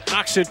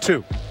 knocks in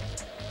two.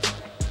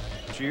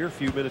 A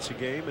few minutes a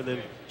game, and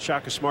then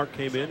Shaka Smart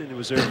came in and he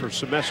was there for a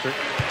semester.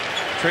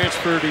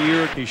 Transferred a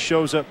year, he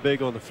shows up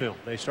big on the film.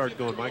 They started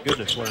going, my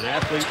goodness, what an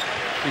athlete.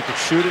 He can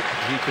shoot it,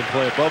 he can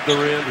play above the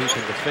rim, he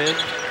can defend.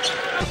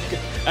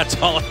 That's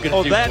all I'm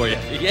going to do for you.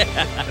 Yeah.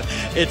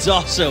 It's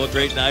also a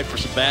great night for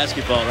some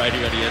basketball right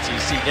here on the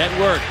SEC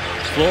Network.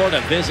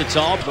 Florida visits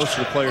all. Most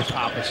of the players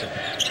opposite.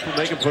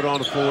 Make them put on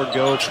the floor and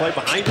go. Play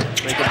behind them.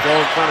 Make them go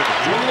in front of them.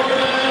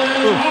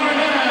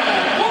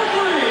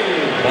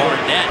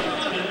 Barnett.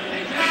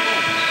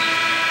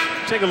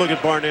 Take a look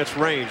at Barnett's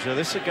range. Now,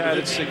 this is a guy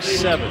that's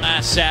 6'7".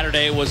 Last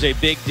Saturday was a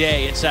big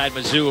day inside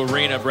Mizzou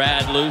Arena.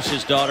 Brad Luce,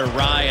 his daughter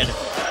Ryan,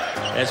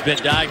 has been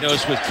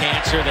diagnosed with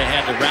cancer. They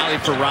had the Rally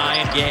for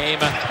Ryan game,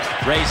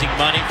 raising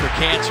money for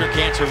cancer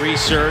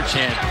research,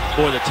 and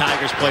boy, the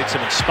Tigers played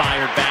some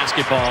inspired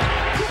basketball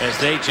as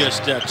they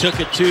just took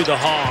it to the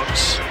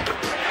Hogs.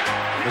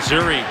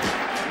 Missouri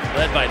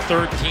led by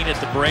 13 at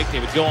the break.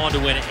 They would go on to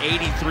win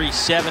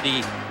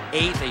 83-78.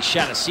 They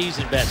shot a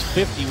season best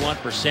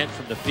 51%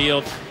 from the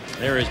field.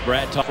 There is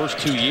Brad Talk. First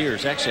 2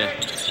 years, actually,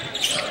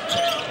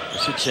 I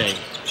should say,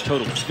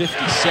 total 57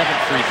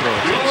 free throw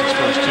attempts his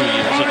first 2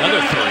 years.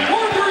 Another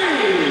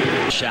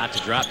 3. Shot to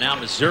drop now.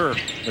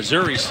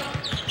 Missouri's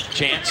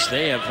chance.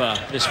 They have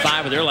missed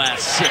 5 of their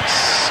last 6.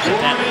 But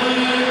that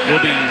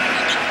will be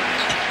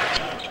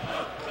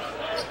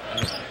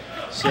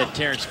said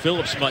Terrence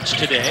Phillips much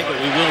today, but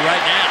we will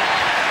right now.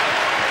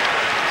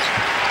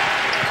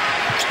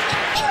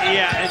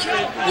 Yeah, and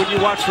when you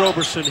watch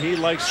Roberson, he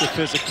likes the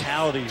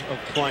physicality of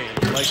playing.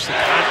 He likes the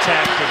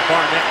contact, and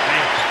Barnett,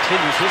 man,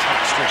 continues his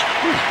hot streak.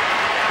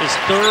 His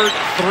third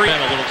 3. A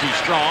little too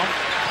strong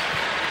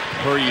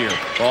per year.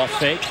 Ball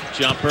fake,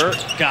 jumper,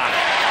 got it.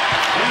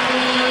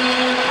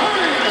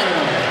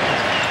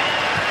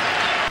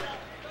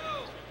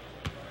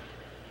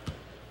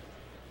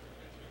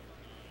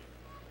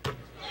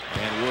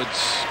 And Woods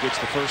gets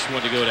the first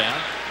one to go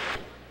down.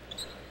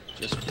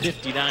 Just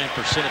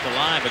 59% at the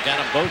line, but got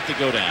them both to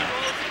go down.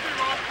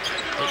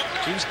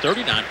 He was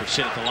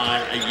 39% at the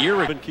line a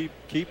year ago.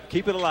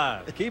 Keep it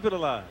alive. Keep it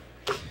alive.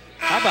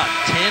 How about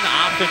 10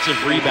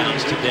 offensive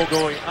rebounds today?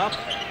 Going up.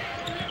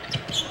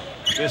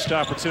 Missed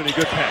opportunity.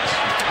 Good pass.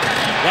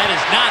 That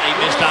is not a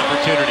missed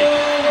opportunity.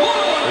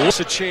 It's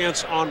a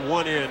chance on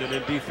one end, and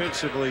then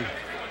defensively,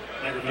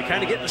 they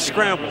kind of get in the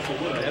scramble.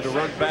 They had to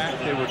run back.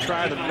 They were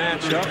trying to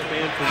match up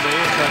man for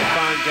man, trying to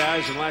find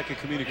guys, and lack of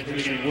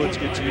communication. Woods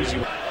gets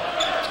easy.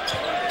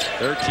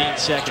 13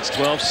 seconds,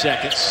 12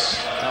 seconds.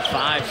 Now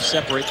 5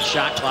 separate the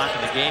shot clock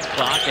and the game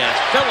clock as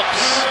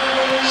Phillips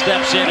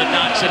steps in and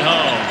knocks it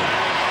home.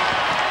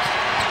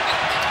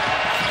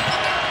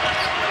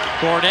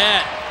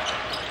 Barnett,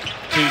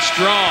 too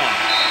strong,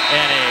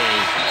 and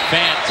a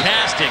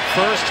fantastic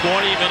first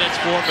 20 minutes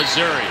for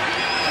Missouri.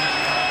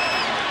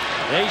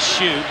 They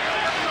shoot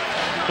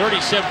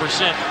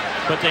 37%,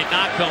 but they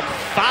knock home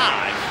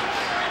 5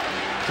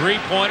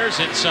 3-pointers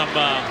and some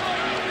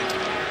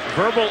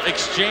verbal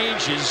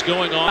exchanges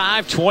going on.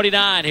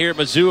 5:29 here at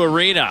Mizzou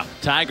Arena.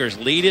 Tigers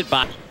lead it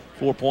by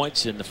 4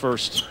 points in the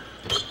first,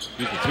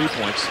 3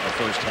 points in the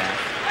first half.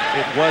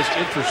 It was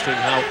interesting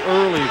how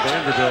early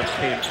Vanderbilt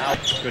came out.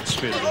 Good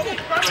spin.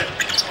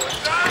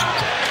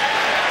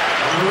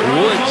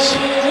 Woods.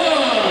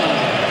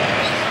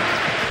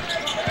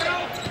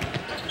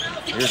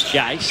 Here's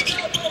Geist.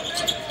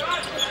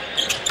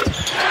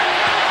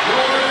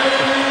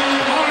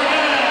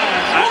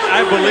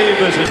 I believe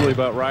as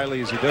about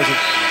Riley is he doesn't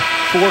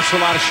force a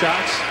lot of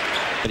shots.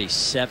 But he's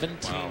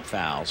 17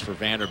 fouls for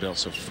Vanderbilt,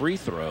 so free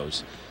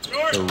throws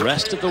the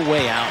rest of the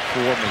way out for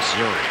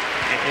Missouri.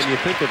 And you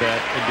think of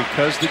that, and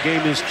because the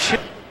game is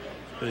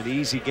an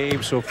easy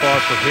game so far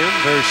for him,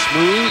 very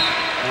smooth.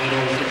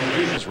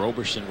 Here's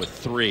Roberson with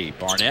 3.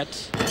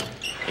 Barnett,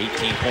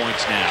 18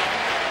 points now.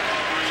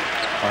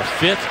 Our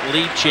 5th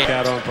lead change.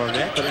 Out on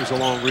Barnett, but it was a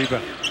long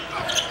rebound.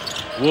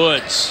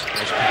 Woods.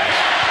 Nice pass.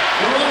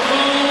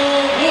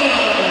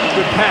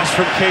 Good pass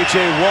from KJ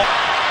Wall.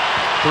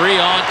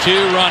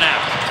 3-on-2 run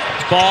out.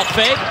 Ball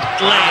fake,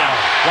 layup.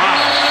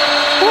 Wow.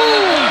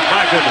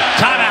 My goodness.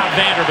 Timeout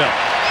Vanderbilt.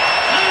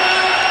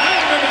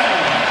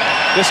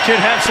 This kid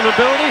have some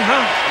ability,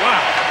 huh?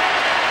 Wow.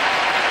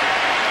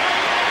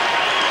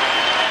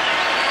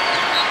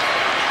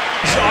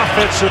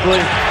 Offensively,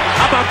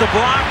 how about the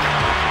block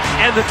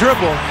and the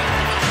dribble?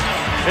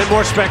 And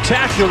more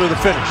spectacular, the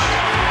finish.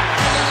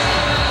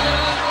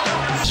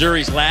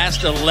 Missouri's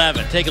last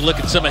 11. Take a look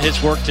at some of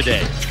his work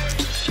today.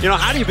 You know,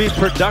 how do you be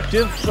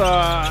productive?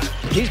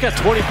 He's got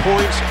 20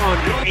 points on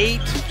 8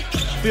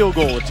 field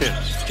goal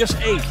attempts. Just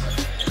 8.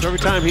 So every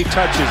time he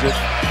touches it,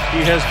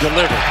 he has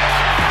delivered.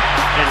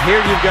 And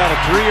here you've got a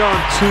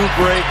 3-on-2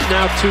 break,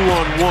 now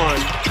 2-on-1.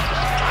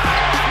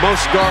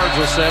 Most guards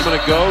will say, I'm going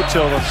to go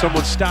till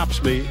someone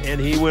stops me. And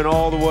he went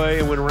all the way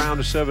and went around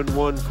to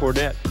 7-1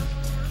 Cornett.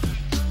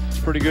 It's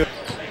pretty good.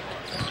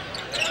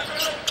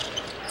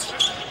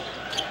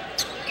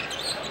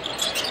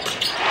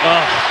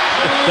 Oh,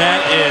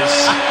 that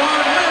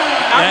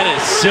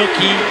is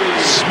silky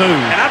smooth.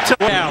 And I'm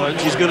telling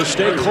you, he's going to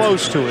stay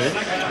close to it.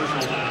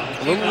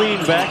 A little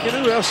lean back.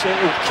 And who else?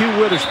 Q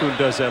Witherspoon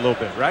does that a little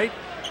bit, right?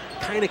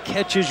 Kind of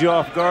catches you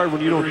off guard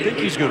when you don't think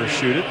he's going to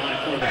shoot it.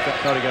 I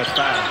thought he got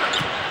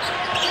fouled.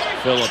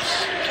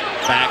 Phillips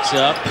backs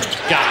up.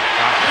 Got it.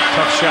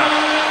 Tough shot.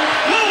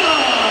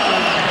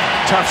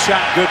 tough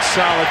shot, good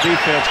solid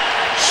defense.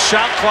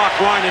 Shot clock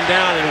winding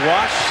down, and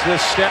watch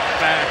this step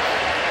back.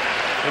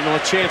 And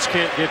LaChance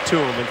can't get to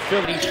him. And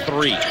Philly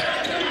 3.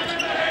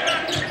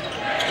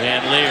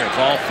 Van Leer,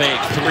 ball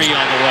fake, 3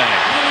 on the way.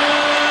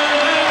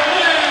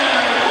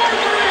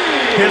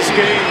 His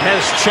game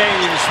has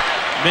changed.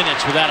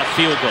 Minutes without a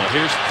field goal.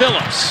 Here's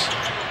Phillips.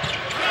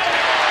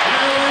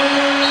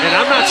 And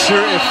I'm not sure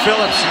if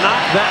Phillips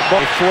knocked that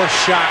ball. A forced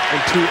shot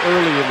and too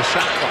early in the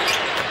shot clock.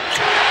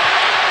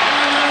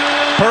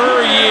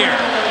 Per year.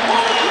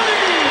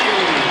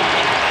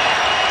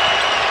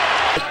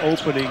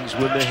 Openings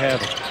when they have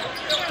them.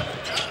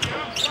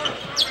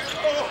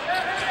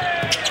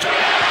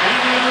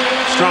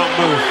 Strong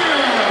move.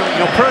 You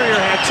know, Purrier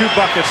had 2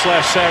 buckets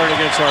last Saturday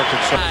against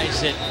Arkansas.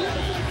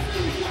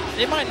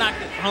 They might knock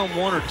home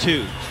 1 or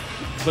 2,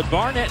 but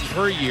Barnett and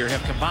Purrier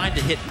have combined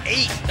to hit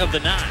 8 of the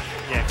 9.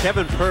 Yeah,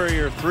 Kevin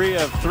Purrier 3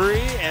 of 3,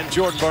 and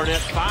Jordan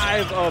Barnett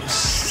 5 of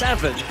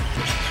 7.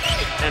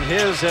 And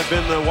his have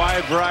been the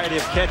wide variety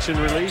of catch and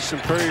release,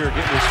 and Purrier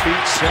getting his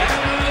feet set.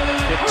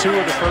 Hit 2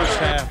 in the first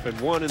half and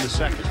 1 in the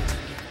second.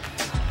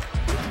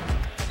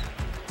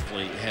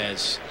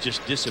 Has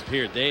just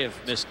disappeared. They have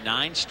missed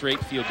 9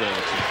 straight field goal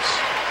attempts.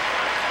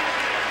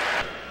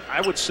 I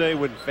would say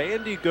when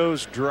Vandy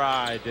goes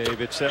dry,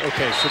 Dave, it's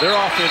okay. So their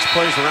offense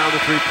plays around the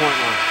 3-point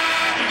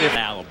line. If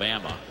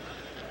Alabama.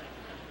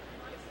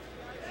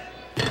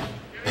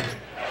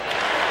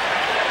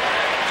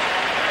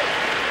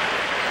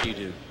 You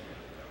do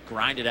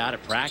grind it out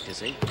at practice.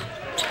 He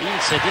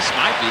even said this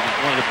might be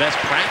one of the best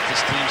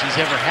practice teams he's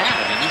ever had.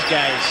 I mean, these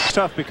guys. It's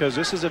tough because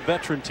this is a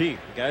veteran team.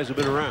 The guys have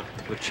been around.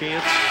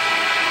 LaChance,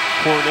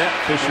 Cornette,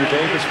 Fisher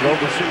Davis,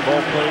 Roberson,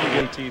 ball playing.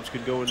 Again, teams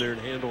can go in there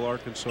and handle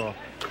Arkansas.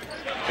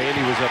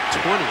 Vandy was up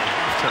 20 at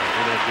halftime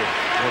in that game,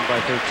 won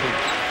by 13.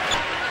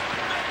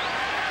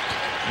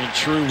 In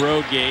true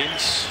road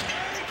games.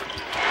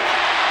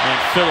 And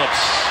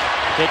Phillips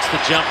hits the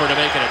jumper to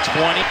make it a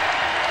 20.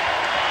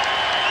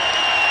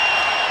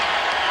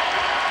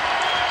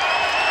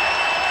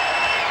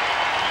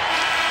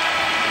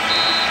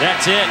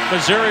 That's it.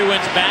 Missouri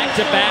wins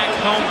back-to-back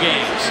home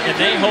games, and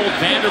they hold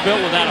Vanderbilt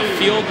without a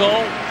field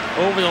goal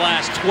over the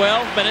last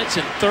 12 minutes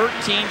and 13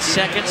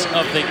 seconds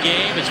of the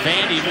game as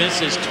Vandy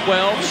misses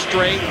 12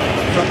 straight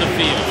from the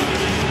field.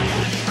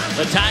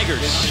 The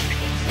Tigers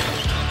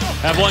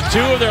have won 2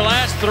 of their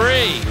last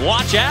 3.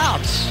 Watch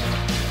out.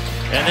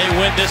 And they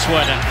win this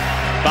one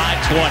by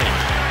 20.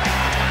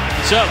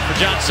 So, for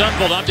John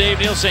Sunvold, I'm Dave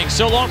Neal saying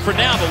so long for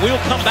now, but we'll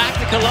come back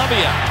to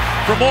Columbia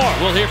for more.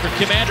 We'll hear from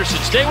Kim Anderson.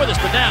 Stay with us,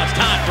 but now it's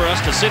time for us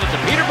to sit at the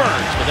Peter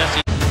Burns with SEC.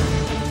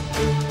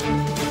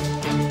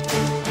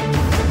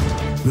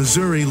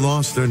 Missouri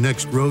lost their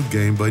next road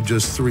game by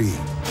just 3,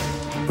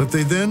 but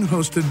they then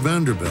hosted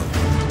Vanderbilt,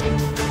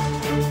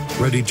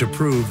 ready to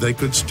prove they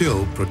could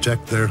still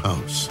protect their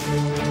house.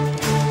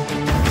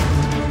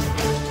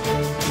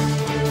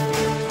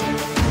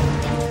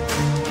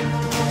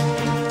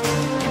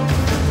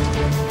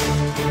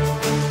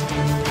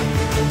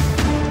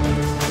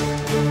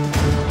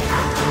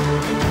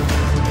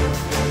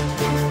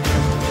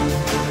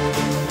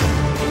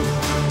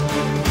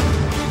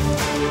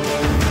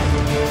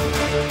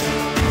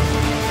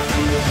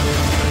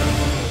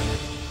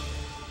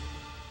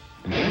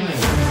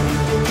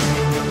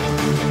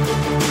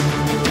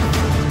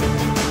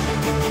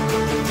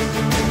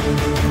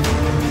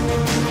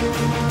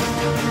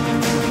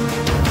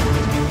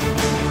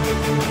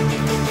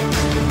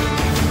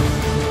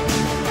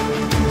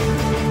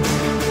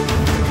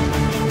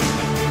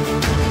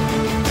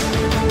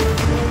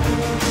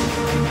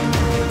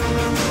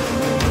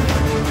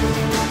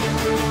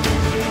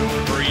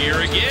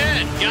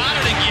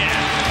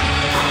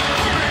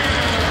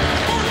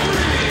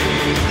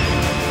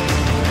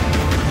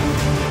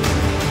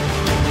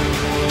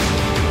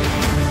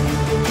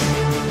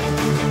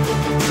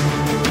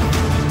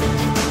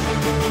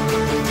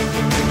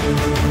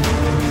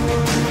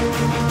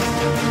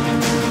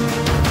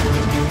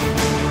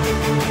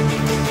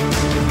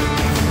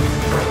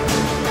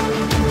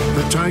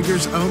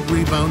 Tigers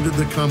out-rebounded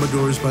the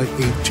Commodores by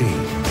 18.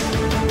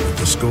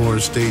 The score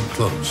stayed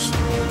close.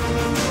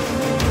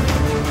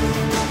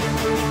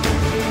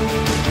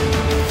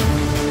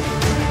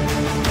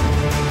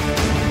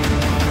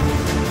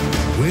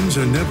 Wins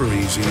are never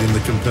easy in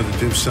the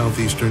competitive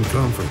Southeastern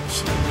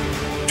Conference.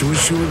 To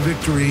assure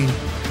victory,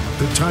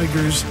 the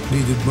Tigers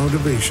needed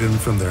motivation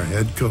from their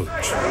head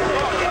coach.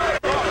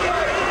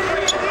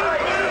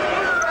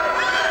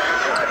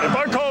 If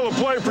I call a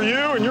play for you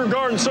and you're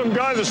guarding some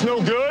guy that's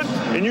no good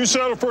and you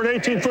settle for an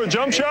 18-foot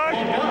jump shot,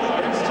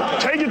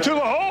 take it to the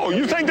hole.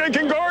 You think they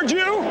can guard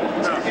you?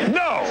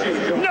 No.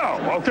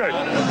 Okay.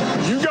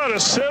 You got to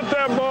set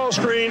that ball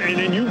screen and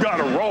then you got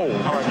to roll.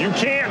 You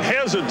can't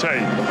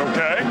hesitate,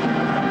 okay?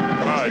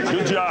 All right,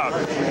 good job.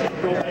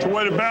 It's a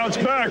way to bounce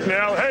back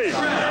now. Hey,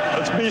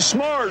 let's be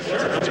smart.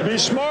 Let's be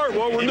smart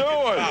what we're doing.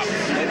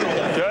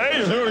 Okay,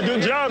 you're doing a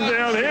good job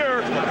down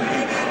here.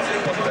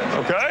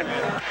 Okay?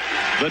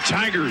 The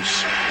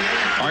Tigers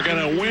are going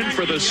to win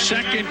for the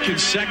second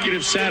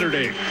consecutive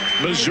Saturday.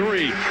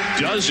 Missouri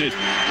does it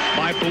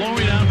by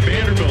blowing out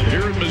Vanderbilt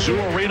here at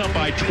Mizzou Arena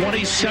by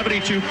 20,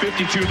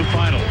 72-52 the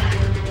final.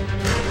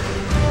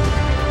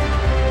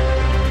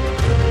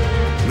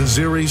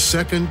 Missouri's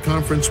second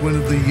conference win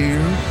of the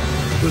year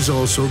was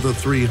also the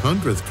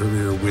 300th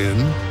career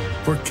win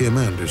for Kim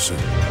Anderson.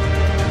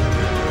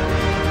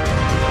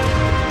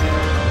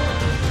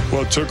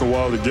 Well, it took a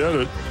while to get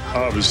it.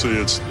 Obviously,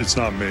 it's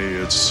not me.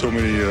 It's so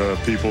many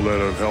people that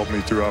have helped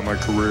me throughout my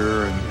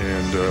career,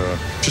 and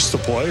just the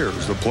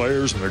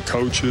players and the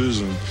coaches,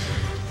 and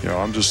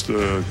I'm just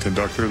the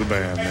conductor of the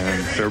band,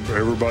 man.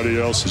 Everybody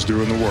else is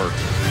doing the work.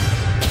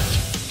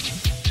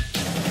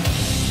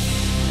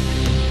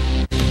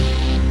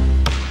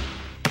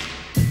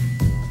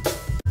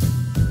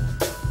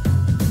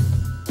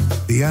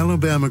 The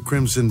Alabama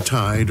Crimson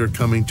Tide are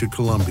coming to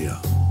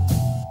Columbia,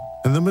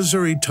 and the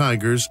Missouri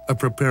Tigers are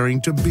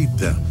preparing to beat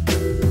them.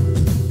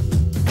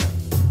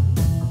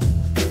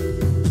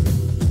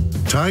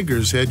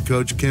 Tigers head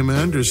coach Kim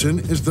Anderson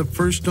is the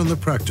first on the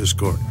practice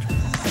court,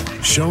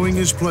 showing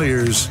his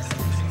players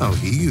how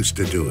he used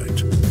to do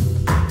it.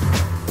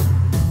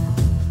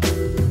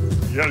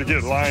 You got to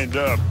get lined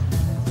up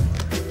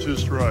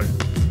just right.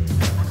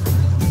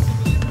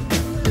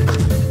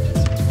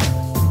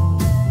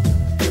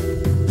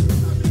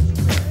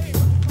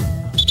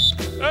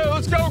 Hey,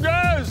 let's go,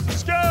 guys.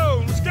 Let's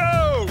go. Let's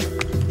go.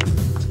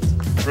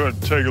 We're going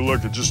to take a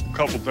look at just a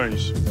couple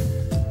things.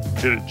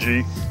 Hit it,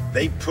 G.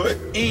 They put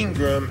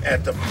Ingram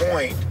at the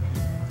point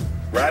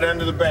right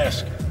under the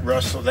basket.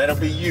 Russell, that'll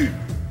be you.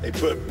 They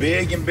put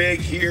big and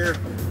big here,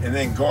 and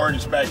then guard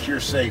is back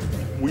here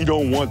safely. We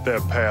don't want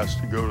that pass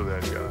to go to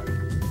that guy.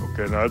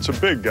 Okay, now it's a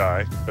big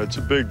guy. That's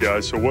a big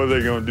guy. So what are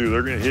they going to do?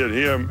 They're going to hit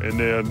him, and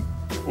then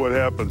what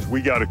happens?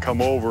 We got to come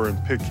over and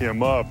pick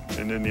him up,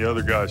 and then the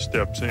other guy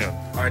steps in.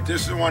 All right,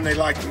 this is the one they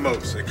like the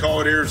most. They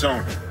call it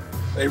Arizona.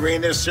 They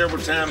ran this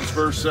several times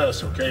versus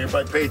us, okay?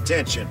 Everybody pay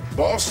attention.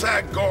 Ball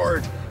side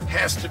guard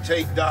has to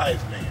take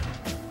dive, man.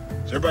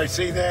 Does everybody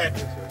see that?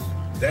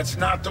 That's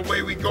not the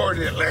way we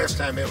guarded it last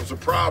time. It was a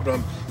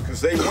problem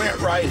because they went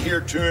right here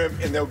to him,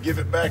 and they'll give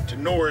it back to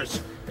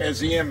Norris as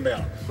the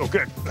inbound.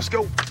 Okay, let's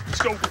go.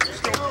 Let's go.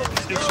 Let's go.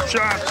 Let's get some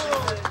shots.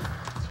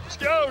 Let's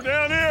go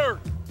down here.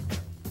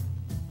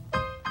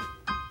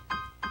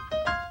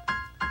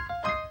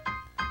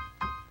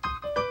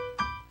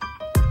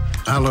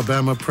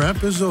 Alabama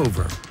prep is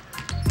over,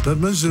 but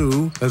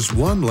Mizzou has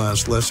one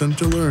last lesson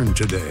to learn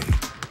today.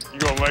 You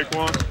gonna make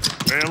one?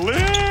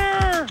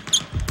 Bandolier!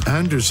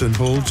 Anderson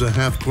holds a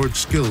half-court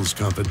skills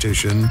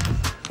competition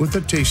with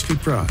a tasty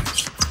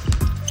prize: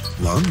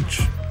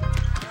 lunch.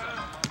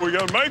 We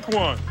gotta make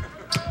one.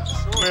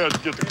 We have to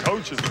get the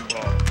coaches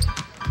involved.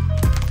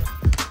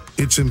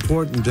 It's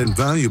important and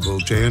valuable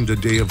to end a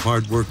day of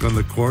hard work on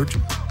the court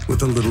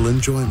with a little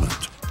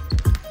enjoyment.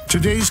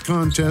 Today's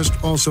contest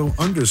also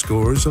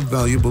underscores a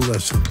valuable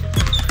lesson.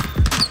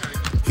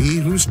 He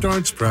who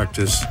starts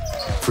practice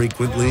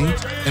frequently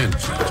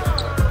ends it.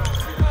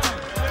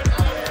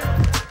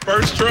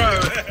 First try.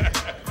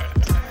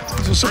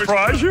 Does it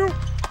surprise you?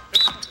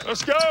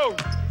 Let's go.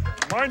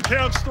 Mine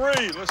counts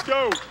 3. Let's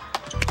go.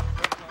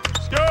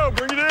 Let's go.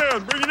 Bring it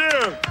in. Bring it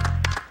in.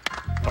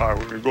 All right,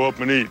 we're going to go up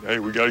and eat. Hey,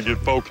 we got to get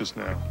focused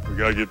now. We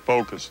got to get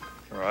focused.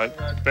 All right?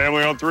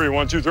 Family on 3.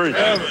 1, 2, 3.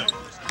 Family.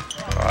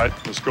 All right,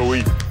 let's go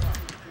eat.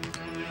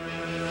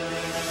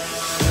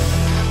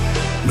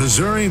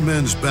 Missouri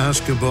men's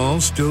basketball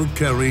still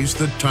carries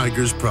the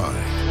Tigers'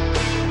 pride.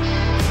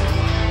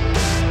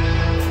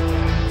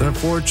 Their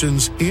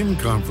fortunes in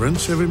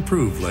conference have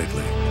improved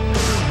lately,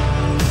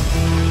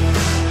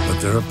 but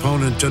their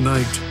opponent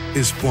tonight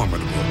is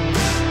formidable.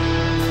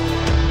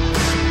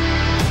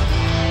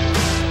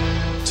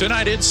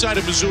 Tonight inside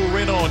of Mizzou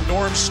Arena on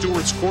Norm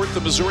Stewart's court,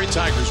 the Missouri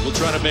Tigers will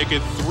try to make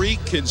it 3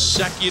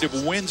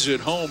 consecutive wins at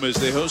home as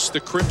they host the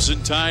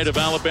Crimson Tide of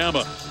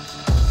Alabama.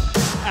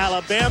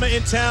 Alabama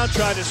in town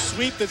trying to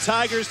sweep the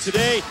Tigers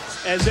today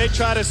as they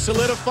try to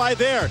solidify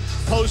their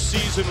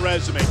postseason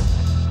resume.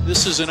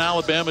 This is an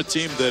Alabama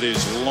team that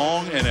is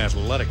long and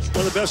athletic.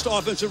 One of the best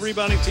offensive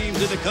rebounding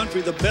teams in the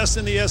country, the best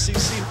in the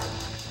SEC.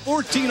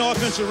 14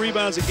 offensive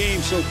rebounds a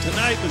game, so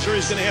tonight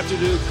Missouri's going to have to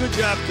do a good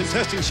job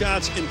contesting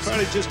shots and try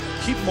to just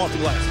keep them off the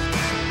glass.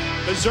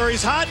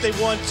 Missouri's hot. They've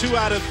won 2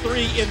 out of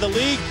 3 in the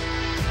league.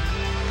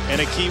 And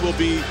a key will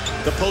be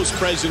the post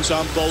presence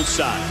on both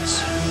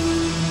sides.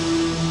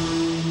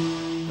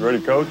 You ready,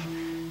 Coach?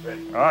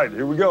 Ready. All right,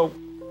 here we go.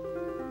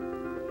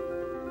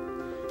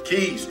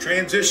 Keys,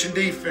 transition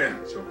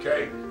defense,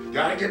 okay?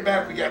 Got to get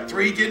back. We got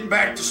 3 getting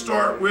back to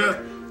start with.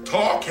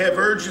 Talk, have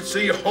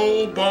urgency,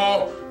 hold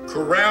ball,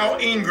 corral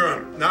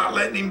Ingram, not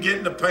letting him get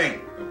in the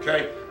paint,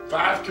 okay?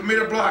 5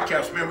 committed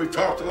blockouts, man. We've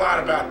talked a lot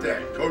about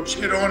that. Coach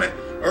hit on it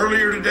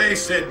earlier today,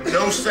 said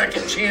no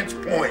second chance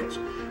points.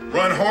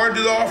 Run hard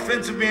to the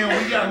offensive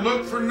end. We got to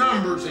look for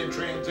numbers in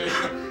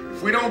transition.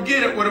 If we don't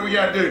get it, what do we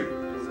got to do?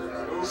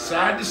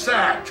 Side to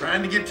side,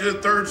 trying to get to the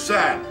third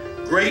side.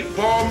 Great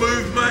ball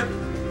movement.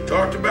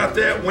 Talked about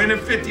that, winning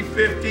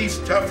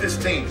 50-50s,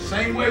 toughest team.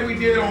 Same way we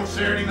did on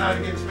Saturday night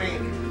against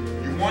Vandy.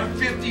 You won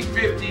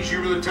 50-50s,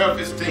 you were the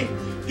toughest team.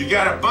 You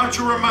got a bunch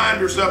of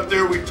reminders up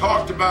there. We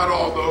talked about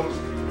all those.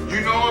 You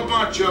know a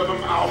bunch of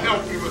them. I'll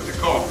help you with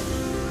the call.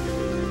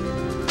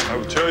 I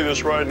will tell you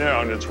this right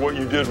now, and it's what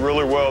you did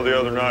really well the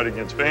other night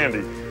against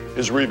Vandy,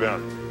 is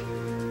rebounding.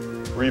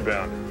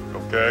 Rebounding,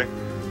 okay?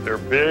 They're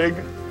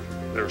big,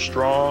 they're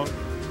strong,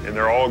 and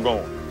they're all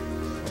going,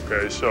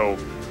 okay? So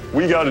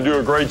we got to do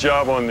a great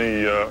job on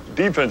the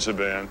defensive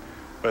end,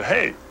 but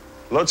hey,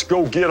 let's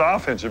go get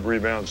offensive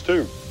rebounds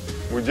too.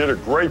 We did a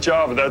great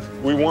job of that.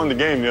 We won the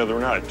game the other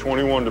night,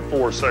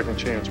 21-4 second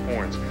chance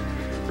points.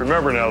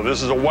 Remember now,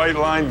 this is a white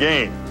line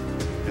game.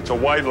 It's a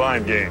white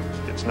line game.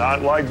 It's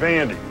not like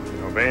Vandy.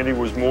 Vandy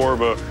was more of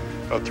a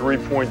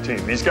three-point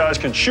team. These guys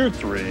can shoot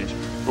threes,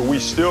 but we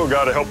still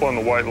got to help on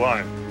the white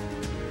line.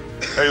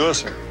 Hey,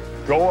 listen,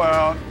 go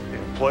out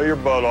and play your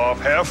butt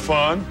off. Have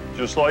fun,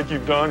 just like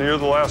you've done here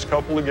the last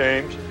couple of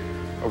games,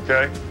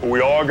 okay? But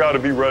we all got to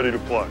be ready to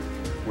play.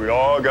 We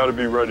all got to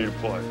be ready to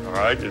play, all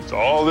right? It's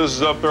all this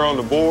is up there on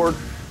the board,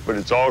 but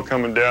it's all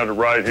coming down to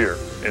right here.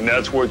 And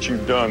that's what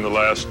you've done the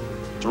last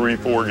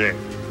 3-4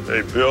 games.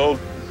 They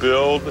build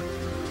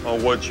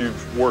on what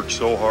you've worked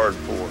so hard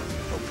for.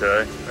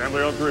 Okay,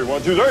 family on 3.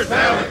 1, 2, 3.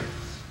 Family.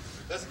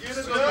 Let's get it.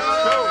 Let's go.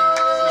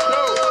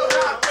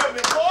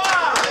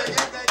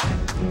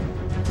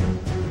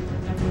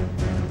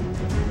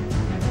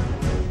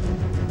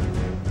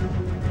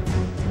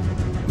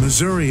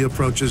 Missouri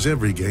approaches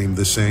every game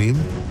the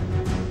same.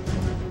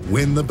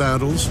 Win the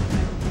battles.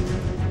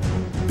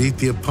 Beat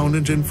the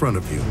opponent in front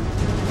of you.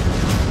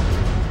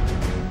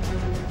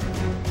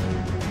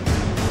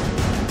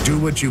 Do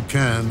what you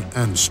can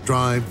and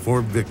strive for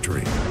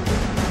victory.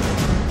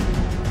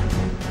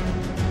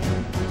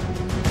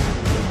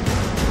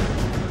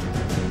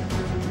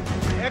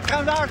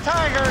 Comes our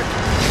Tigers.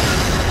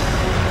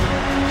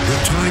 The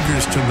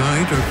Tigers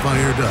tonight are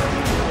fired up.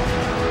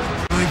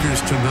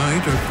 Tigers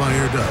tonight are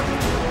fired up,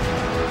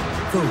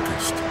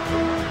 focused,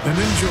 and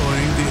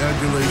enjoying the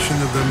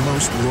adulation of their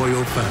most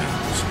loyal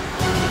fans.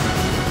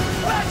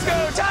 Let's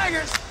go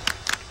Tigers!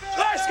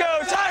 Let's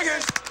go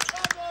Tigers!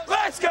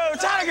 Let's go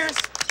Tigers!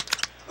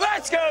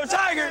 Let's go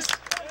Tigers!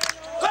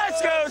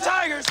 Let's go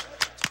Tigers!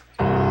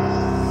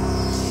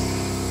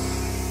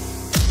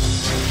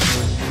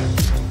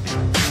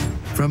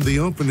 From the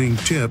opening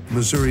tip,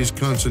 Missouri's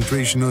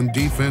concentration on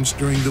defense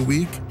during the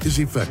week is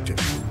effective.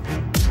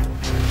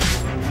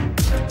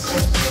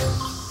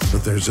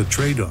 But there's a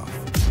trade-off.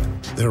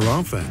 Their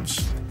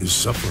offense is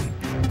suffering.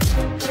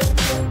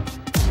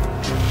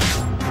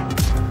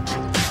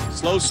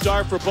 Slow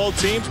start for both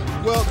teams.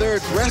 Well, they're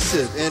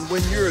aggressive, and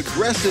when you're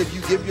aggressive,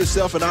 you give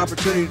yourself an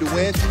opportunity to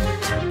win.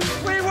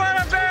 We want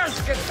a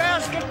basket,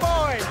 basket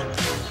boys.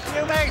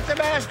 You make the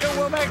basket,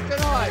 we'll make the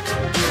noise.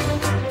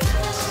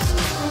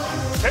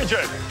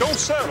 KJ, don't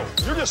settle.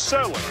 You're just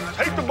settling.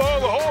 Take the ball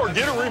to the hole or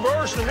get it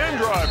reversed and then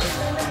drive it.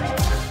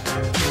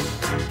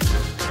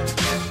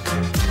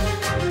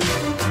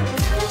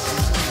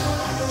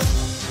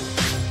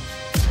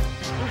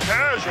 Too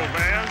casual,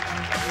 man.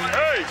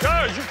 Hey,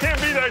 guys, you can't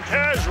be that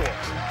casual.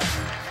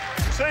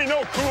 This ain't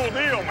no cool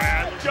deal,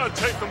 man. You gotta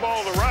take the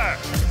ball to the rack.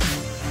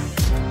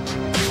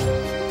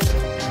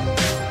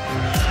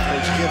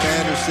 Coach Kim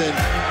Anderson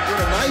did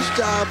a nice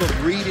job of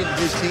reading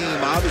his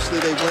team. Obviously,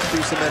 they went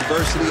through some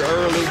adversity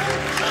early.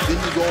 Then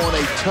you go on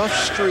a tough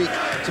streak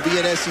to be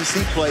in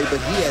SEC play, but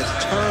he has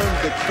turned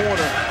the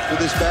corner for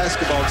this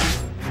basketball team.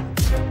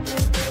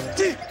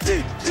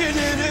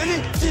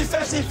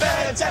 Defensive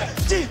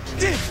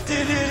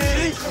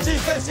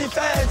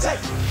fans.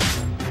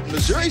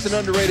 Missouri's an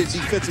underrated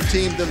defensive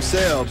team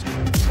themselves.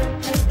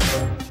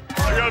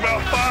 I got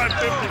about 5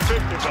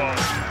 50-50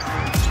 balls.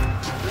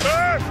 Get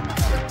back!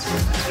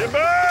 Get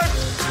back!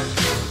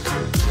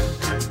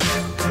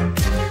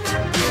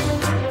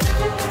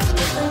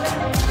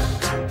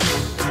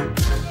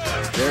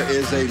 There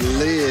is a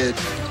lid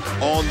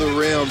on the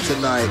rim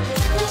tonight.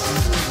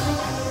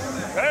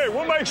 Hey,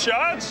 we'll make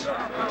shots.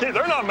 Okay,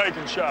 they're not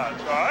making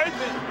shots, all right?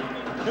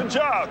 Good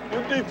job,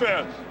 good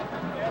defense.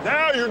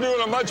 Now you're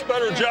doing a much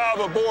better job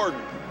of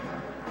boarding.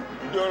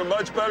 You're doing a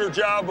much better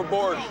job of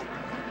boarding.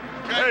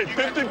 Hey,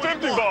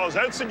 50-50 balls,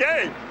 that's the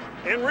game.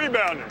 In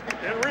rebounding,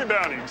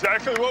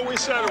 exactly what we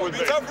said it would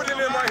be. Come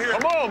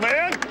on,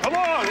 man, come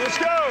on, let's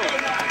go.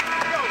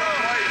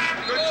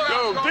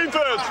 Go,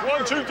 defense,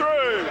 1, 2, 3.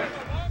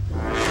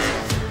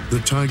 The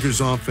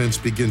Tigers' offense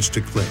begins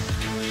to click.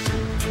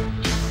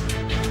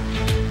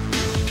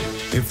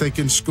 If they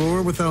can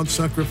score without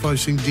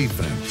sacrificing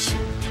defense,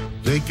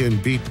 they can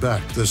beat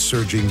back the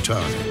surging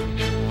tide.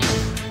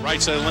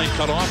 Right side lane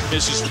cut off,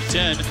 misses from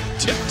 10.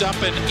 Tipped up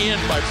and in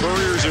by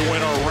Puryear as it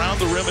went around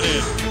the rim and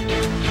in.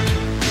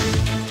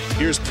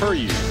 Here's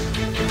Puryear.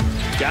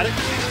 Got it?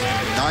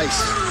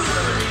 Nice.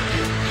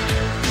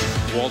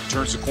 Walt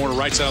turns the corner,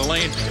 right side of the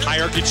lane.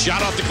 High arcing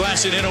shot off the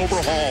glass and in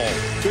over Hall.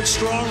 Good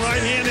strong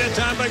right hand that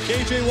time by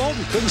KJ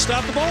Walton. Couldn't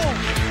stop the ball.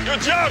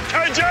 Good job,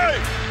 KJ!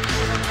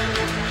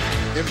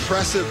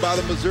 impressive by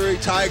the Missouri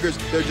Tigers.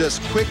 They're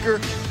just quicker,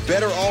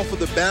 better off of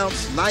the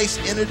bounce, nice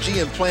energy,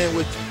 and playing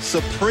with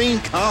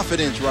supreme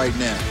confidence right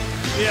now.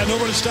 Yeah,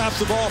 nobody stops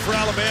the ball for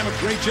Alabama.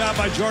 Great job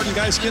by Jordan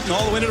Geis getting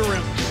all the way to the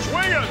rim.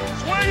 Swing it,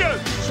 swing it,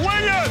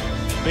 swing it!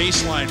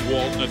 Baseline,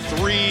 Walton, a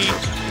three.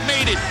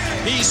 Made it.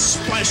 He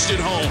splashed it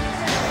home.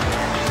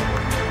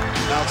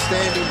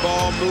 Outstanding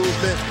ball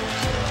movement.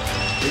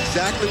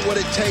 Exactly what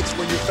it takes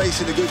when you're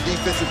facing a good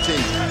defensive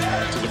team.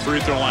 To the free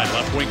throw line.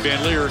 Left wing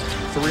Van Leer.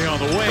 Three on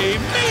the way.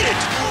 Made it!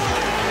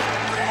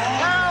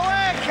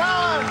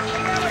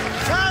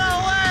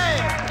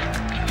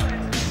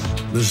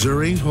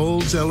 Missouri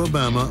holds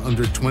Alabama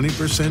under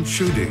 20%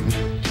 shooting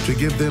to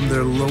give them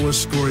their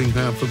lowest scoring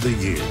half of the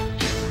year.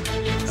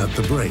 At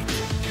the break,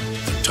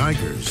 the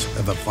Tigers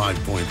have a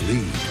 5-point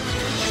lead.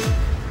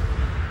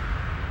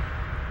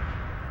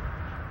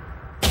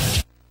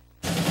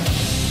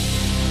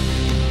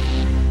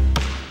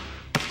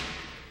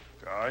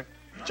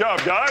 Good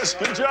job, guys.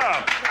 Good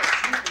job.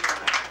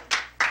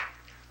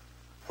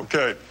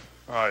 Okay.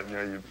 All right.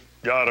 Yeah, you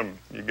got them.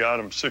 You got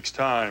them 6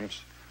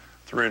 times,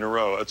 3 in a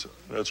row.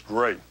 That's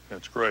great.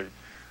 That's great.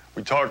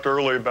 We talked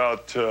earlier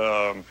about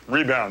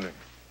rebounding.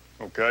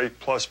 Okay,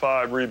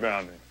 +5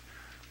 rebounding,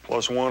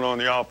 +1 on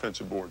the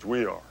offensive boards.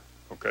 We are.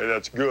 Okay,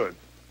 that's good.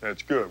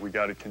 That's good. We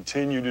got to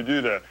continue to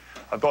do that.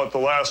 I thought the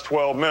last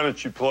 12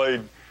 minutes you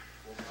played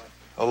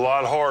a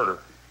lot harder.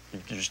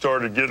 You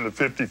started getting the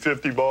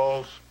 50-50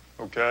 balls.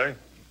 Okay,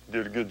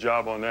 did a good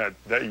job on that.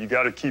 You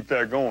got to keep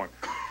that going.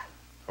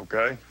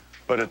 Okay,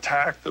 but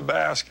attack the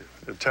basket.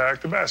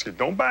 Attack the basket.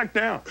 Don't back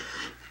down.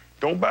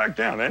 Don't back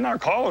down. They're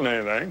not calling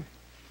anything.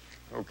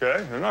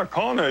 Okay, they're not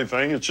calling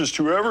anything. It's just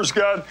whoever's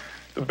got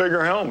the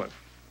bigger helmet.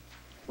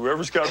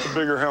 Whoever's got the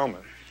bigger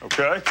helmet.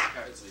 Okay.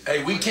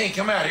 Hey, we can't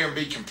come out here and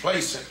be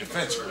complacent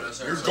defensively.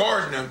 You're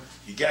guarding them.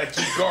 You got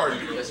to keep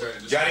guarding them.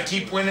 You got to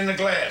keep winning the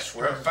glass.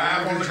 We're up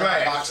 5 on the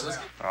glass.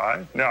 All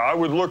right. Now I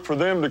would look for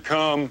them to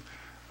come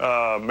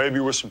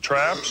maybe with some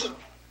traps.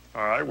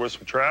 All right, with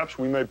some traps,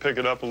 we may pick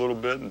it up a little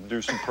bit and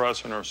do some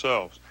pressing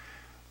ourselves.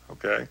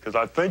 Okay, because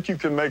I think you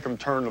can make them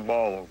turn the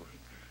ball over.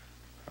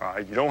 All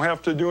right, you don't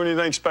have to do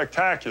anything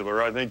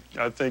spectacular. I think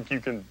you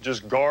can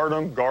just guard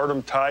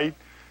them tight,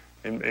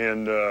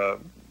 and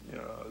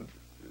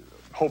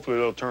hopefully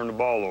they'll turn the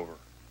ball over.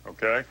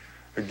 Okay,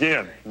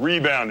 again,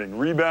 rebounding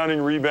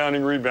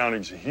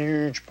is a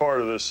huge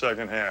part of this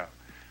second half.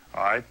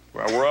 All right,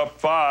 well, we're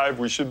up 5.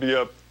 We should be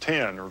up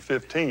 10 or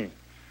 15.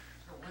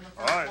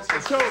 All right,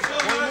 let's go.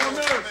 20 more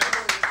minutes.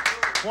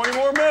 20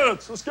 more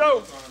minutes. Let's go.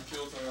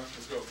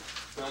 Let's go.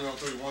 1,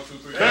 2,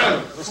 3.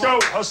 Yeah, let's go.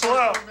 Hustle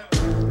out.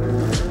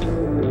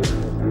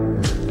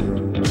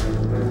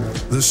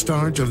 The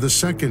start of the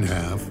second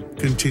half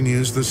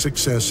continues the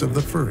success of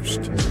the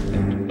first.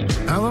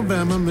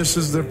 Alabama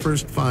misses their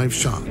first 5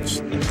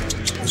 shots.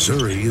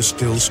 Missouri is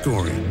still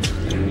scoring.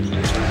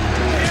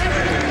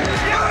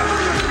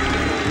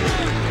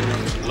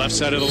 Left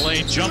side of the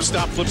lane, jump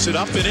stop, flips it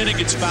up and in, it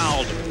gets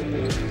fouled.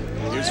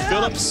 Here's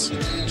Phillips,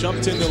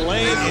 jumped into the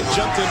lane, and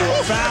jumped into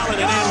a foul, and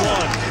an and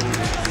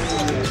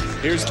 1.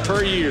 Here's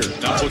Puryear.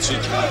 Now puts it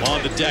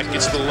on the deck,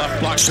 gets to the left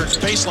block, turns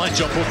baseline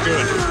jump hook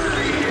good.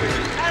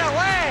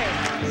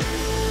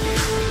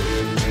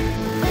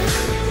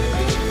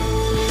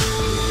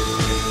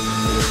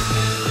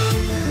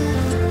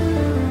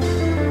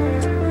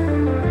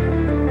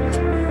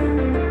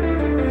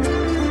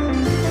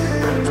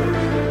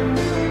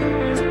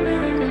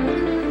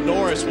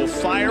 Will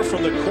fire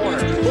from the corner.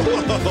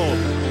 Whoa.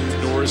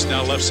 Norris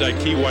now left side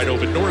key wide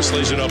open. Norris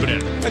lays it up and in.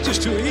 That's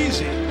just too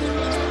easy.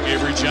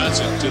 Avery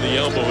Johnson to the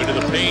elbow into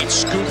the paint,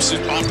 scoops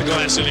it off the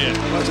glass and in.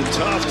 That's a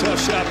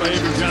tough shot by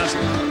Avery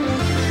Johnson.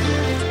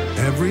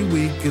 Every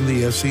week in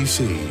the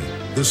SEC,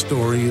 the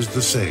story is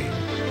the same.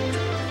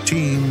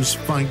 Teams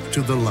fight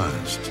to the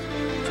last.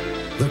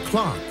 The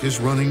clock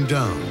is running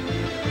down,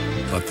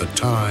 but the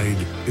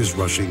tide is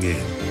rushing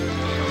in.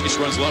 He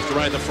runs left to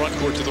right in the front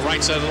court to the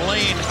right side of the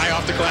lane. High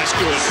off the glass,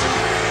 good.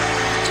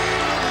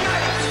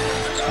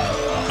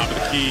 Top of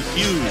the key,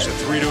 Hughes, a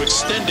 3 to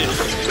extend it.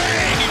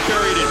 Bang, he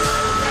buried it.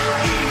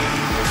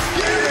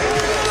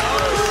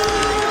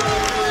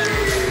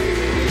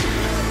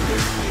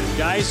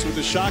 Geis with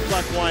the shot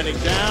clock winding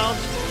down.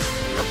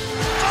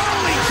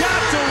 Oh, he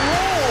got to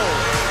roll.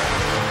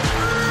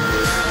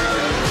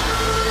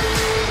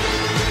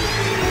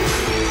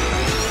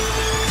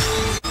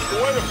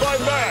 Way to fight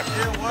back.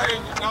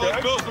 Now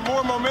let's build some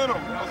more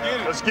momentum.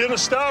 Let's get a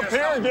stop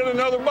here and get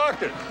another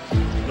bucket.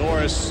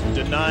 Norris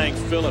denying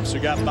Phillips, who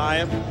got by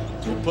him.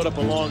 Will put up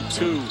a long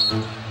 2. I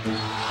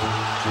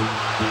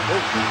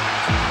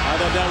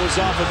thought that was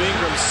off of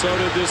Ingram. So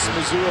did this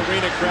Mizzou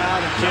Arena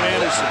crowd and Kim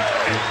Anderson.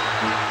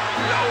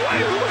 No way.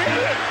 Who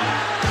hit it?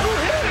 Who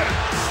hit it?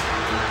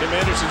 Kim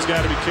Anderson's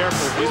got to be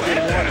careful. He's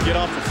been wanting to get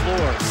off the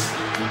floor.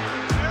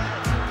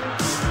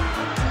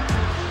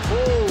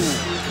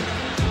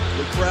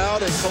 The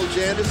crowd and Coach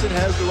Anderson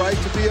has the right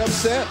to be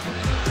upset.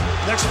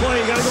 Next play,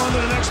 you got to go on to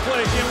the next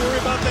play. Can't worry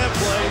about that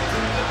play.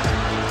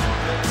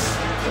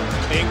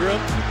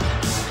 Ingram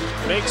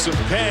makes him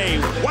pay.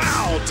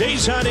 Wow,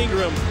 Dejon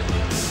Ingram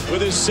with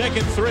his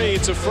second three.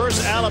 It's a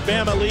first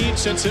Alabama lead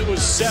since it was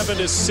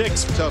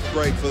 7-6. Tough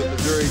break for the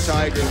Missouri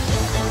Tigers.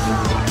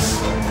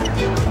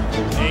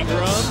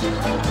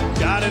 Ingram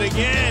got it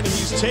again.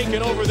 He's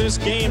taken over this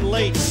game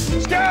late.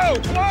 Let's go!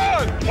 Come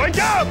on! Wake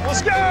up!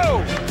 Let's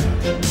go!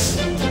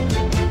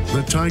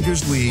 The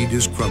Tigers' lead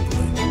is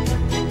crumbling.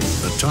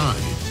 The tide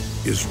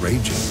is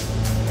raging.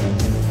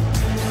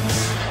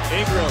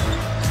 Ingram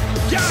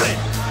got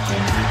it!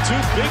 Two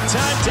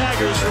big-time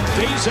Tigers from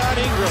Dejon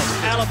Ingram.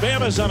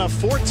 Alabama's on a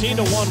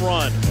 14-1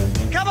 run.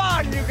 Come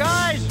on, you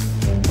guys!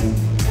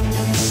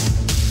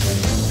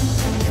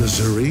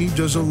 Missouri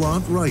does a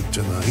lot right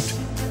tonight,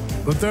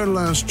 but their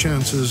last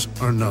chances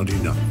are not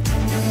enough.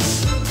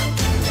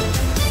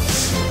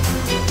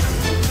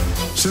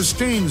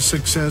 Sustained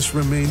success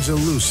remains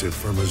elusive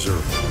for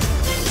Missouri.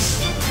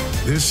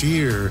 This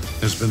year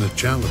has been a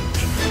challenge.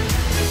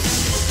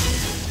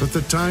 But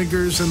the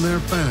Tigers and their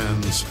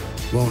fans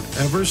won't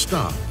ever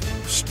stop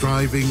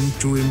striving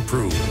to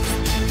improve.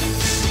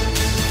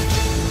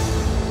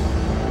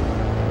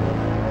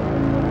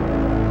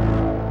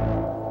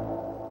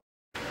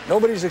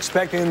 Nobody's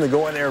expecting them to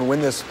go in there and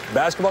win this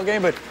basketball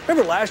game, but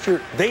remember last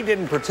year, they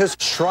didn't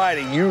participate. Try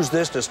to use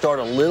this to start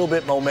a little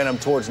bit momentum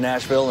towards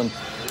Nashville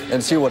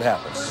and see what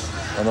happens.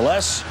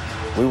 Nonetheless,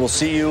 we will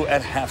see you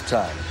at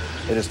halftime.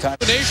 It is time.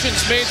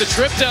 Nations made the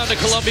trip down to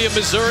Columbia,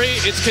 Missouri.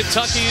 It's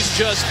Kentucky's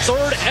just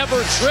third ever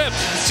trip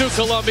to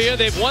Columbia.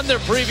 They've won their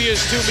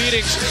previous two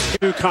meetings.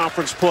 New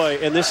conference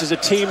play, and this is a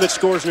team that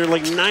scores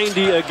nearly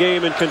 90 a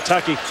game in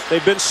Kentucky.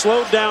 They've been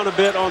slowed down a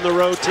bit on the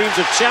road. Teams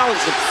have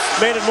challenged them,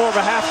 made it more of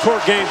a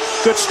half-court game.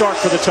 Good start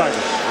for the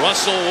Tigers.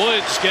 Russell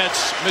Woods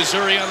gets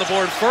Missouri on the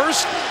board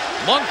first.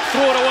 Monk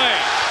threw it away.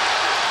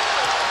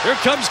 Here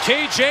comes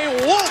K.J.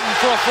 Walton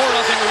for a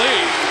 4-0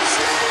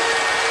 lead.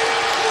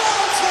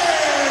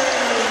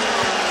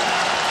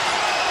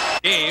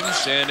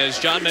 Games, and as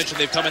John mentioned,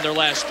 they've come in their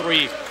last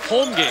three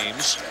home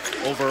games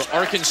over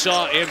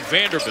Arkansas and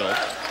Vanderbilt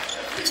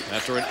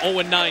after an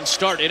 0-9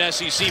 start in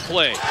SEC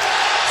play.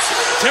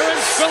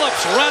 Terrence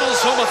Phillips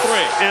rattles home a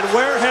three. And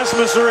where has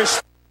Missouri?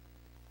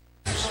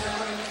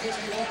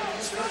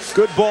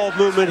 Good ball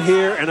movement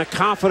here and a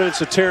confidence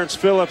of Terrence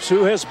Phillips,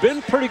 who has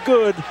been pretty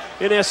good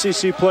in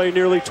SEC play,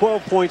 nearly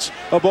 12 points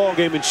a ball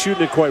game and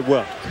shooting it quite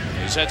well.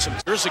 He's had some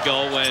years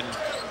ago when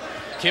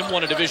Kim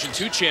won a Division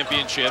II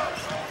championship.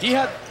 He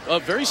had a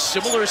very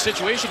similar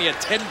situation. He had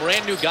 10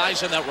 brand new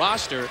guys on that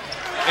roster,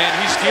 and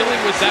he's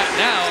dealing with that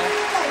now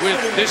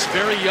with this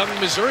very young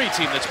Missouri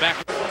team that's back.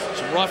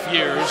 Some rough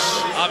years.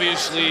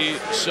 Obviously,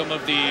 some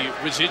of the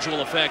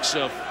residual effects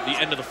of the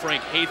end of the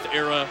Frank Haith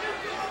era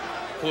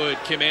put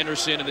Kim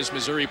Anderson and this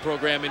Missouri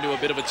program into a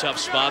bit of a tough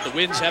spot. The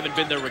wins haven't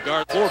been their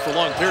regard for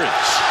long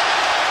periods.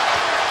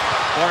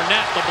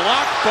 Barnett, the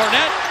block.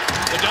 Barnett,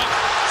 the dunk.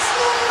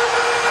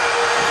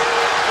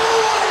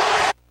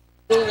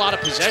 A lot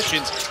of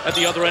possessions at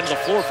the other end of the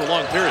floor for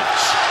long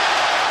periods.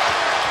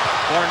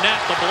 Barnett,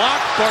 the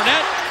block.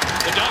 Barnett,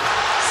 the dunk.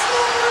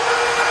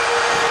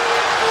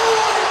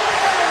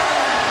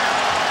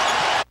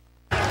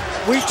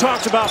 We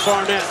talked about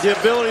Barnett. The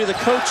ability the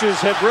coaches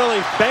have really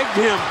begged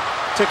him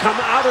to come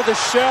out of the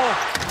shell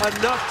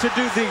enough to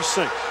do these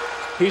things.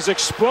 He's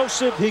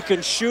explosive. He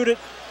can shoot it.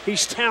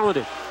 He's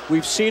talented.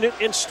 We've seen it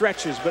in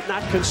stretches, but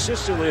not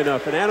consistently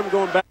enough. And Adam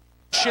going back.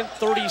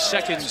 30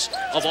 seconds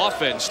of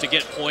offense to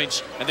get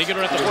points, and they don't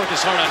have to work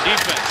as hard on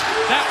defense.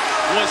 That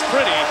was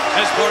pretty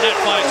as Barnett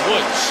finds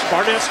Woods.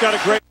 Barnett's got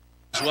a great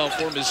as well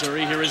for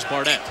Missouri. Here is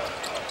Barnett.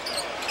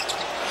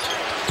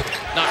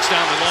 Knocks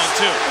down the long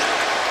two.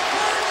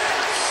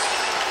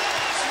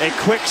 A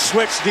quick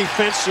switch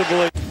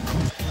defensively.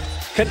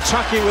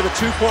 Kentucky with a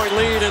 2-point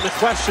lead, and the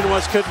question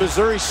was, could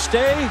Missouri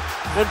stay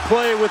and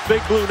play with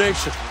Big Blue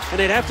Nation? And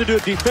they'd have to do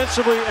it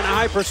defensively and a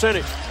high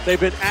percentage. They've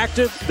been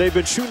active. They've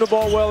been shooting the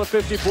ball well at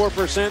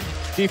 54%.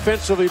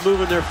 Defensively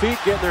moving their feet,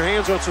 getting their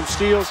hands on some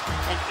steals,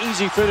 and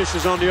easy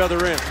finishes on the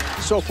other end.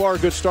 So far, a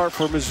good start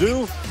for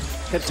Mizzou.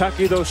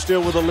 Kentucky, though,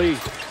 still with a lead.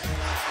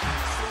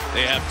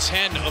 They have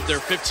 10 of their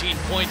 15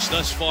 points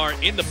thus far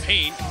in the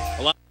paint.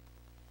 A lot.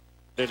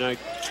 Night.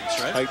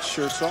 That's right. Tight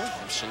shirts on.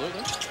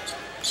 Absolutely.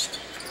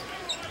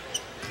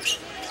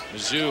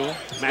 Mizzou.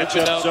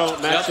 Matchup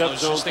zone. Matchup I was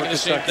zone. just thinking the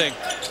same thing.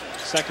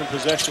 Second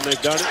possession, they've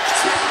done it.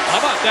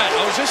 How about that?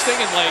 I was just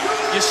thinking, like,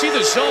 you see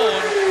the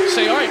zone,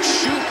 say, all right,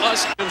 shoot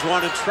us.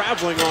 Wanted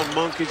traveling on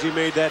Monk as he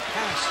made that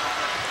pass.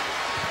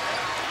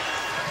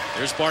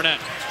 Here's Barnett.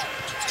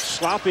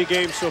 Sloppy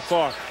game so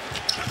far.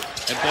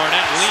 And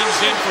Barnett leans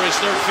in for his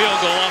third field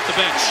goal off the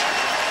bench.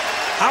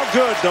 How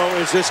good, though,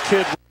 is this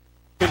kid?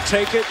 He can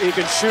take it, he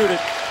can shoot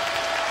it.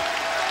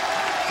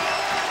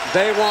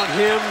 They want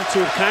him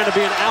to kind of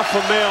be an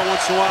alpha male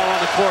once in a while on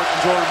the court,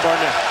 Jordan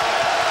Barnett.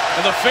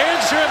 And the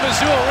fans here at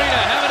Mizzou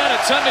Arena haven't had a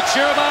ton to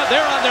cheer about.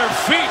 They're on their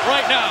feet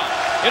right now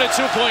in a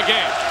 2-point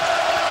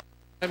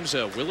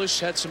game. Willis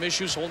had some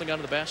issues holding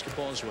onto the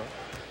basketball as well.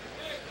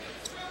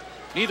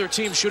 Neither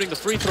team shooting the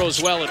free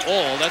throws well at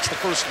all. That's the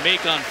first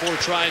make on 4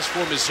 tries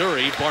for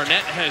Missouri.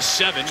 Barnett has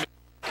 7.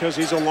 because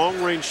he's a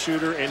long-range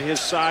shooter, and his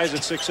size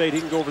at 6'8",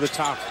 he can go over the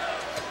top.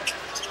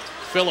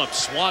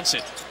 Phillips wants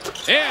it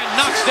and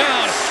knocks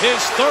down his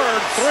third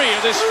three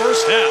of this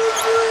first half.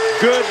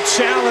 Good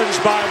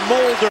challenge by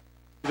Mulder.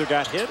 Either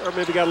got hit or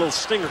maybe got a little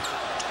stinger.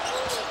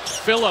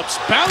 Phillips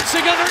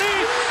bouncing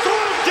underneath,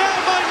 thrown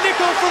down by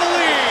Nico for the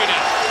lead.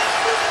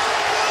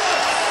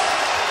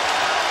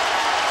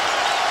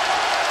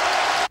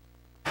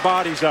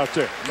 Bodies out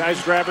there.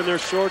 Guys grabbing their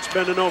shorts,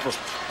 bending over.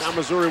 Now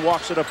Missouri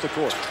walks it up the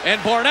court.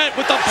 And Barnett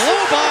with the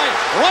blow-by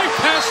right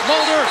past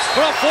Mulder for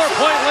a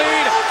 4-point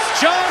lead.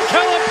 John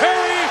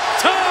Calipari,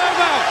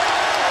 timeout.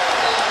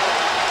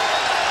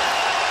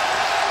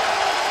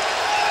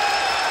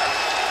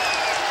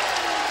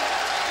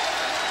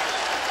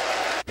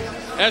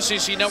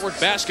 SEC Network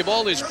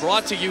Basketball is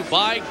brought to you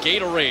by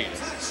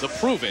Gatorade, the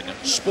proven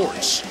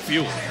sports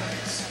fuel.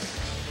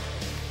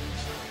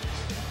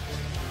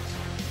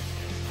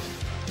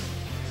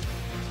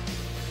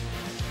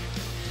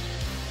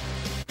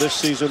 This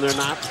season, they're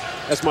not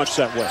as much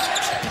that way.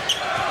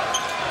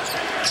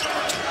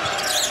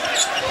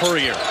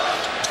 Courier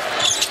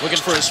looking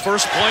for his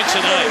first point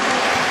tonight.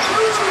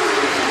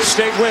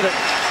 Stayed with it.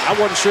 I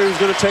wasn't sure he was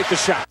going to take the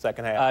shot.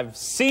 Second half. I've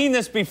seen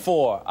this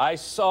before. I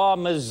saw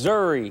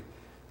Missouri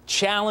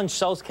challenge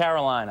South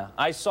Carolina.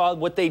 I saw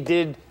what they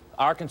did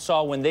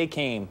Arkansas when they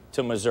came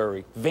to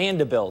Missouri.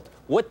 Vanderbilt.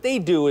 What they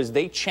do is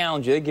they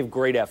challenge you. They give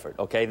great effort,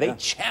 okay? They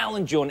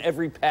challenge you on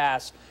every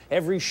pass,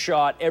 every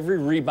shot, every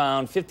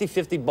rebound.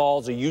 50-50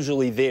 balls are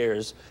usually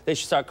theirs. They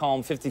should start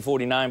calling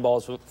 50-49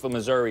 balls for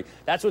Missouri.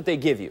 That's what they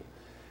give you.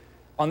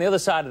 On the other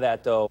side of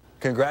that, though.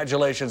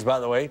 Congratulations, by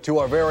the way, to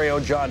our very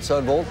own John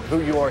Sundvold,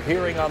 who you are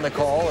hearing on the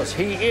call as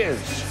he is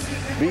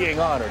being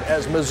honored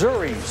as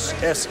Missouri's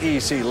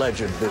SEC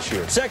legend this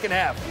year. Second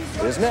half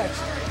is next.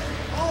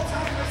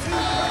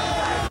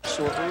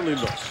 So early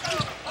look.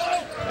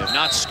 They have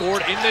not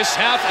scored in this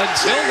half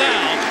until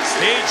now.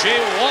 K.J.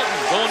 Walton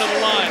going to the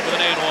line with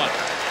an and 1.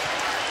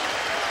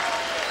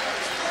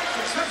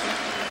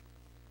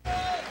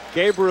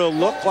 Gabriel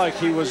looked like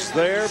he was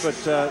there,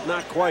 but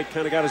not quite.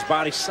 Kind of got his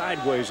body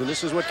sideways, and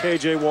this is what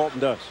K.J. Walton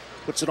does.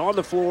 Puts it on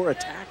the floor,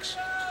 attacks.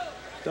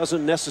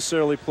 Doesn't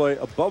necessarily play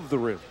above the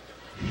rim.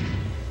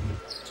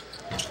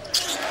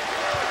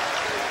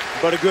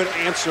 But a good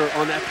answer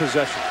on that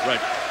possession. Right.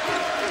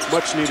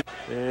 Much needed.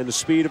 And the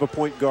speed of a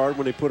point guard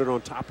when they put it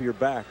on top of your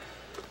back.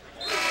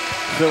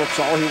 Phillips,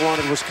 all he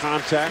wanted was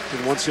contact,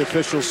 and once the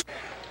officials...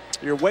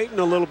 You're waiting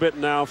a little bit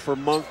now for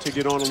Monk to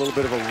get on a little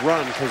bit of a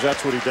run, because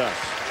that's what he does.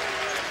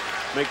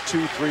 Make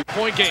 2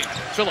 3-point game.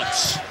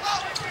 Phillips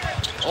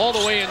all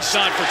the way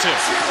inside for 2.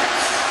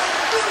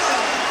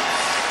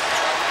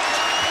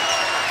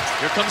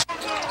 Here comes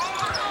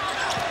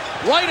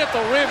right at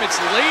the rim. It's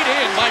laid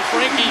in by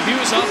Frankie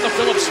Hughes off the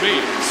Phillips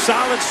feed.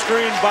 Solid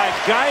screen by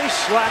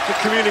Geis. Lack of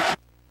communication.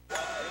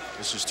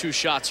 This is 2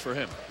 shots for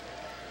him.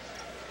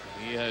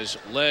 He has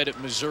led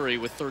Missouri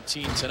with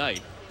 13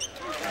 tonight.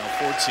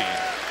 Now 14.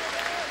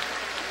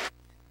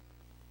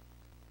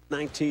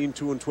 19,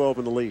 2 and 12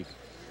 in the league.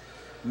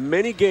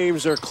 Many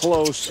games are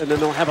close, and then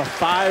they'll have a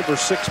 5 or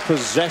 6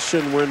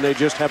 possession when they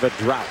just have a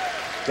drought.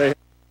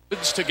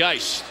 To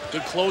Geis.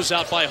 Good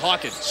closeout by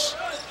Hawkins.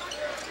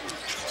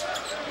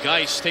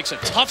 Geis takes a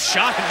tough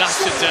shot and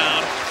knocks it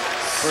down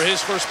for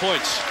his first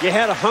points. You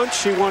had a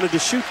hunch he wanted to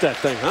shoot that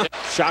thing, huh?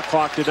 Shot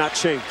clock did not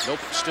change. Nope,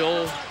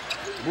 still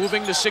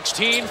moving to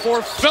 16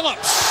 for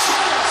Phillips.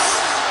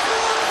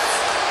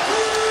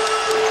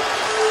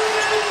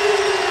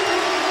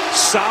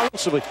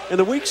 Solidly, and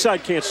the weak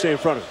side can't stay in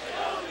front of him.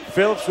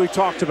 Phillips, we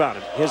talked about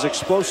him. His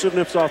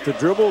explosiveness off the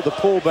dribble, the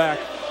pullback.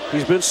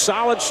 He's been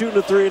solid shooting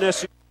the 3 in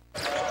SEC.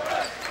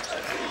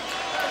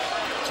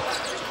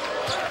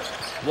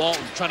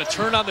 Walton trying to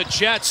turn on the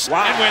Jets.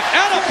 Wow. And with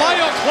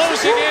Adebayo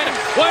closing in,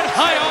 went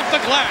high off the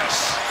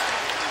glass.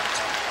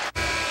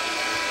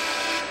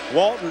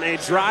 Walton, a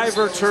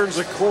driver, turns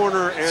a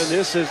corner, and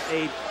this is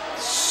a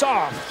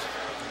soft,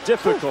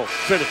 difficult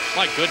finish.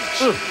 My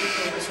goodness.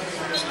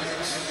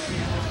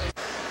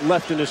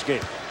 Left in this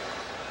game.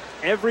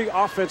 Every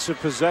offensive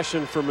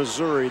possession for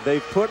Missouri,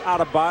 they've put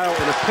Adebayo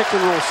in a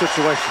pick-and-roll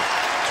situation.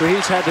 So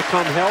he's had to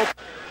come help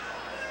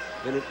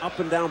in an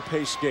up-and-down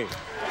pace game.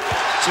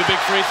 2 big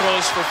free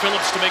throws for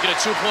Phillips to make it a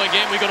 2-point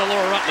game. We go to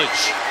Laura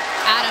Rutledge.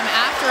 Adam,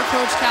 after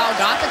Coach Cal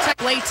got the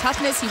play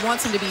toughness, he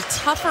wants him to be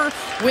tougher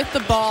with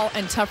the ball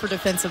and tougher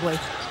defensively.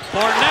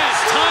 Barnett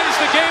ties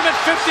the game at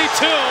 52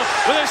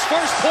 with his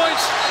first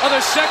points of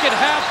the second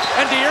half,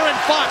 and De'Aaron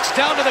Fox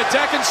down to the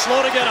deck and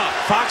slow to get up.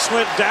 Fox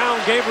went down.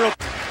 Gabriel.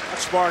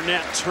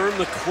 Barnett turned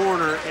the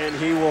corner, and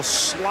he will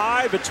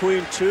slide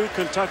between 2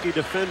 Kentucky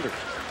defenders.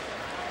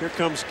 Here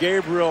comes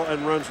Gabriel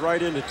and runs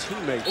right into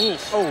teammate.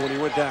 Oof. Oh, when he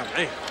went down.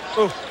 Man.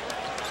 Oof.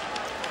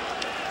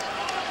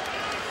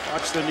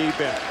 Watch the knee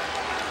bend.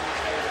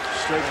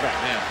 Straight back.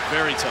 Man,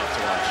 very tough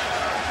to watch.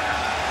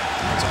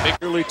 It's a big...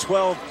 Nearly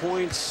 12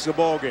 points the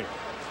ball game.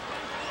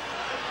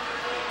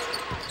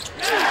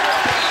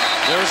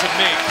 There's a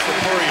make for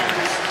Courier.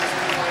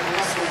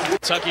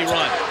 Kentucky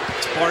run.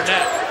 It's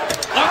Barnett.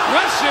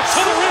 Aggressive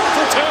to the rim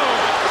for 2.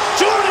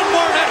 Jordan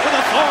Barnett with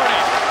authority.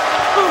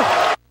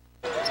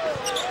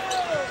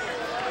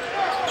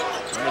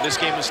 Remember, this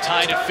game was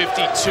tied at 52.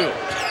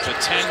 It's a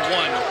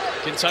 10-1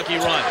 Kentucky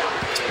run.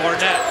 It's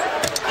Barnett.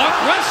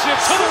 Aggressive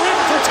to the rim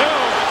for two.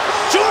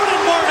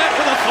 Jordan Barnett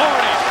with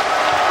authority.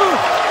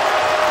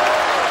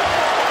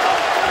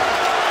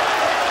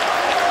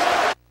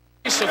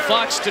 Of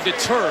Fox to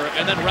deter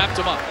and then wrapped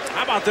him up.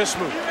 How about this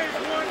move?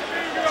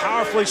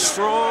 Powerfully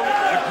strong,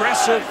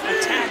 aggressive,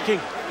 attacking.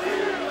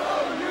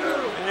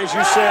 And as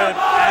you said,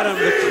 Adam,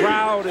 the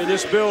crowd in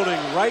this building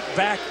right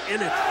back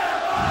in it.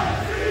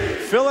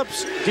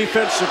 Phillips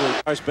defensively.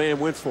 Nice Bam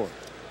went for it.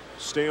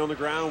 Stay on the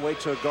ground, wait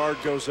till a guard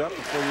goes up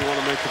before you want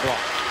to make the block.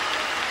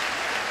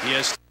 He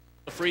has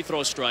a free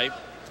throw stripe,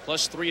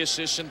 plus 3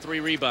 assists and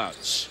 3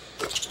 rebounds.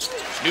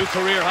 New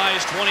career high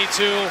is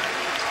 22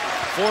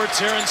 for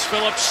Terrence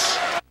Phillips.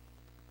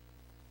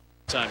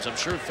 I'm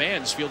sure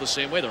fans feel the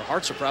same way. Their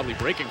hearts are probably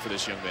breaking for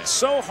this young man.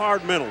 So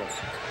hard mentally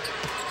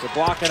to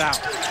block it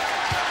out.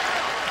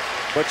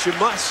 But you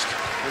must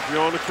if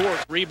you're on the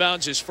court.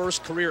 Rebounds, his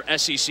first career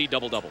SEC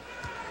double-double.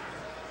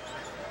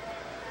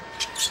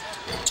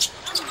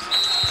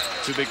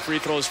 2 big free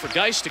throws for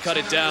Geist to cut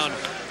it down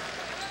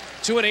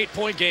to an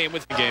 8-point game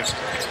with the game.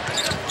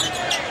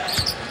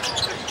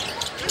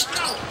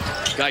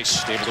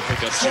 Geist able to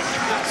pick up 2.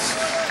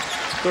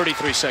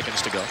 33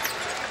 seconds to go.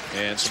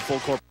 And some full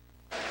court.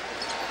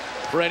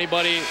 For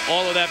anybody,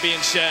 all of that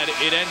being said,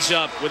 it ends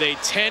up with a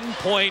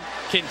 10-point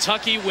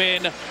Kentucky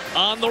win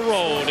on the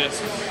road.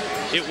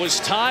 It was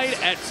tied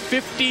at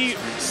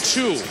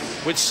 52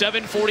 with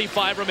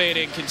 7:45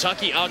 remaining.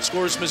 Kentucky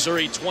outscores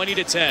Missouri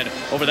 20-10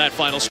 over that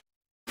final score.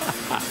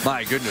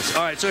 My goodness.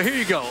 All right, so here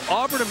you go.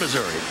 Auburn and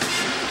Missouri.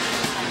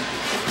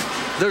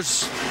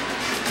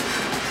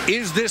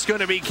 Is this going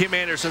to be Kim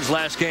Anderson's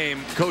last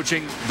game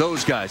coaching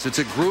those guys? It's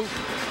a group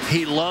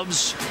he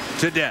loves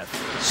to death.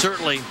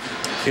 Certainly,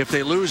 if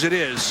they lose, it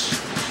is.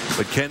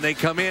 But can they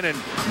come in and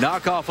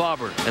knock off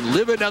Auburn and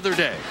live another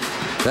day?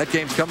 That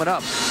game's coming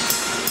up.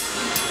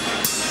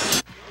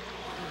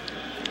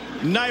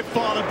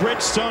 Nightfall at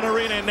Bridgestone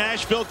Arena in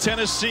Nashville,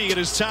 Tennessee. It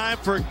is time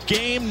for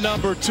game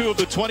number 2 of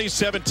the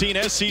 2017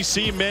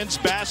 SEC Men's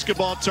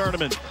Basketball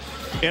Tournament.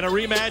 In a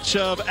rematch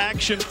of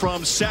action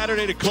from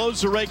Saturday to close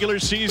the regular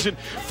season,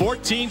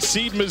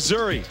 14-seed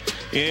Missouri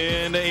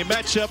in a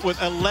matchup with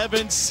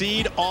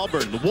 11-seed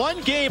Auburn.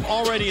 1 game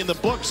already in the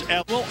books.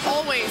 Will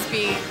always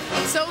be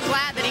so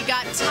glad that he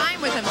got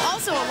time with him.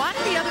 Also, a lot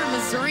of the other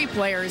Missouri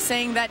players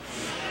saying that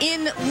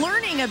in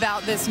learning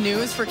about this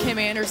news for Kim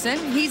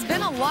Anderson, he's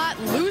been a lot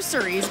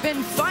looser. He's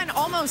been fun,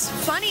 almost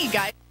funny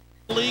guy.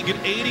 League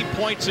at 80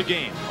 points a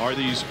game are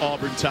these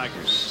Auburn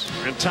Tigers.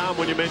 And Tom,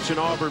 when you mention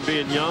Auburn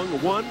being young,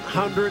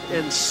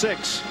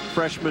 106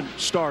 freshman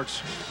starts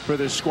for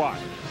this squad.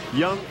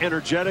 Young,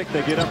 energetic,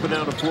 they get up and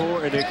down the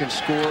floor and they can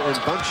score in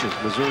bunches.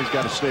 Missouri's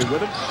got to stay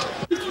with him.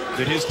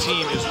 That his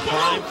team is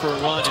primed for a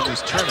run in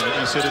this tournament.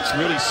 He said it's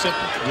really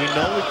simple. We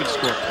know we can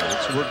score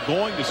points. We're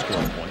going to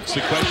score points.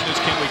 The question is,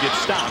 can we get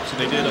stops? And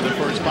they did on the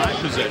first 5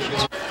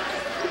 possessions.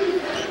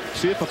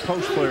 See if a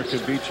post player can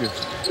beat you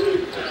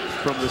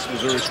from this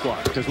Missouri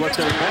squad, because what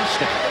they're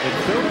best at, and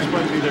Phillips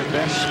might be their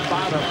best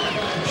spot-up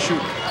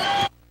shooter.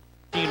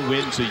 15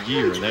 wins a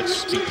year.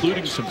 That's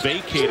including some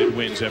vacated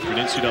wins after an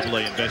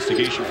NCAA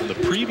investigation from the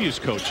previous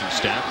coaching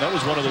staff. That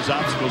was one of those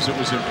obstacles that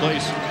was in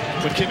place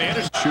when Kim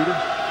Anderson shooter.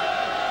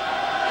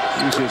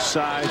 Use his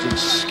size and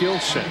skill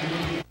set.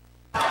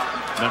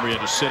 Remember, he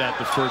had to sit out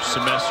the first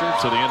semester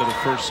to the end of the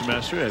first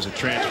semester as a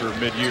transfer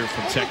mid-year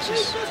from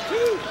Texas.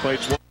 Played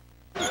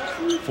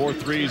 4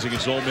 threes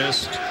against Ole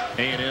Miss,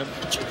 A&M,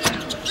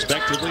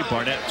 respectively.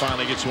 Barnett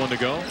finally gets 1 to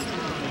go.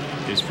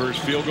 His first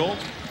field goal.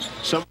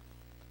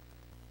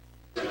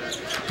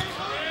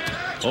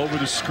 Over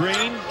the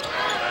screen,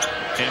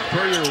 and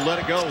Puryear will let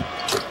it go.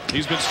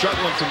 He's been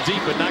struggling from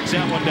deep, but knocks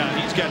that one down.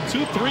 He's got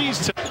 2 threes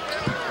to...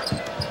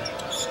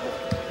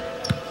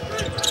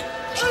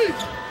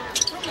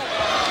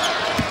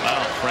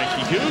 Wow,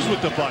 Frankie Hughes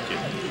with the bucket.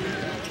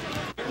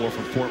 More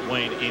from Fort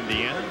Wayne,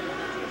 Indiana.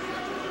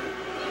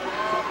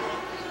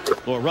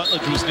 Well,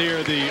 Rutledge was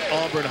near the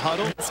Auburn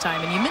huddle. This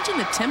time, and you mentioned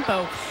the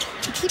tempo.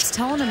 He keeps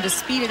telling him to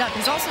speed it up.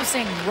 He's also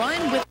saying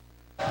run with...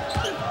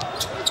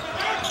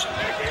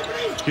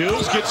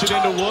 Hughes gets it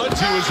into Woods.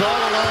 He was all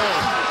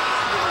alone.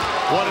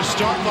 What a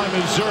start by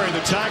Missouri.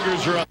 The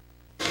Tigers are up.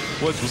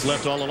 Woods was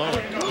left all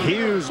alone.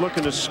 Hughes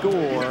looking to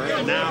score.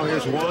 Now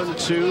here's 1,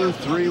 2,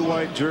 3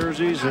 white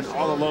jerseys, and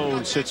all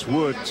alone sits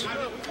Woods.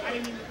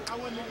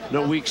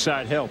 No weak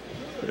side help.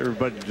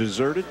 Everybody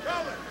deserted.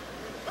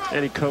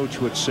 Any coach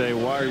would say,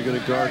 why are you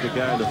going to guard the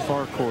guy in the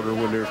far corner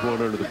when there's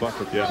one under the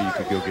bucket that you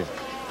could go get?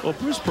 Well,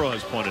 Bruce Pro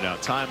has pointed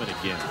out time and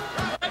again.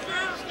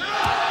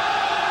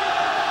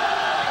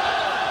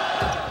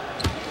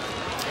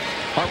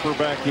 Harper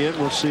back in.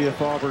 We'll see if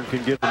Auburn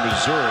can get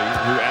Missouri,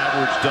 who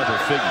averaged double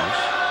figures.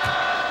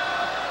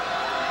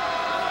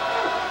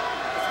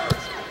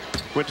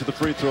 Went to the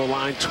free throw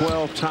line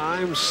 12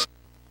 times.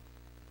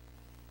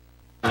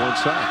 One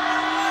side.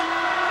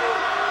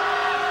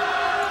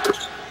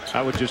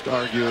 I would just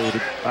argue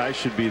that I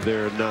should be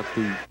there, not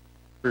the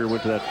player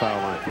went to that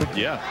foul line.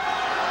 Yeah,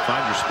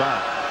 find your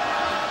spot.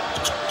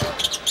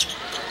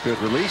 Good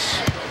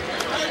release.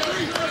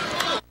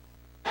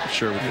 I'm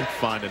sure we could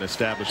find an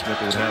establishment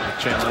that would have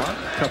a channel on.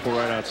 A couple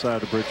right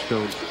outside the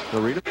Bridgestone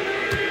Arena.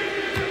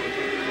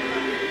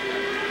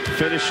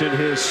 Finishing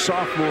his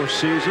sophomore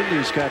season.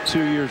 He's got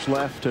 2 years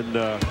left, and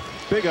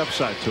big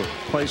upside to him.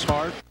 Plays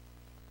hard.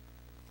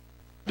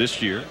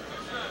 This year,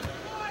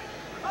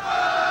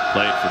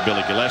 played for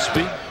Billy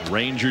Gillespie,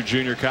 Ranger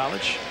Junior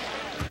College.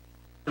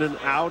 In and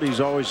out, he's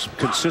always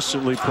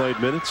consistently played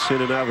minutes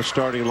in and out of a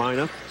starting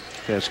lineup.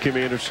 As Kim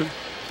Anderson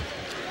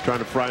trying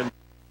to find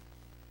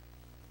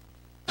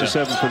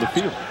 7 from the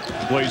field.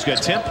 Boy, he's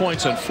got 10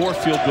 points on 4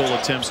 field goal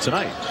attempts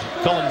tonight.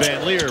 Cullen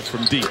Van Leer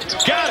from deep.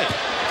 Got it!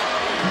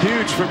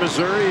 Huge for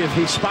Missouri if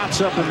he spots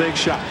up and makes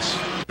shots.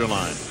 Good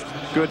line.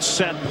 Good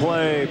set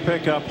play,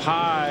 pick up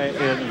high,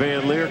 and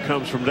Van Leer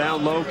comes from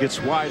down low,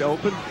 gets wide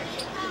open.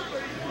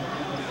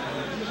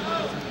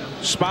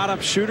 Spot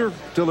up shooter,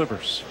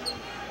 delivers.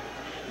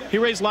 He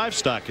raised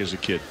livestock as a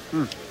kid.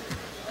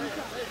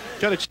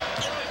 Got it.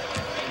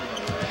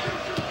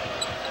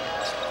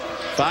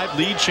 5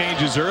 lead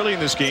changes early in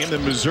this game.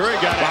 Then Missouri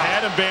got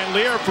ahead, and Van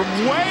Leer from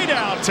way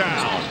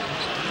downtown.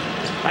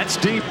 That's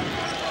deep.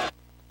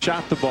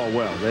 Shot the ball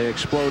well. They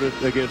exploded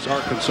against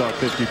Arkansas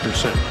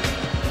 50%.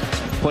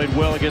 Played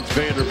well against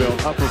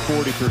Vanderbilt, upper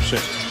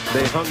 40%.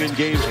 They hung in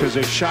games because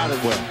they shot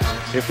it well.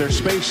 If their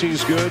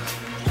spacing's good,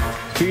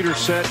 feet are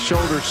set,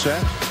 shoulders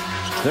set,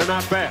 they're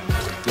not bad.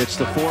 It's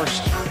the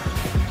forced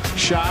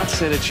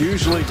shots, and it's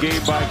usually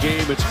game by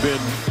game. It's been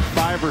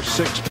 5 or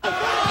 6.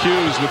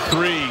 Hughes with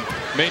 3.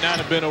 May not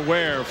have been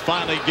aware.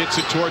 Finally gets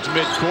it towards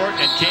midcourt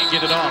and can't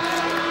get it off.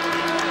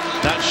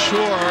 Not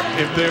sure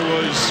if there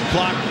was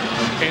clock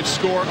and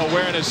score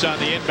awareness on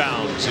the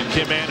inbounds. And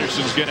Kim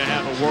Anderson's going to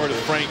have a word with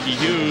Frankie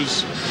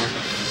Hughes.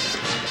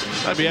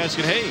 I'd be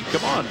asking, hey,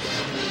 come on.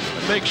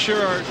 Make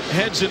sure our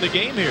head's in the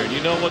game here.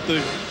 You know what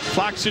the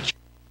clock situation.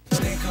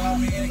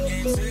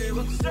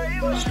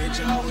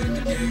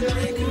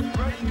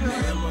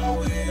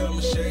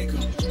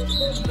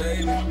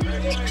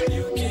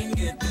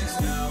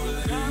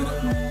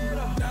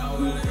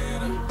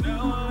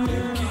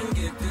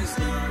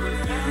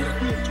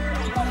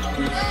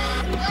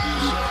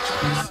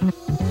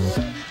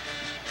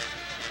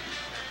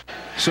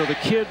 So the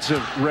kids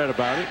have read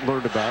about it,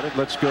 learned about it.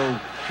 Let's go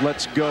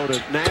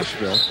to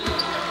Nashville,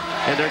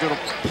 and they're going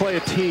to play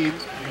a team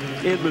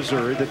in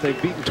Missouri that they've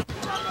beaten.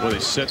 Well, they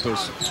set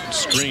those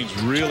screens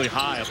really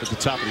high up at the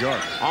top of the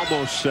arc.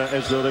 Almost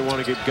as though they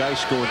want to get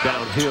Geist going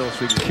downhill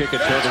so he can kick it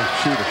to other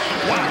shooters.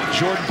 Wow,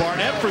 Jordan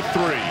Barnett for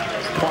 3.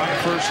 Quiet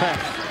first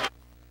half.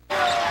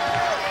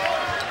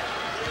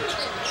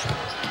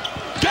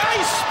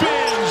 Geist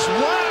spins.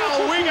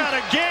 Wow, we got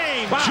a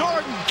game. Wow.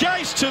 Jordan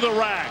Geist to the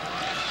rack.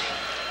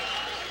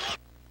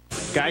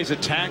 Guys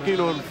attacking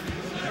on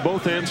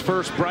both ends.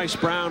 First, Bryce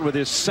Brown with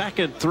his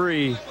second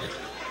 3.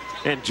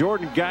 And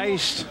Jordan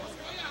Geist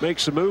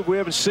makes a move we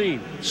haven't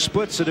seen.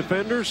 Splits the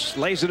defenders,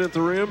 lays it at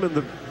the rim, and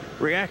the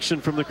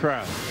reaction from the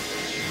crowd.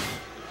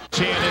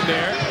 Chan in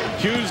there.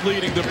 Hughes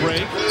leading the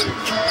break.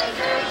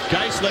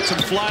 Geist lets him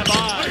fly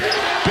by.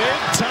 Big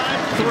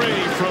time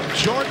 3 from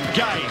Jordan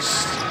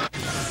Geist.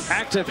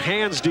 Active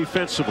hands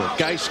defensively.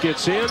 Geist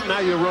gets in. Now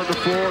you run the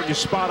floor and you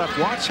spot up.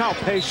 Watch how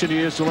patient he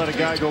is to let a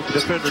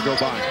defender go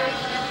by.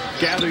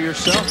 Gather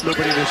yourself.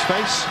 Nobody in his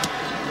face.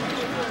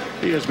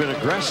 He has been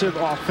aggressive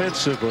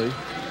offensively.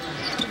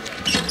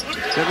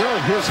 And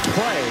really his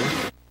play.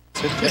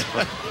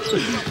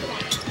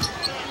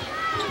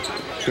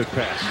 Good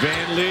pass.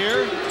 Van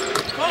Leer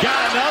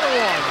got another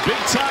one.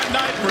 Big time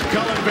night for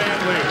Cullen Van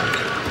Leer.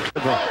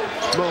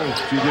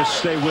 Most you just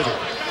stay with it.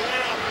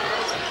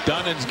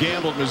 Dunnan's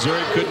gambled.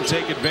 Missouri couldn't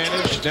take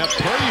advantage. Now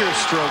Puryear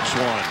strokes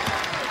one.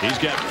 He's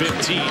got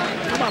 15.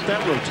 How about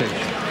that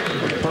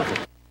rotation?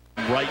 Perfect.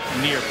 Right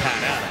near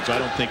Pat Adams. I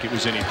don't think it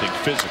was anything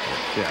physical.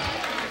 Yeah.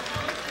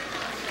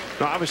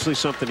 Now, obviously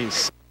something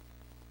he's.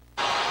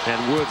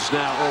 And Woods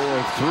now 0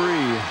 of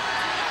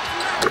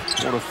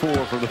 3. 1 of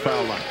 4 from the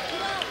foul line.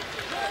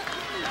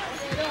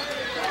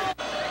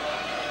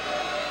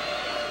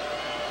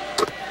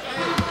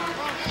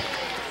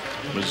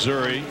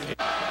 Missouri.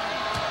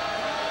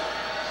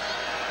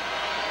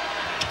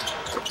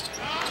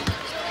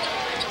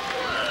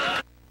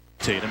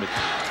 Tatum at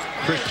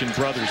Christian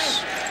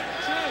Brothers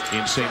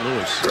in St.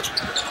 Louis.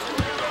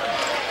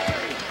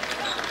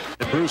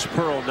 And Bruce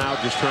Pearl now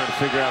just trying to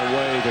figure out a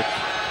way that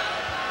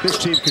his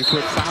team can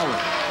quit fouling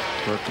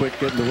or quit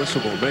getting the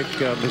whistle ball. Make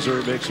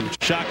Missouri make some.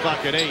 Shot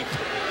clock at 8.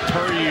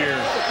 Puryear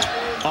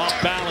off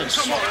balance.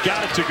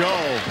 Got it to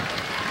go.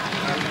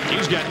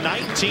 He's got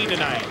 19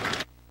 tonight.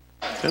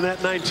 And that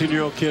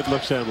 19-year-old kid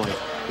looks at him like,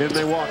 and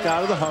they walk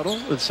out of the huddle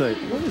and say,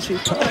 what is he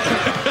talking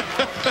about?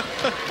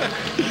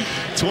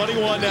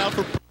 21 now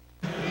for.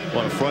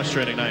 What a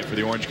frustrating night for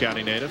the Orange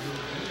County native.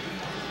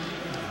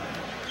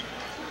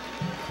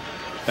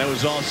 That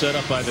was all set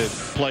up by the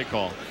play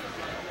call.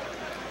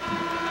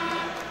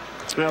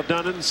 Well,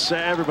 Dunnins,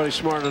 everybody's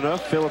smart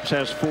enough. Phillips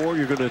has 4.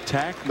 You're going to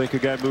attack, make a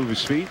guy move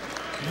his feet.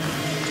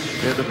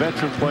 And the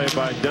veteran play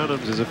by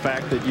Dunnins is the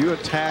fact that you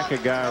attack a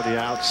guy on the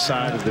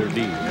outside of their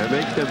knee and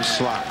make them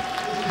slide.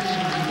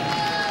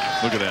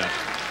 Look at that.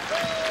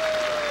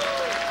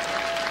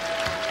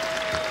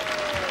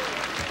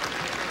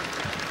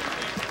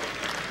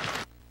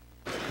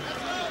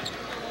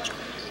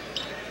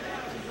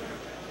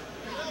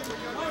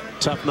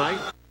 Tough night.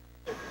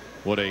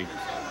 What a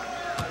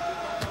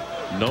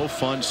no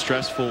fun,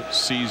 stressful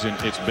season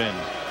it's been.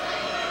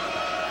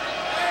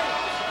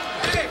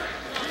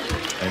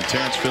 And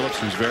Terrence Phillips,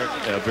 who's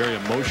a very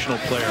emotional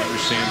player,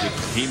 understands that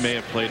he may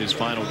have played his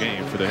final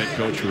game for the head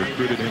coach who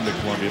recruited him to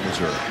Columbia,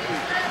 Missouri.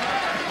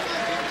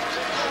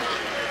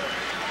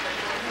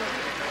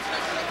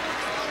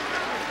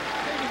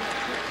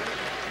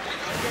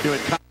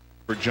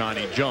 For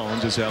Johnny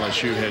Jones as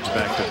LSU heads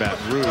back to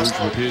Baton Rouge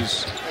with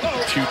his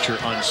future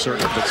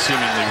uncertain but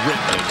seemingly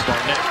written as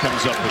Barnett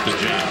comes up with the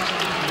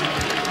jam.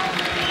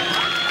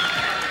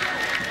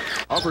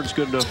 Auburn's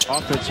good enough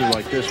offensively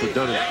like this with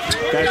Dunnins.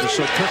 Guys are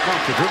so tough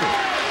off the dribble.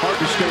 Hard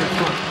to stay in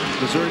front.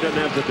 Missouri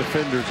doesn't have the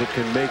defenders that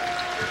can make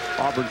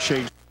Auburn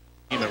change.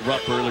 At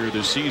Rupp earlier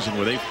this season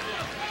where they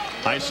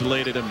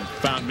isolated and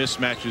found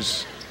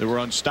mismatches that were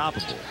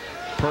unstoppable.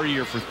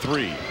 Puryear for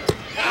 3.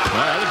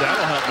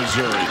 That'll help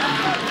Missouri.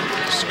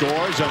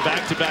 Scores on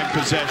back-to-back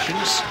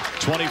possessions.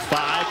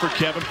 25 for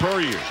Kevin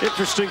Puryear.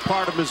 Interesting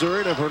part of Missouri,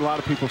 and I've heard a lot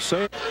of people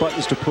say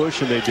buttons to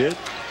push, and they did.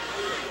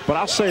 But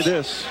I'll say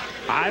this.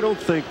 I don't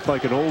think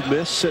like an Ole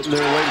Miss sitting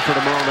there waiting for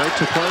tomorrow night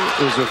to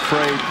play is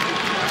afraid,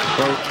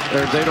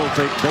 or they don't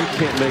think they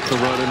can't make the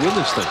run and win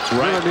this thing.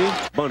 Right. You know what I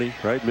mean? Bunny,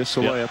 right? Miss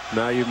the layup.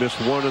 Now you miss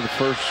one of the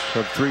first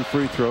of 3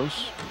 free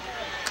throws.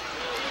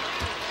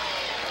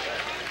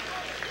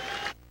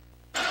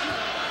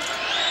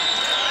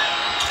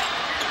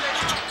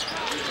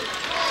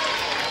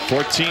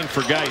 .14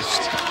 for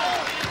Geist.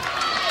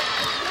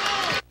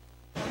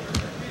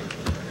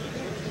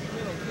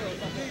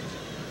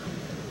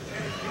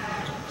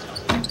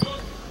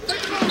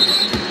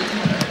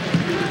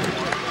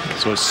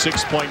 So a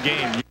 6-point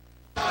game.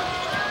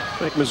 I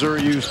think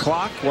Missouri used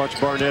clock. Watch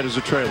Barnett as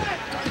a trailer.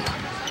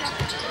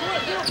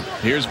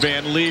 Here's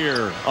Van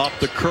Leer up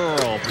the curl.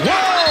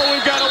 Whoa!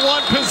 We've got a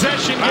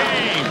 1-possession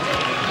game.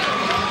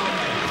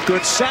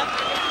 Good set.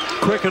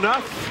 Quick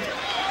enough.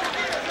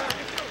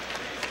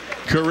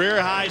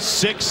 Career high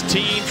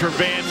 16 for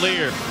Van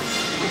Leer.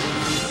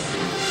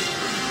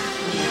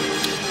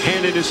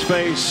 Hand in his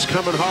face,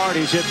 coming hard.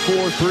 He's hit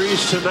 4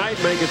 threes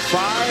tonight, make it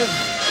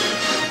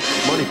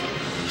 5. Money.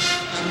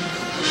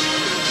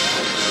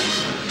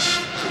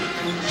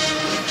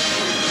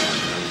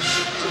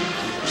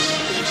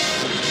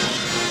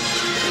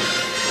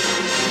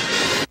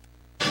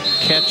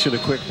 Catch and a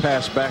quick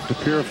pass back to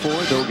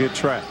Purifoy. Don't get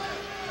trapped.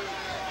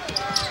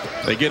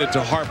 They get it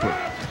to Harper.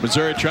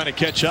 Missouri trying to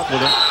catch up with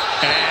him.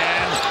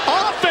 And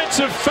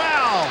offensive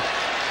foul.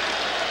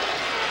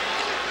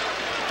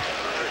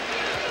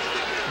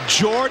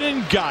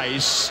 Jordan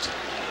Geist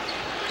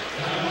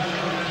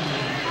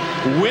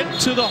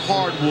went to the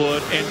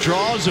hardwood and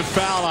draws a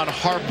foul on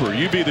Harper.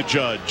 You be the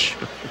judge.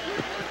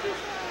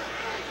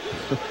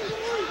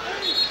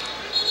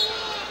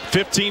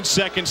 15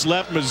 seconds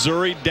left.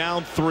 Missouri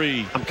down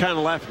 3. I'm kind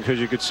of laughing because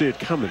you could see it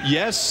coming.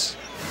 Yes.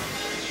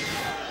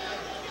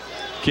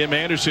 Kim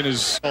Anderson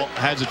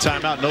has a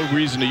timeout. No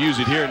reason to use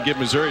it here and give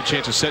Missouri a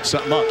chance to set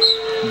something up.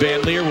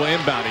 Van Leer will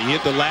inbound it. He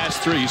hit the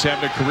last 3. He's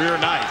having a career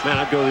night. Man,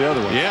 I'd go the other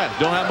way. Yeah,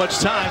 don't have much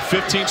time.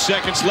 15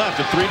 seconds left.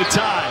 A 3 to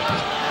tie.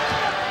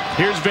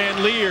 Here's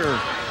Van Leer.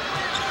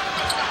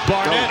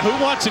 Barnett, who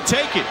wants to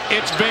take it?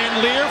 It's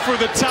Van Leer for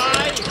the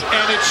tie,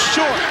 and it's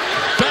short.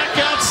 Back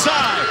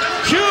outside.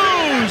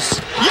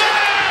 Hughes!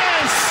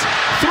 Yes!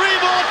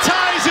 3-ball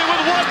ties it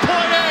with 1.8.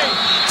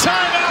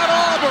 Timeout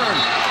Auburn.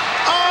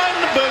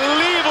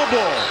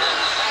 Unbelievable.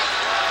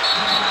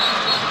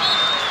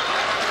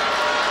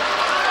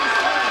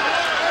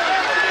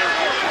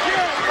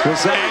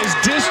 Was that as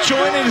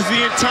disjointed as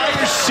the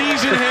entire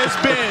season has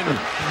been?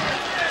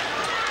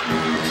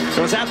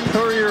 Was that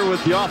Puryear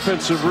with the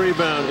offensive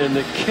rebound and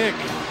the kick?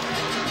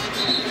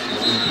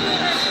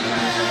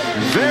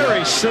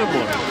 Very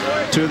similar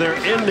to their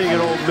ending at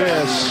Ole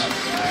Miss.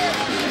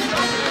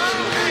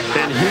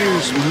 And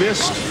Hughes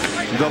missed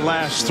the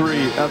last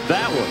 3 of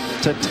that one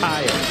to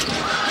tie it.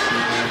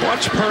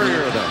 Watch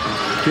Puryear though.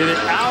 Get it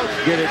out,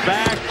 get it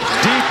back,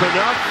 deep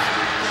enough.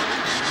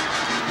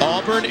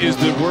 Auburn is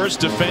the worst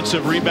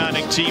defensive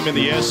rebounding team in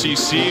the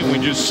SEC, and we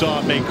just saw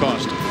it may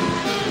cost them.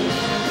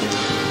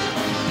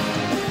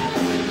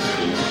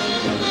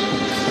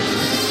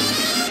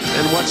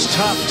 And what's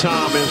tough,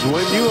 Tom, is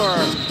when you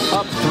are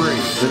up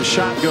 3, the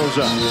shot goes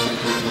up.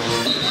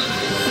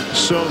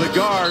 So the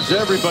guards,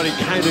 everybody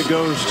kind of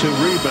goes to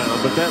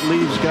rebound, but that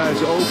leaves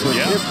guys open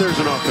if there's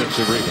an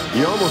offensive rebound.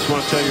 You almost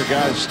want to tell your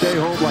guys, stay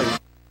home like.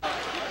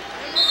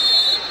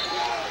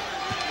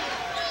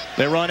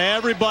 They run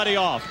everybody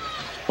off.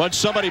 Once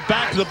somebody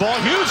back to the ball,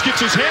 Hughes gets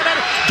his hand on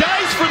it.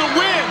 Guys for the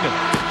win.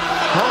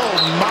 Oh,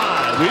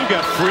 my. We've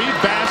got free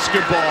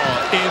basketball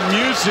in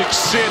Music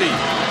City.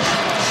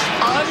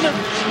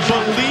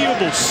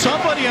 Unbelievable.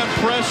 Somebody on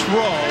press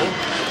row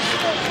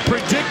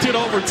predicted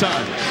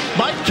overtime.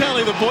 Mike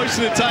Kelly, the voice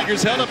of the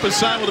Tigers, held up a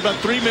sign with about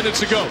 3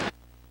 minutes to go.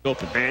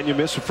 And you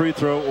miss a free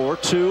throw or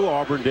two.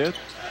 Auburn did.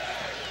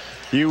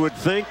 You would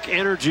think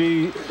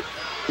Energy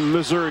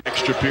Missouri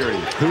extra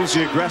period. Who's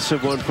the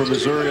aggressive one for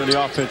Missouri on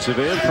the offensive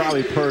end?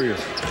 Probably Puryear.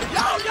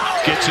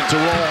 Gets it to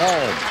roll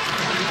home.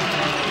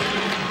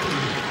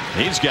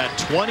 He's got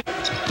 20.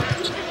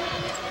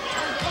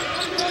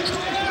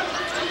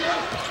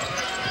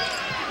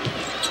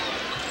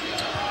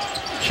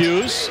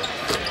 Hughes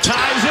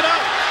ties it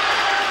up.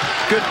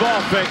 Good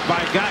ball fake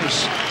by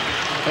Geis.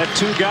 Had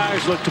two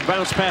guys look to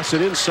bounce past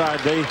it inside.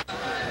 They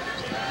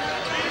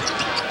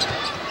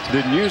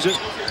didn't use it.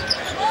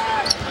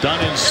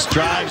 Dunnan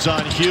drives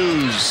on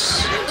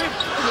Hughes.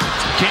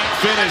 Can't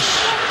finish.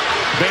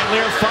 Van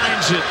Leer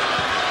finds it.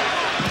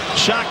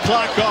 Shot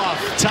clock off.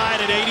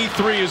 Tied at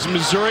 83 as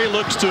Missouri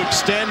looks to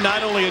extend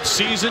not only its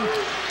season,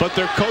 but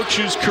their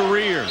coach's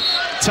career.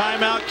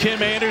 Timeout,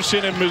 Kim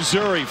Anderson in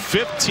Missouri.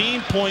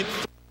 15-point.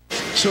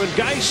 So when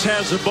Geis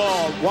has the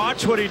ball,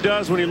 watch what he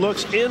does when he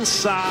looks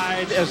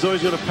inside as though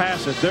he's going to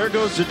pass it. There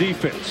goes the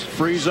defense.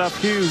 Frees up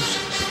Hughes.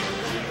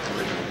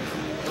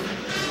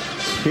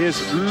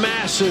 His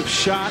massive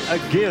shot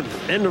again.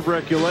 End of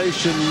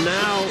regulation,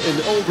 now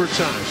in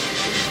overtime.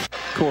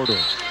 Corridor.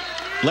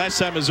 Last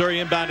time Missouri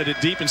inbounded it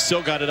deep and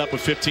still got it up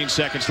with 15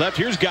 seconds left.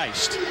 Here's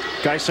Geist.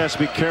 Geist has to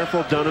be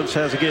careful. Dunhams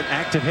has, again,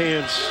 active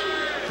hands.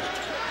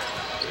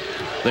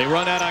 They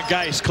run out on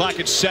Geist. Clock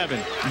at 7.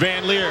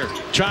 Van Leer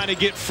trying to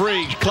get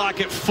free. Clock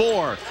at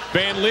 4.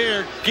 Van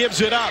Leer gives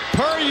it up.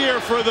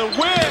 Puryear for the win.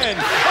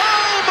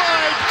 Oh,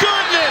 my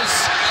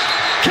goodness!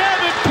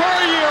 Kevin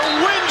Puryear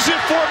wins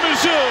it for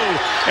Mizzou,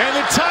 and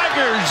the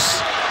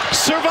Tigers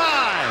survive.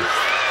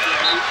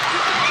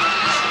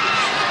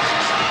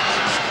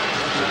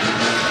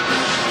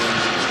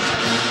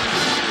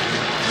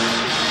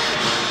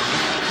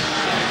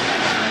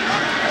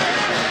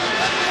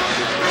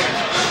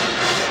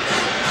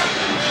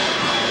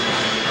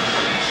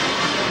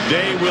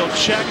 They will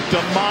check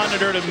the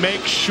monitor to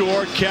make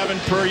sure Kevin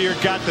Puryear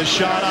got the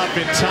shot up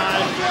in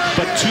time,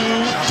 but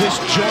two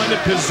disjointed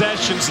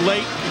possessions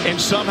late, and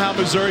somehow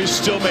Missouri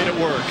still made it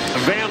work.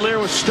 Van Leer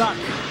was stuck.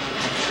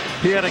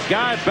 He had a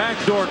guy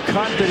backdoor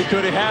cut that he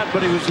could have had,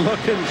 but he was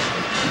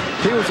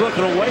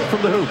looking away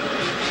from the hoop.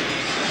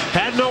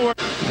 Had nowhere.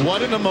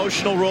 What an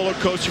emotional roller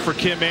coaster for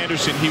Kim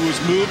Anderson. He was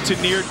moved to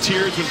near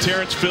tears when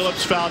Terrence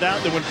Phillips fouled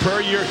out. Then when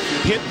Puryear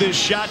hit this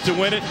shot to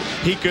win it,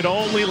 he could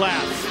only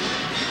laugh.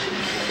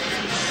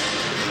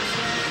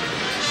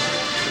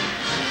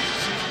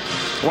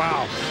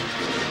 Wow.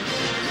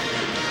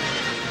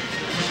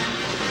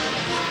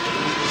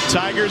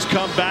 Tigers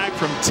come back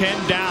from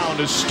 10 down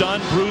to stun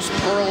Bruce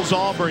Pearl's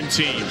Auburn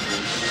team.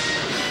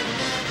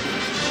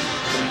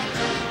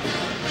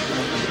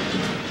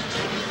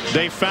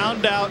 They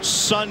found out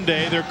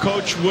Sunday their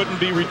coach wouldn't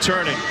be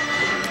returning.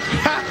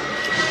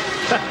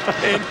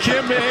 And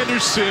Kim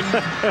Anderson,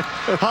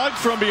 hugged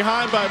from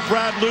behind by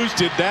Brad Luce.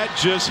 Did that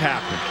just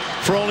happen?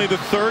 For only the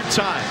third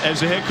time as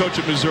the head coach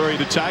of Missouri,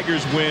 the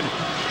Tigers win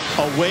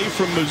away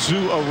from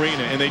Mizzou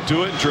Arena, and they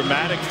do it in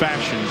dramatic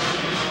fashion,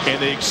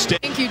 and they extend.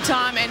 Thank you,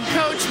 Tom. And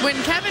Coach,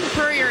 when Kevin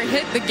Puryear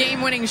hit the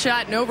game-winning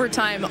shot in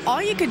overtime,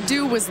 all you could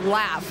do was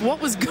laugh. What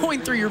was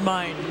going through your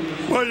mind?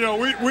 Well, you know,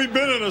 we've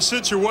been in a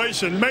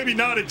situation, maybe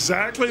not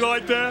exactly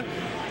like that,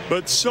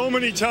 but so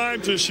many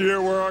times this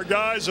year where our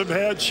guys have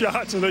had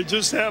shots and they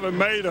just haven't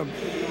made them.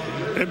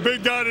 And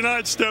big guy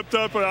tonight stepped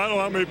up, and I don't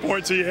know how many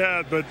points he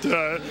had, but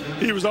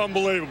he was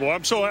unbelievable.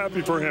 I'm so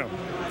happy for him.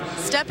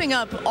 Stepping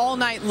up all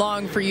night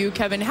long for you,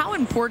 Kevin, how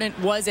important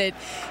was it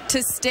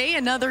to stay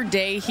another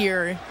day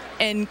here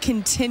and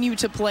continue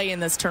to play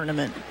in this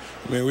tournament?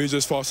 I mean, we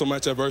just fought so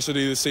much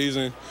adversity this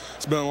season.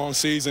 It's been a long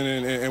season,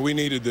 and we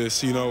needed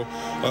this. You know,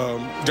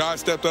 guys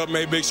stepped up,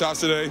 made big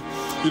shots today.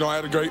 You know, I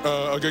had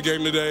a good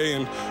game today,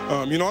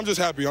 and you know, I'm just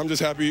happy.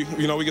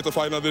 You know, we get to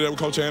fight another day with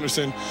Coach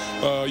Anderson.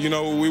 You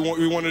know, we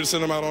wanted to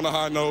send him out on a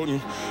high note,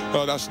 and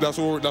that's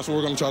what we're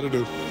going to try to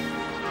do.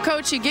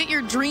 Coach, you get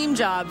your dream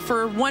job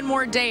for one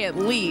more day at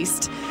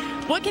least.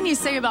 What can you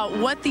say about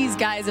what these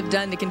guys have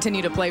done to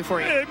continue to play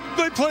for you?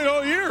 They played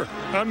all year.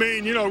 I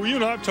mean, you know, you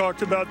and I have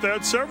talked about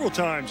that several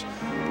times.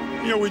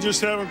 You know, we just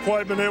haven't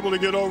quite been able to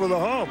get over the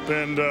hump.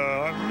 And,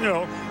 you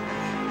know,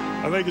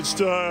 I think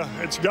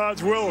it's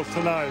God's will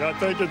tonight. I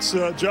think it's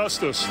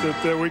justice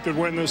that we could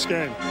win this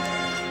game.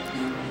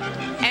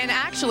 And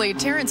actually,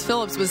 Terrence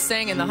Phillips was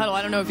saying in the huddle,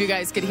 I don't know if you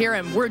guys could hear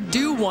him, we're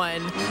due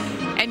one,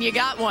 and you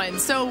got one.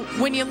 So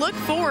when you look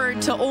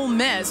forward to Ole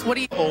Miss, what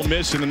do you... Ole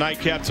Miss in the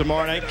nightcap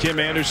tomorrow night. Kim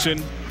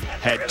Anderson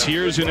had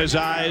tears in his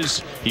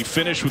eyes. He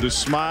finished with a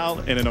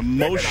smile and an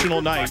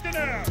emotional night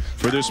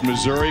for this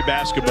Missouri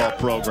basketball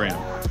program.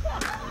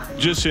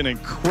 Just an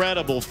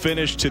incredible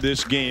finish to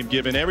this game,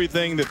 given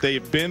everything that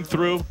they've been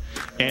through.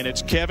 And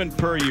it's Kevin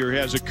Puryear, who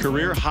has a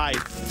career-high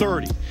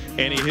 30,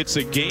 and he hits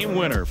a game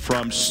winner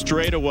from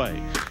straight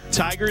away.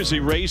 Tigers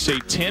erase a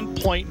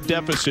 10-point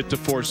deficit to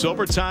force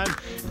overtime,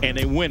 and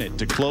they win it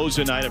to close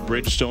the night at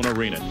Bridgestone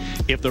Arena.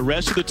 If the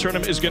rest of the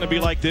tournament is going to be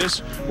like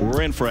this,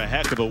 we're in for a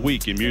heck of a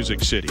week in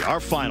Music City. Our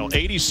final,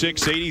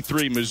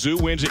 86-83.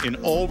 Mizzou wins it in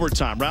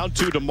overtime. Round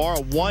 2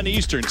 tomorrow, 1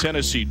 Eastern,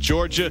 Tennessee,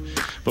 Georgia.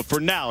 But for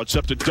now, it's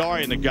up to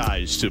Dari and the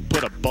guys to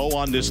put a bow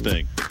on this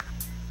thing.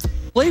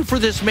 Play for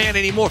this man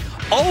anymore.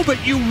 Oh,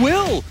 but you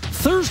will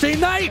Thursday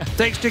night,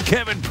 thanks to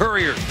Kevin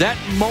Purrier. That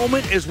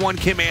moment is one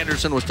Kim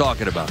Anderson was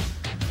talking about.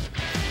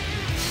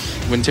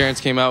 When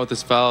Terrence came out with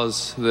his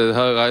fouls, the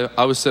hug,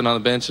 I was sitting on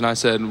the bench and I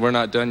said, we're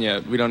not done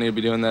yet. We don't need to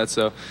be doing that.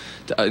 So,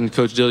 and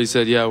Coach Dilly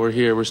said, yeah, we're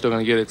here. We're still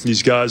going to get it.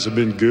 These guys have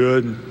been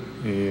good,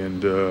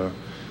 and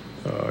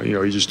you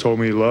know, he just told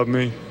me he loved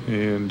me,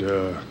 and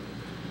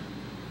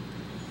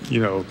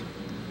you know,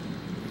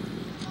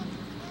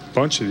 a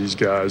bunch of these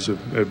guys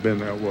have been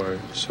that way.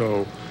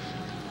 So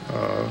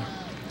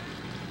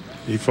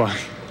he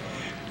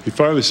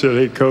finally said,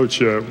 hey,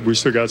 Coach, we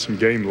still got some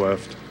game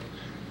left,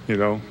 you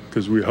know,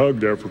 because we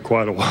hugged there for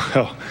quite a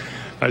while.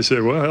 I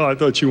said, well, I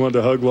thought you wanted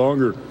to hug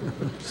longer.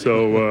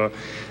 So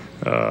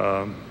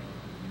no,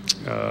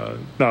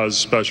 it was a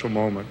special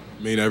moment.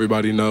 I mean,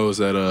 everybody knows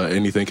that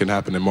anything can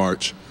happen in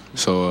March.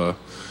 So,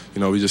 you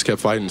know, we just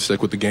kept fighting,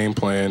 stick with the game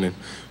plan, and,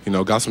 you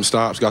know, got some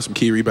stops, got some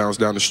key rebounds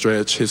down the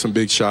stretch, hit some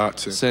big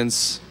shots.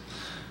 Since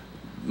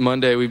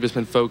Monday, we've just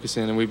been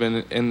focusing, and we've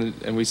been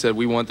and we said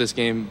we want this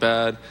game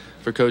bad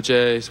for Coach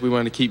A, so we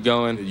wanted to keep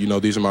going. You know,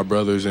 these are my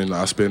brothers, and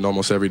I spend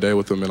almost every day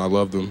with them, and I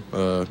love them,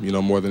 you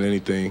know, more than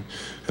anything.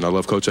 And I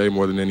love Coach A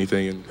more than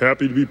anything. And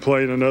happy to be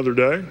playing another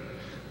day.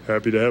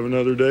 Happy to have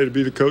another day to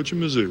be the coach of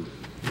Mizzou.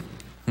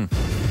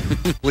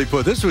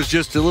 This was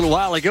just a little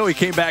while ago. He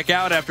came back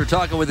out after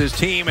talking with his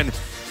team, and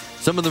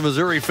some of the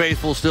Missouri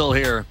faithful still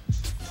here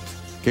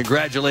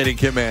congratulating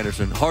Kim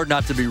Anderson. Hard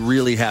not to be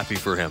really happy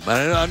for him.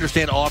 I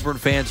understand Auburn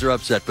fans are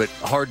upset, but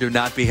hard to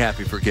not be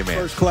happy for Kim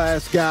Anderson.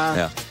 First-class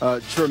guy, yeah.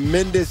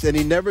 Tremendous, and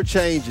he never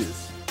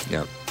changes.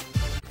 Yeah.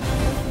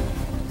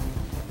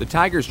 The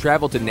Tigers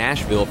traveled to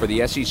Nashville for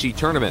the SEC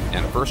tournament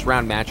and a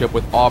first-round matchup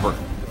with Auburn.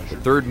 The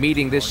third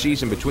meeting this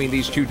season between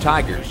these two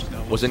Tigers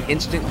was an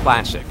instant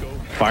classic.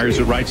 Fires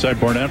it right side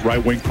Barnett,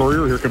 right wing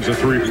Purrier. Here comes a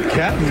three from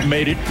Catton.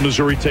 Made it.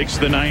 Missouri takes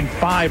the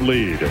 9-5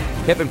 lead.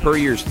 Kevin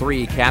Purrier's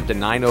three capped a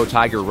 9-0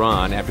 Tiger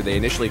run after they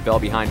initially fell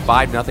behind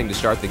 5-0 to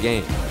start the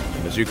game.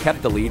 Mizzou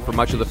kept the lead for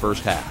much of the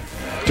first half.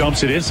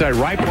 Dumps it inside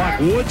right block.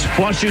 Woods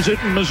flushes it,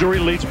 and Missouri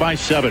leads by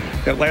 7.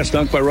 That last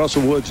dunk by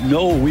Russell Woods,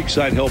 no weak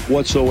side help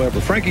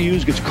whatsoever. Frankie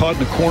Hughes gets caught in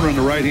the corner on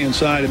the right-hand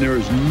side, and there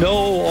is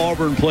no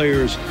Auburn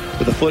players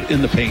with a foot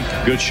in the paint.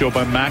 Good show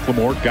by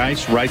McLemore.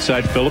 Geis, right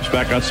side Phillips,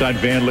 back outside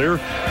Van Leer.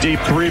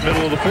 Deep three,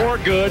 middle of the floor,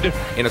 good.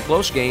 In a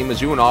close game,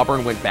 Mizzou and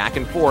Auburn went back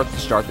and forth to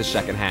start the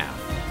second half.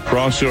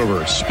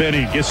 Crossover,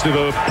 spinning, gets to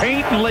the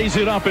paint and lays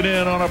it up and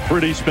in on a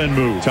pretty spin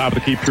move. Top of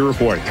the key,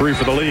 Purifoy, 3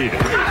 for the lead.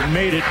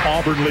 Made it,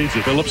 Auburn leads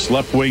it. Phillips,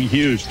 left wing,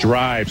 Hughes,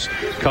 drives.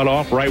 Cut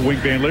off, right wing,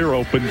 Van Leer,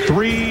 open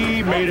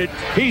 3, made it.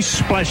 He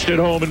splashed it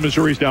home, and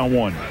Missouri's down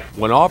 1.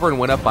 When Auburn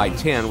went up by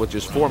 10 with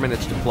just 4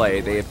 minutes to play,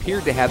 they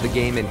appeared to have the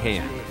game in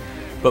hand.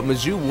 But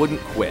Mizzou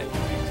wouldn't quit.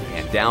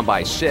 And down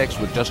by 6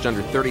 with just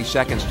under 30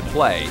 seconds to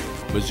play,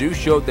 Mizzou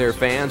showed their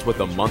fans what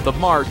the month of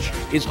March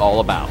is all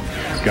about.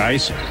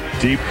 Geis,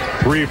 deep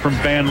 3 from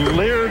Van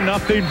Leer,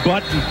 nothing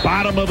but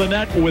bottom of the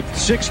net with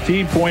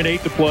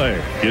 16.8 to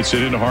play. Gets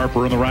it into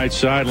Harper on the right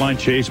sideline,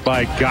 chased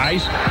by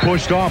Geis,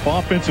 pushed off,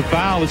 offensive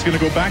foul. It's going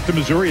to go back to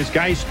Missouri as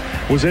Geis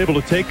was able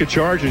to take a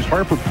charge as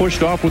Harper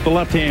pushed off with the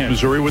left hand.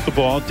 Missouri with the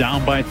ball,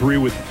 down by 3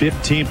 with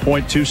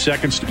 15.2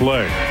 seconds to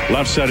play.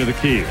 Left side of the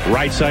key,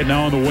 right side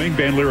now on the wing.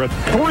 Van Leer a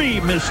 3,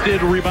 missed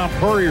it, rebound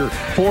Purrier,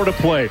 4 to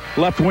play.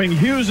 Left wing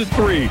Hughes at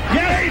 3.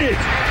 Made it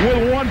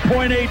with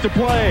 1.8 to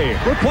play.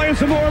 We're playing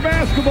some more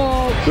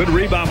basketball. Good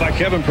rebound by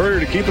Kevin Purrier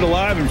to keep it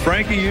alive, and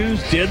Frankie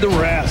Hughes did the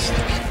rest.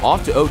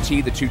 Off to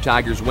OT, the two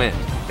Tigers win.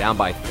 Down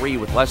by 3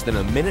 with less than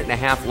a minute and a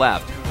half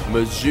left,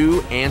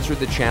 Mizzou answered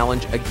the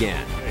challenge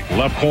again.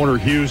 Left corner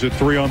Hughes at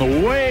 3 on the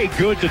way.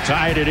 Good to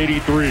tie it at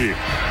 83.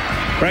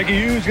 Frankie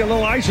Hughes got a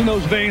little ice in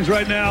those veins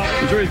right now.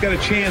 Missouri's got a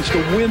chance to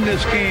win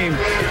this game.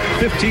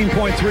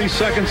 15.3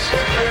 seconds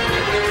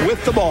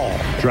with the ball.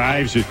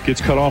 Drives it,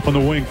 gets cut off on the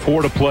wing,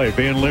 4 to play.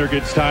 Van Leer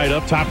gets tied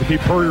up, top of the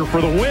key, Purrier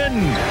for the win.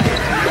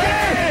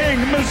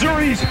 Bang!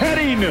 Missouri's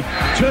heading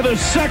to the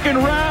second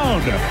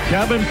round.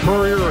 Kevin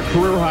Purrier, a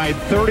career-high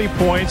 30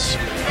 points,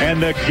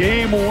 and the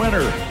game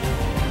winner.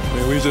 I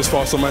mean, we've just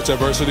fought so much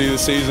adversity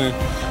this season.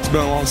 It's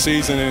been a long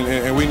season,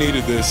 and we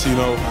needed this. You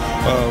know,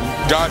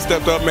 guys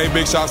stepped up, made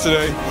big shots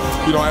today.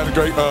 You know, I had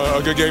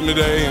a good game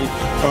today,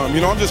 and you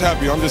know, I'm just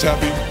happy.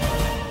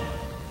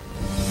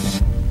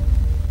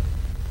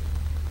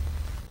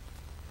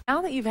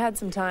 Now that you've had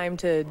some time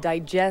to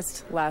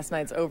digest last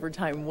night's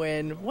overtime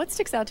win, what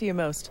sticks out to you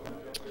most?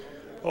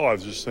 Oh, I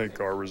just think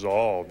our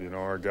resolve. You know,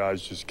 our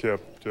guys just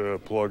kept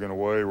plugging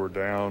away. We're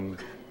down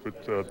with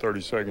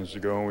 30 seconds to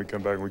go, and we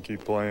come back and we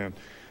keep playing.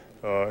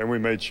 And we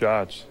made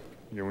shots.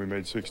 You know, we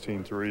made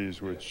 16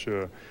 threes, which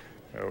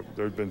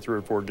there'd been 3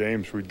 or 4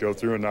 games we'd go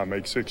through and not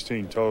make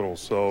 16 total.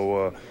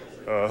 So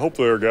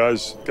hopefully our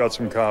guys got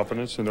some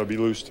confidence and they'll be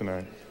loose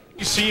tonight.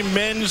 SEC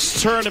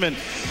men's tournament.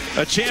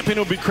 A champion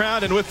will be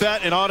crowned, and with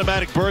that, an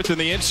automatic berth in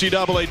the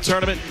NCAA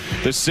tournament.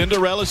 The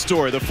Cinderella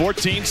story, the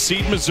 14th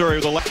seed Missouri.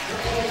 Come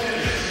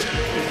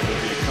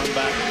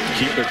back,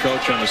 keep their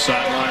coach on the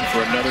sideline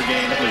for another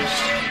game at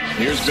least.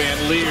 Here's Van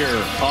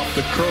Leer off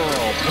the curl.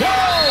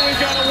 Whoa,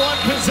 we've got a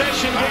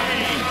one-possession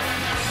game.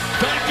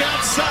 Back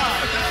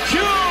outside.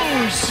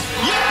 Hughes,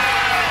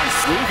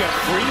 yes! We've got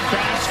free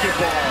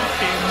basketball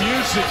in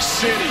Music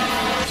City.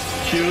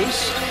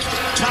 Hughes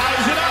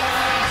ties it up.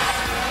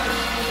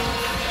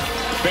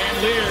 Van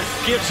Leer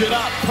gives it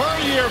up.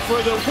 Puryear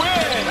for the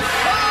win.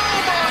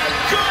 Oh my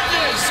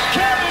goodness!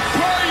 Kevin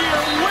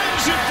Puryear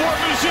wins it for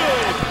Mizzou.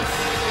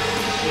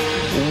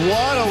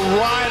 What a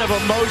ride of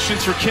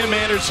emotions for Kim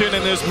Anderson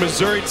and this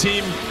Missouri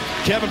team.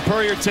 Kevin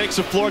Puryear takes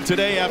the floor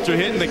today after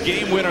hitting the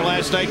game winner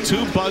last night.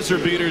 2 buzzer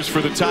beaters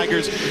for the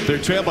Tigers. They're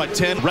trailed by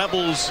 10.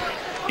 Rebels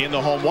in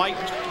the home white,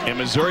 and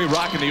Missouri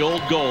rocking the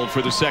old gold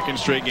for the second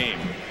straight game.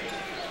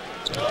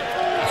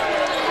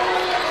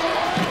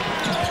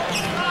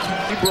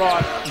 He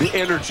brought the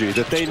energy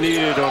that they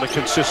needed on a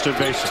consistent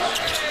basis.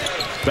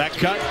 Back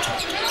cut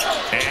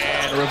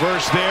and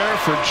reverse there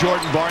for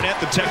Jordan Barnett,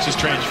 the Texas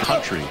transfer.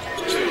 Country.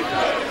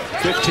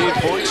 15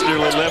 points,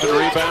 nearly 11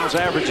 rebounds,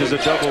 averages a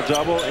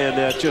double-double,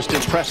 and just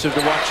impressive to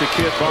watch the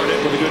kid.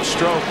 Barnett with a good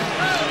stroke.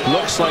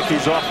 Looks like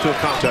he's off to a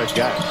contact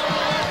guy.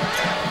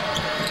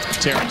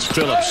 Terrence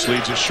Phillips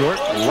leads it short,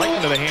 right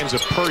into the hands of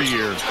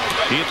Puryear.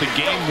 He hit the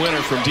game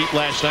winner from deep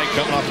last night,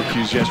 coming off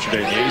accused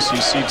yesterday in the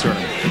ACC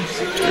tournament.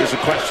 Here's the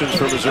questions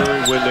for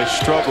Missouri when they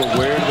struggle.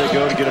 Where do they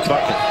go to get a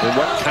bucket? And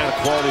what kind of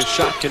quality of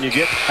shot can you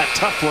get? A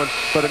tough one,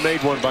 but it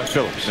made one by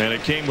Phillips. And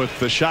it came with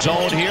the shot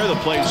zone here. The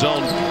play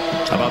zone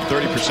about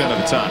 30% of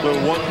the time. The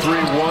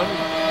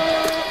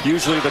 1-3-1.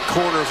 Usually the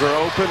corners are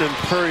open, and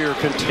Puryear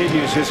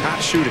continues his hot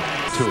shooting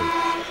to him.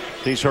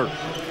 He's hurt.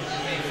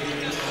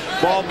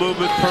 Ball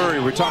movement,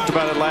 Puryear. We talked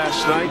about it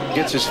last night.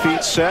 Gets his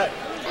feet set.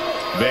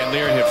 Van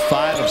Leer hit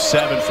 5 of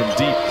 7 from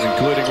deep,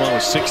 including one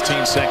with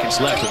 16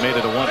 seconds left. It made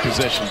it a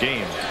one-possession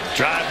game.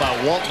 Drive by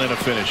Walton and a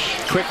finish.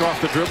 Quick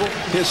off the dribble.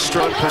 His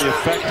strut pretty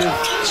effective.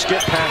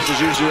 Skip pass is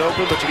usually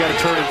open, but you got to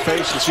turn and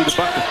face and see the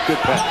bucket. Good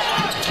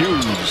pass.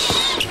 Hughes.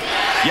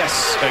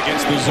 Yes,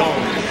 against the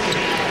zone.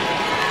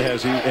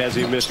 Has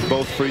he missed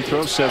both free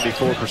throws?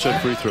 74%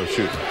 free throw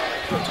shoot.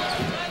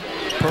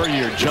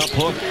 Puryear jump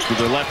hook with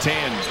the left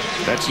hand.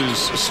 That's his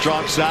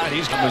strong side.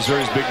 He's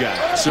Missouri's big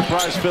guy.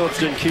 Surprised Phillips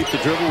didn't keep the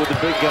dribble with the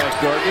big guy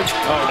guarding.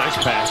 Oh, nice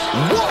pass.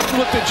 Walton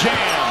with the jam.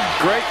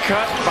 Great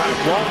cut by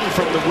Walton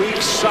from the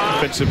weak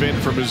side. Defensive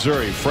end for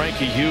Missouri.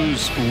 Frankie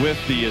Hughes with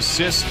the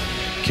assist.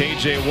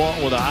 KJ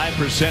Walton with a high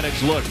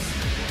percentage look.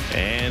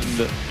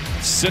 And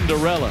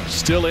Cinderella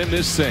still in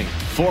this thing.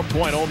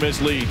 4-point Ole Miss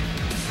lead.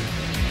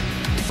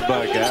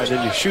 By a guy, and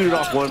then you shoot it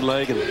off one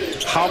leg and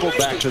hobble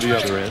back to the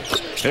other end.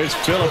 There's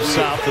Phillips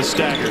off the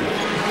stagger.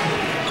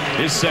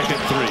 His second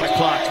 3.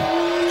 Clock.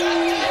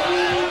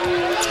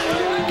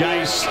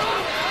 Geist.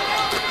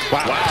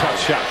 Wow, tough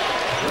shot.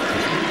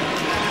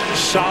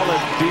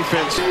 Solid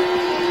defense.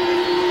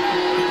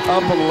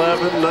 Up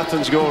 11,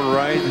 nothing's going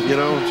right. You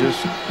know,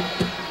 just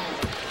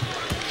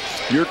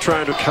you're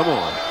trying to come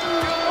on.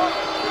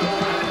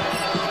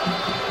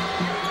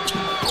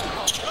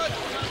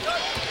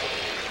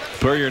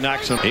 Puryear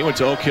knocks him. He went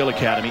to Oak Hill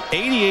Academy.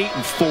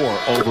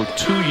 88-4 over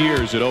 2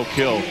 years at Oak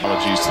Hill.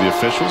 Apologies to the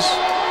officials.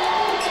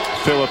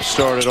 Phillips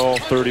started all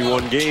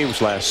 31 games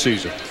last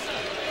season.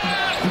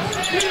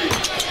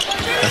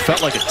 I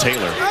felt like a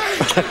Taylor.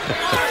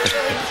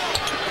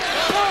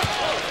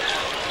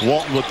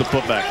 Walton with the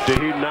putback.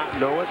 Did he not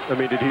know it? I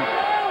mean, did he?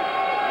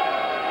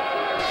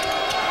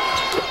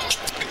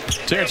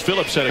 Terrence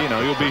Phillips said, you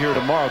know, he'll be here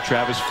tomorrow.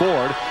 Travis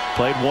Ford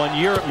played 1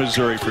 year at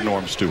Missouri for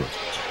Norm Stewart.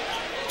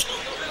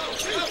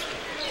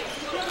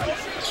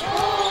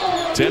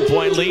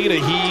 10-point lead, a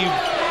heave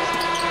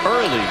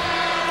early.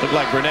 Looked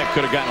like Burnett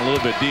could have gotten a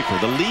little bit deeper.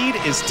 The lead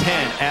is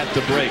 10 at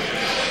the break.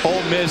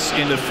 Ole Miss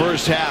in the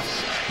first half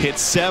hit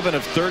 7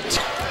 of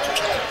 13.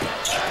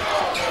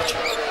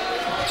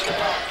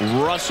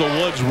 Russell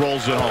Woods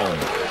rolls it home.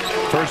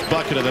 First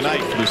bucket of the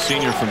night for the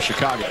senior from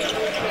Chicago.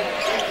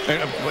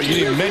 And you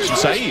didn't even mention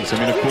Saiz. I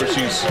mean, of course,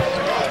 he's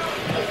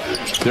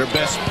their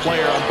best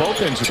player on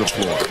both ends of the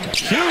floor.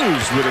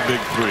 Hughes with a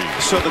big 3.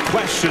 So the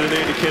question, and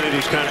Andy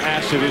Kennedy's kind of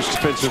asked it, is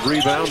defensive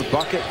rebound,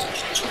 bucket.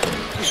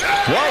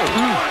 Whoa!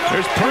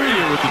 There's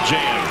Puryear with the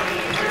jam.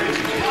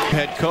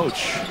 Head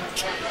coach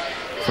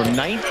from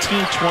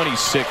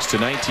 1926 to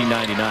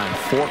 1999.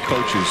 4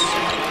 coaches.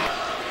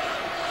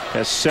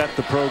 Has set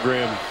the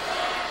program.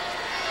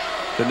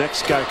 The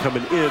next guy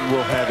coming in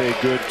will have a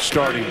good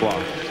starting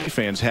block.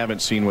 Fans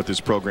haven't seen what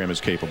this program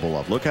is capable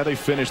of. Look how they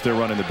finished their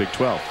run in the Big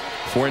 12.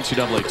 4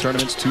 NCAA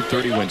tournaments, 2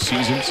 30-win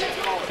seasons,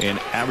 and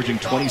averaging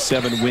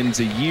 27 wins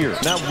a year.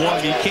 Not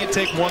one. You can't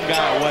take one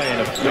guy away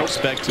and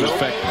expect to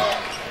affect him.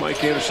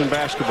 Mike Anderson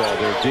basketball.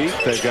 They're deep.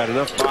 They've got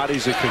enough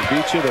bodies that can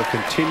beat you. They'll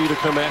continue to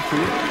come after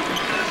you.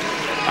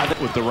 I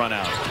think with the run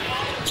out.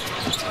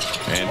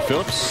 And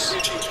Phillips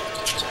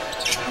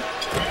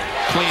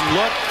Clean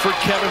look for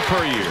Kevin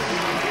Puryear.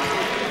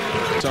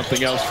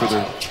 Something else for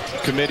the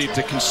committee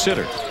to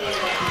consider.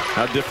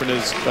 How different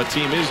is a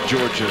team is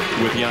Georgia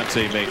with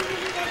Yante Mate?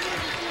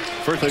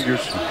 First figures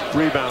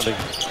rebounding.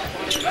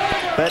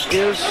 That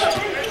is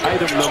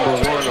item number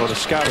 1 on a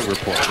scouting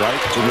report, right?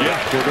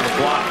 We're going to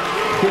block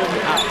him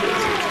out.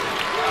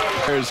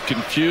 They're as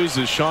confused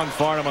as Sean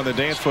Farnham on the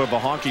dance floor of a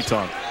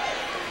honky-tonk.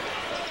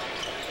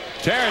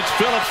 Terrence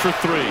Phillips for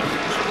 3.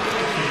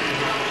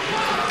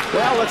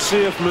 Well, let's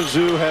see if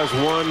Mizzou has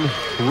one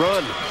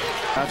run.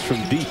 That's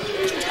from deep.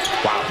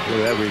 Wow, look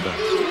at that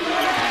rebound.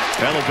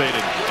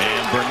 Elevated,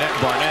 and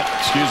Barnett,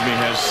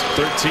 has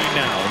 13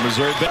 now.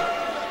 Missouri.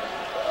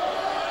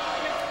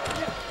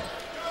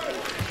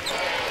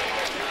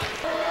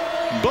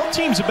 Both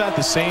teams about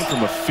the same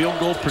from a field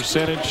goal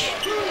percentage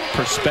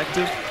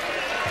perspective,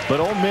 but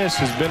Ole Miss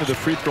has been to the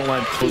free throw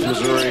line.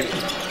 Missouri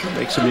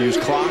makes them use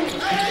clock.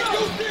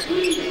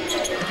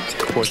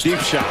 For a deep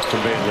shot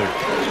from Van Leer.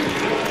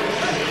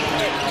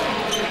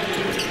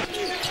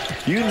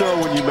 You know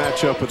when you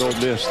match up with Ole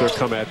Miss, they'll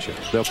come at you.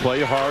 They'll play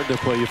you hard. They'll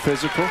play you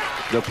physical.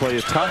 They'll play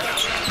you tough.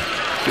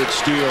 Good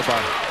steal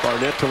by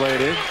Barnett to lay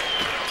it in.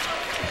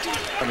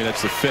 I mean,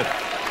 that's the 5th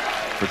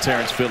for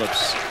Terrence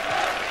Phillips.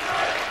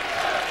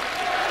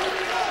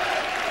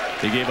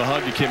 He gave a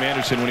hug to Kim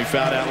Anderson when he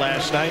fouled out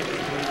last night.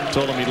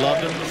 Told him he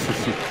loved him.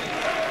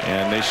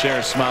 And they share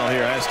a smile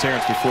here. I asked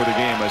Terrence before the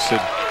game, I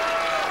said,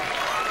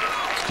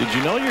 did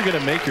you know you're going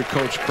to make your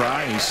coach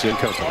cry? And he said,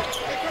 Coach.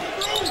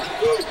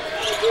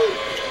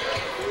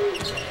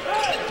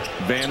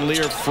 Van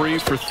Leer free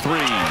for 3.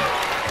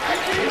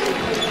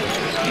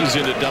 He's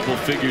into double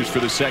figures for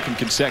the 2nd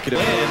consecutive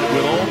win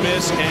with Ole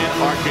Miss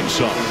and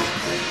Arkansas.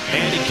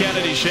 Andy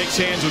Kennedy shakes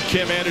hands with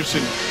Kim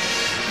Anderson.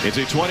 It's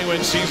a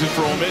 20-win season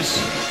for Ole Miss,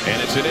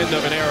 and it's an end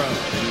of an era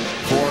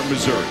for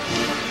Missouri.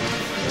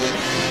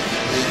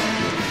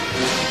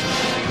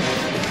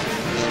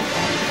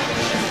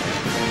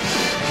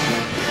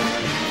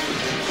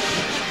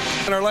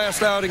 In our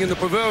last outing in the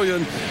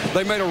pavilion,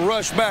 they made a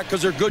rush back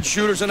because they're good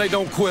shooters and they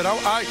don't quit.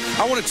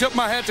 I want to tip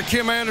my hat to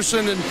Kim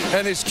Anderson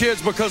and his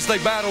kids because they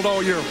battled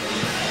all year.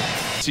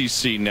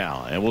 SEC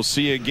now, and we'll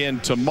see you again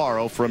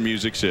tomorrow from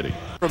Music City.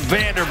 From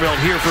Vanderbilt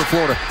here for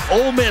Florida.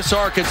 Ole Miss,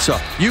 Arkansas.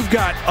 You've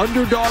got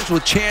underdogs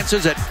with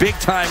chances at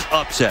big-time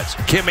upsets.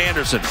 Kim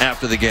Anderson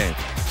after the game.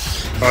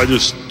 I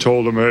just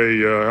told him,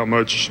 hey, how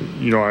much,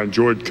 I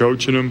enjoyed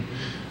coaching him,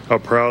 how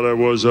proud I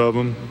was of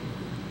him.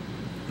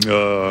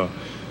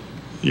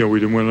 We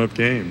didn't win enough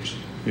games.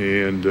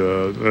 And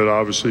that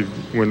obviously,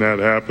 when that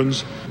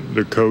happens,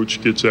 the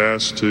coach gets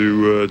asked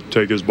to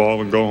take his ball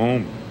and go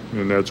home.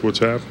 And that's what's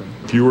happened.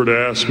 If you were to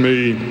ask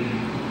me,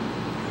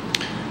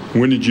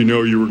 when did you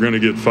know you were going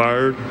to get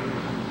fired?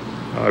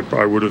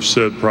 I would have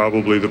said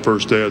probably the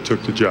first day I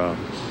took the job.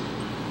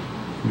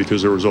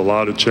 Because there was a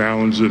lot of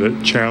challenges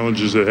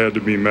that had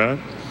to be met.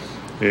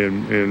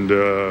 And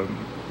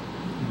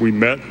we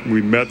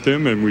met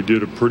them, and we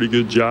did a pretty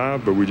good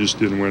job, but we just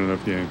didn't win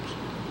enough games.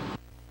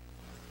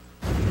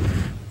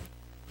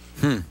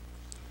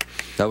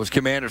 That was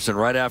Kim Anderson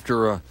right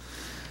after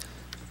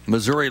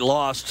Missouri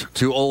lost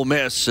to Ole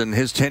Miss, and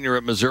his tenure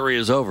at Missouri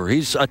is over.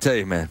 I tell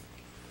you, man,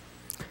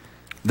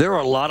 there are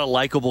a lot of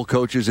likable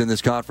coaches in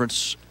this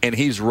conference, and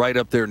he's right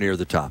up there near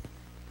the top.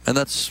 And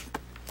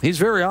he's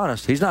very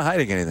honest. He's not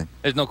hiding anything.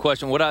 There's no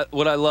question. What I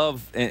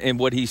love and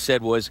what he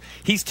said was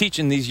he's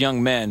teaching these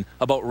young men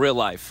about real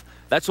life.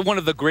 That's one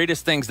of the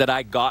greatest things that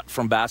I got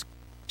from basketball.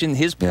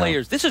 His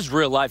players. This is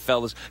real life,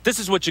 fellas. This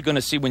is what you're going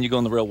to see when you go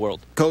in the real world.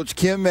 Coach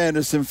Kim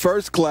Anderson,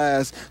 first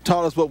class,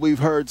 taught us what we've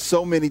heard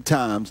so many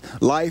times.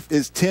 Life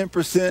is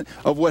 10%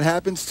 of what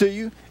happens to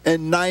you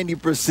and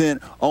 90%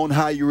 on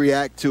how you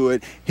react to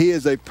it. He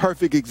is a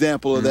perfect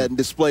example of that and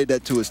displayed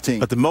that to his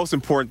team. But the most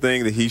important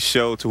thing that he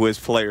showed to his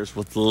players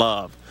was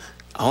love.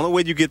 The only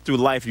way you get through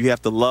life, you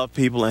have to love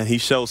people, and he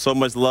showed so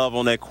much love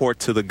on that court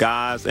to the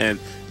guys, and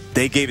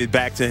they gave it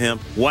back to him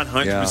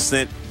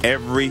 100%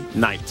 every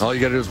night. All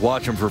you got to do is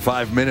watch him for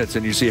 5 minutes,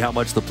 and you see how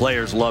much the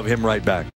players love him right back.